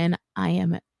 So again, I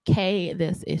am Kay.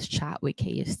 This is Chat with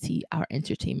KST, our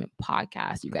entertainment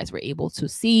podcast. You guys were able to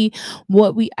see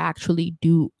what we actually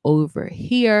do over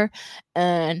here.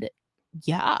 And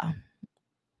yeah,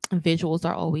 visuals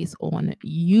are always on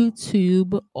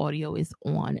YouTube. Audio is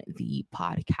on the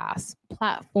podcast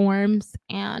platforms.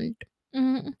 And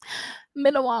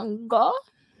Minawanga.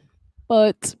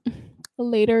 But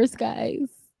laters, guys.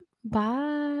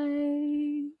 Bye.